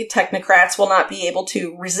 that technocrats will not be able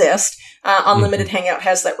to resist. Unlimited Hangout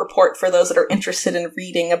has that report for those that are interested in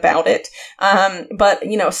reading about it. But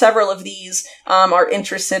several of these are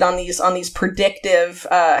interested on these predictive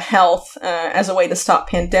health as a way to stop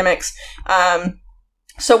pandemics.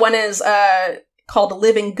 So one is called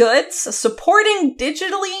Living Goods, supporting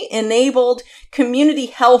digitally enabled community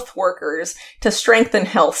health workers to strengthen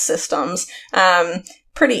health systems.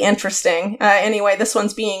 Pretty interesting. Anyway, this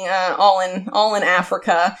one's being all in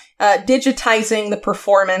Africa, digitizing the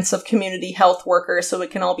performance of community health workers so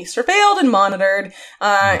it can all be surveilled and monitored,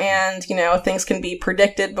 and things can be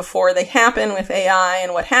predicted before they happen with AI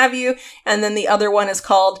and what have you. And then the other one is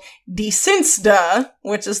called DSINSDA,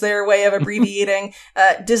 which is their way of abbreviating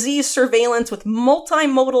disease surveillance with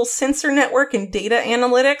multimodal sensor network and data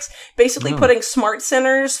analytics, basically putting smart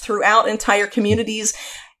centers throughout entire communities.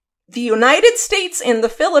 The United States and the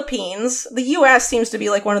Philippines, the U.S. seems to be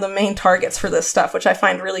like one of the main targets for this stuff, which I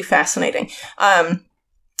find really fascinating.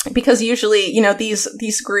 Because usually,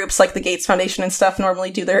 these groups like the Gates Foundation and stuff normally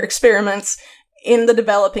do their experiments in the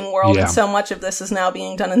developing world, and so much of this is now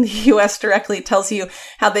being done in the U.S. directly. It tells you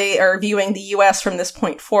how they are viewing the U.S. from this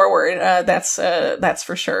point forward. That's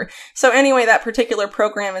for sure. So anyway, that particular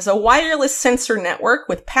program is a wireless sensor network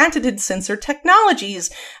with patented sensor technologies,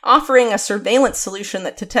 offering a surveillance solution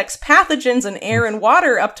that detects pathogens in air and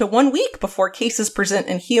water up to 1 week before cases present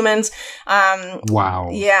in humans. Wow.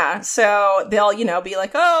 Yeah. So they'll, be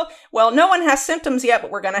like, oh, well, no one has symptoms yet, but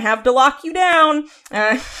we're going to have to lock you down.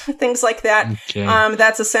 Things like that. Okay.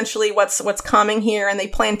 That's essentially what's coming here, and they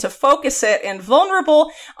plan to focus it in vulnerable,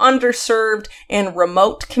 underserved, and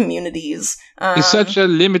remote communities. It's such a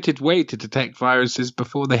limited way to detect viruses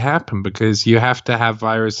before they happen, because you have to have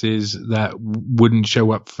viruses that wouldn't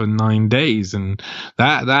show up for 9 days, and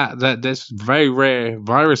that there's very rare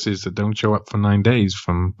viruses that don't show up for 9 days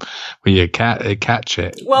from where you catch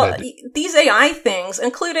it. Well, these AI things,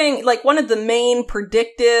 including like one of the main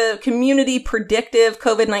community predictive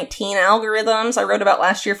COVID-19 algorithms I wrote about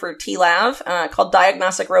last year for TLAV, called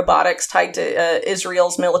Diagnostic Robotics, tied to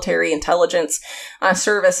Israel's military intelligence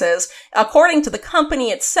services. According to the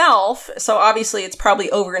company itself, so obviously it's probably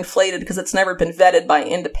overinflated because it's never been vetted by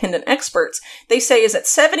independent experts, they say is at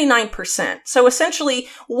 79%. So essentially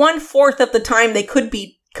 1/4 of the time they could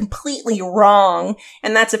be completely wrong,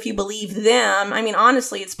 and that's if you believe them. I mean,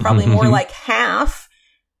 honestly, it's probably more like half,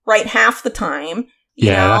 right? Half the time.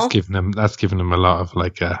 That's giving them a lot of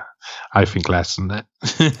I think less than that.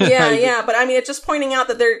 yeah. But I mean, it's just pointing out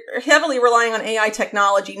that they're heavily relying on AI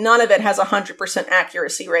technology. None of it has 100%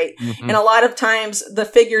 accuracy rate. And a lot of times the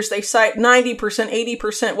figures they cite, 90%,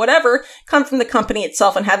 80%, whatever, come from the company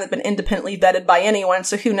itself and haven't been independently vetted by anyone.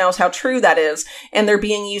 So who knows how true that is. And they're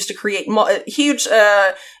being used to create huge,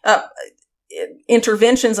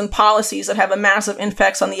 interventions and policies that have a massive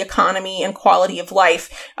effects on the economy and quality of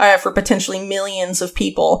life for potentially millions of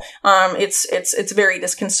people. It's very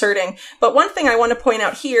disconcerting. But one thing I want to point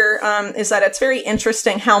out here is that it's very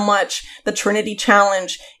interesting how much the Trinity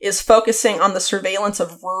Challenge is focusing on the surveillance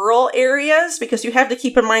of rural areas, because you have to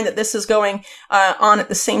keep in mind that this is going on at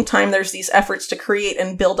the same time there's these efforts to create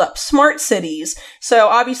and build up smart cities. So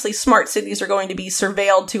obviously smart cities are going to be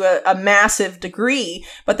surveilled to a massive degree,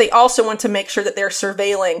 but they also want to make make sure that they're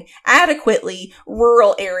surveilling adequately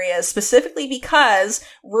rural areas, specifically because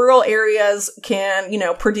rural areas can,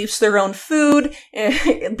 produce their own food,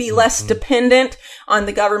 be less dependent on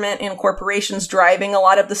the government and corporations driving a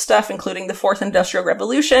lot of the stuff, including the Fourth Industrial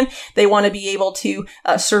Revolution. They want to be able to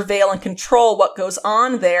surveil and control what goes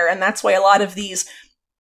on there. And that's why a lot of these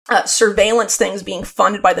surveillance things being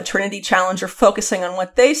funded by the Trinity Challenge are focusing on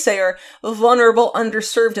what they say are vulnerable,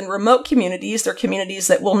 underserved, and remote communities. They're communities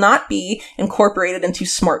that will not be incorporated into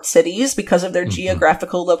smart cities because of their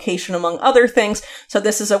geographical location, among other things. So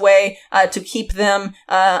this is a way to keep them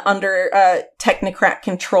under technocrat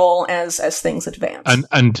control as things advance. And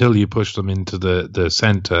until you push them into the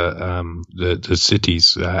center, the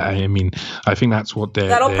cities. I think that's what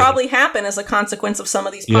that'll probably happen as a consequence of some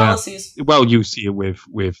of these policies. Well, you see it with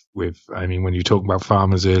when you talk about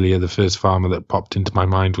farmers earlier, the first farmer that popped into my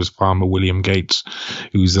mind was Farmer William Gates,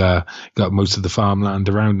 who's got most of the farmland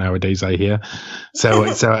around nowadays, I hear. So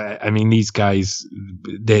these guys,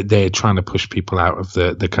 they're trying to push people out of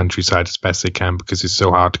the countryside as best they can because it's so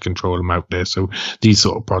hard to control them out there. So these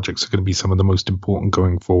sort of projects are going to be some of the most important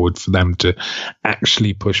going forward for them to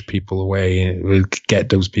actually push people away, get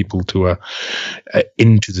those people to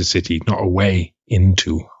into the city, not away,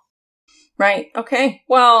 into. Right. Okay.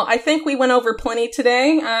 Well, I think we went over plenty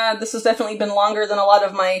today. This has definitely been longer than a lot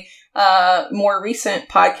of my more recent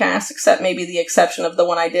podcasts, except maybe the exception of the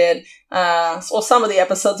one I did. Some of the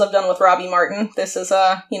episodes I've done with Robbie Martin. This is,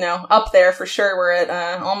 up there for sure. We're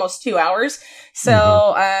at almost 2 hours.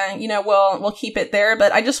 So, we'll keep it there.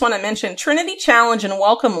 But I just want to mention Trinity Challenge and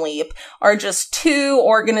Wellcome Leap are just two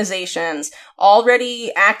organizations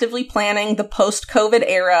already actively planning the post-COVID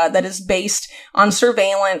era that is based on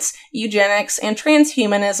surveillance, eugenics, and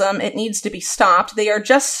transhumanism. It needs to be stopped. They are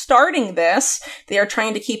just starting this. They are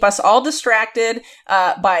trying to keep us all distracted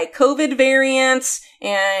by COVID variants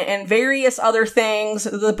and various other things,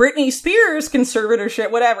 the Britney Spears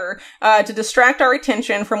conservatorship, whatever, to distract our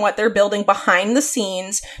attention from what they're building behind the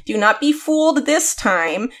scenes. Do not be fooled this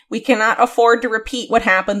time. We cannot afford to repeat what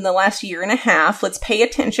happened in the last year and a half. Let's pay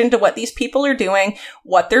attention to what these people are doing,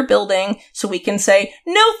 what they're building, so we can say,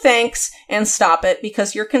 no thanks, and stop it,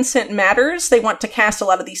 because your consent matters. They want to cast a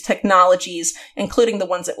lot of these technologies, including the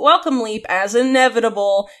ones at Wellcome Leap, as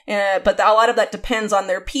inevitable, but a lot of that depends on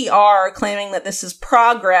their PR, claiming that this is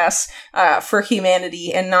progress for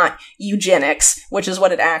humanity and not eugenics, which is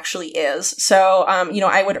what it actually is. So,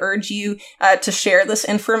 I would urge you to share this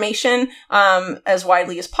information as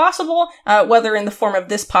widely as possible, whether in the form of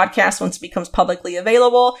this podcast once it becomes publicly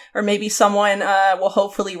available, or maybe someone will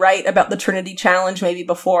hopefully write about the Trinity Challenge maybe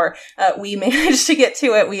before we manage to get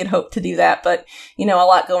to it. We had hoped to do that, but, a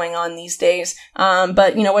lot going on these days.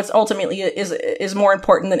 But what's ultimately is more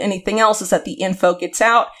important than anything else is that the info gets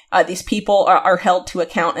out. These people are held to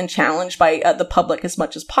account and challenged by the public as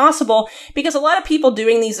much as possible, because a lot of people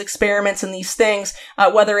doing these experiments and these things,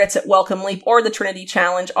 whether it's at Wellcome Leap or the Trinity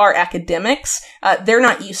Challenge, are academics. They're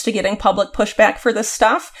not used to getting public pushback for this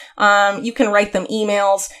stuff. You can write them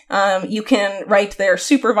emails. You can write their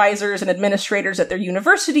supervisors and administrators at their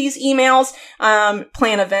universities emails,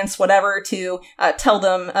 plan events, whatever, to tell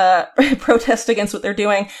them, protest against what they're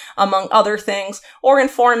doing, among other things, or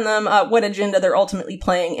inform them what agenda they're ultimately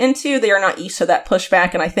playing into. They are not used to that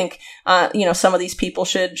pushback, and I think some of these people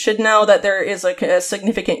should know that there is a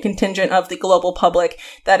significant contingent of the global public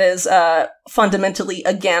that is fundamentally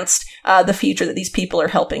against the future that these people are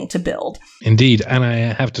helping to build. Indeed, and I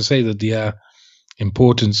have to say that the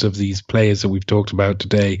importance of these players that we've talked about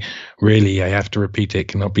today, really, I have to repeat it,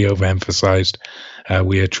 cannot be overemphasized.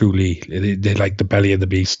 We are truly, they're like the belly of the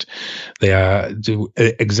beast. They are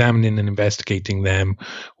examining and investigating them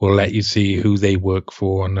will let you see who they work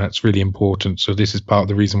for, and that's really important. So this is part of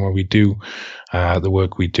the reason why we do the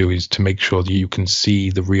work we do, is to make sure that you can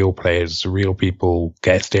see the real players, the real people.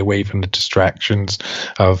 Stay away from the distractions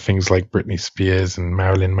of things like Britney Spears and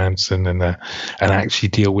Marilyn Manson, and actually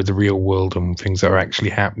deal with the real world and things that are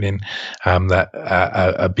actually happening, that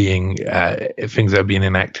are being things that are being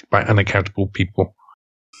enacted by unaccountable people.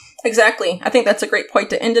 Exactly. I think that's a great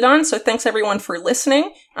point to end it on. So thanks everyone for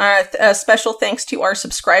listening. A special thanks to our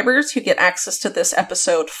subscribers who get access to this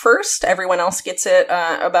episode first. Everyone else gets it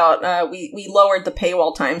we lowered the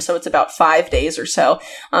paywall time, so it's about 5 days or so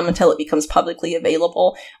until it becomes publicly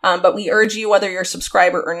available. But we urge you, whether you're a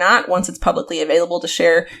subscriber or not, once it's publicly available, to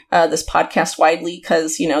share this podcast widely,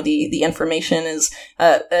 because the information is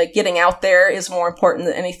getting out there is more important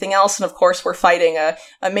than anything else. And of course, we're fighting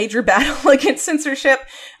a major battle against censorship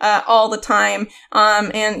all the time.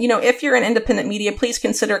 And, if you're an independent media, please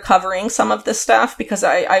consider covering some of this stuff, because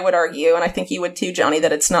I would argue, and I think you would too, Johnny,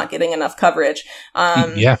 that it's not getting enough coverage.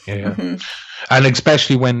 Yeah. Mm-hmm. And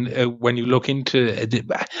especially when you look into it,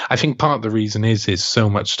 I think part of the reason is there's so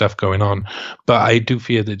much stuff going on, but I do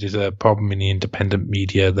fear that there's a problem in the independent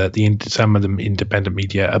media, that some of the independent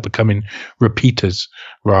media are becoming repeaters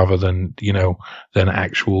rather than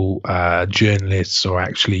actual journalists or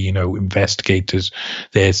actually investigators.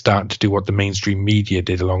 They're starting to do what the mainstream media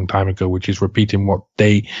did a long time ago, which is repeating what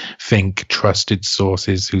they think trusted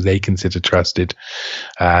sources, who they consider trusted,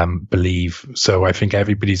 believe. So I think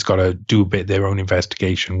everybody's got to do a bit their own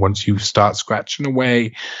investigation. Once you start scratching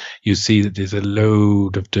away, you see that there's a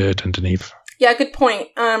load of dirt underneath. Yeah, good point.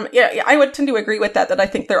 Yeah, I would tend to agree with that I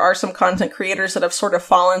think there are some content creators that have sort of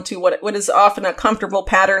fallen to what is often a comfortable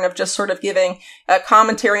pattern of just sort of giving a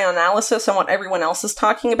commentary and analysis on what everyone else is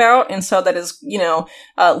talking about. And so that is,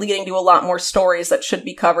 leading to a lot more stories that should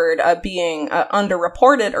be covered, being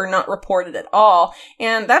underreported or not reported at all.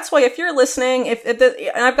 And that's why if you're listening,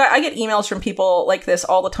 I get emails from people like this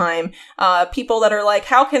all the time, people that are like,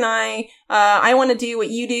 how can I want to do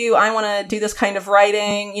what you do. I want to do this kind of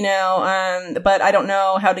writing, but I don't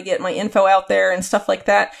know how to get my info out there and stuff like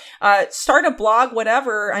that. Start a blog,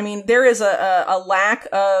 whatever. I mean, there is a lack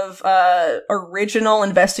of original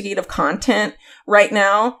investigative content right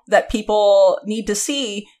now that people need to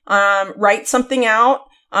see. Write something out.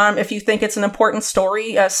 If you think it's an important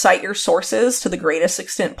story, cite your sources to the greatest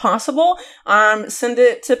extent possible. Send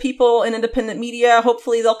it to people in independent media.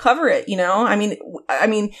 Hopefully they'll cover it, I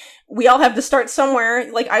mean, we all have to start somewhere.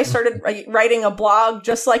 Like, I started writing a blog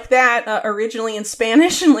just like that, originally in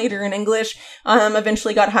Spanish and later in English.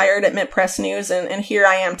 Eventually got hired at Mint Press News, and here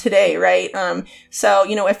I am today, right? So,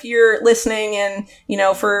 if you're listening and,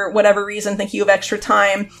 for whatever reason think you have extra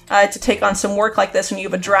time to take on some work like this and you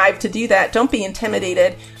have a drive to do that, don't be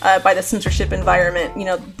intimidated by the censorship environment.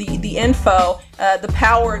 The info, the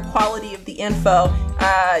power and quality of the info,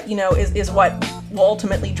 is what will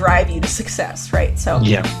ultimately drive you to success, right? So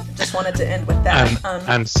yeah, just wanted to end with that.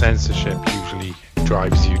 And censorship usually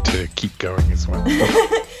drives you to keep going as well.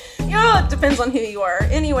 Yeah, it depends on who you are.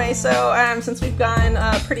 Anyway, so since we've gone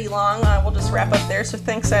pretty long, we'll just wrap up there. So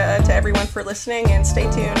thanks to everyone for listening, and stay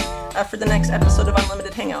tuned for the next episode of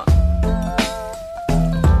Unlimited Hangout.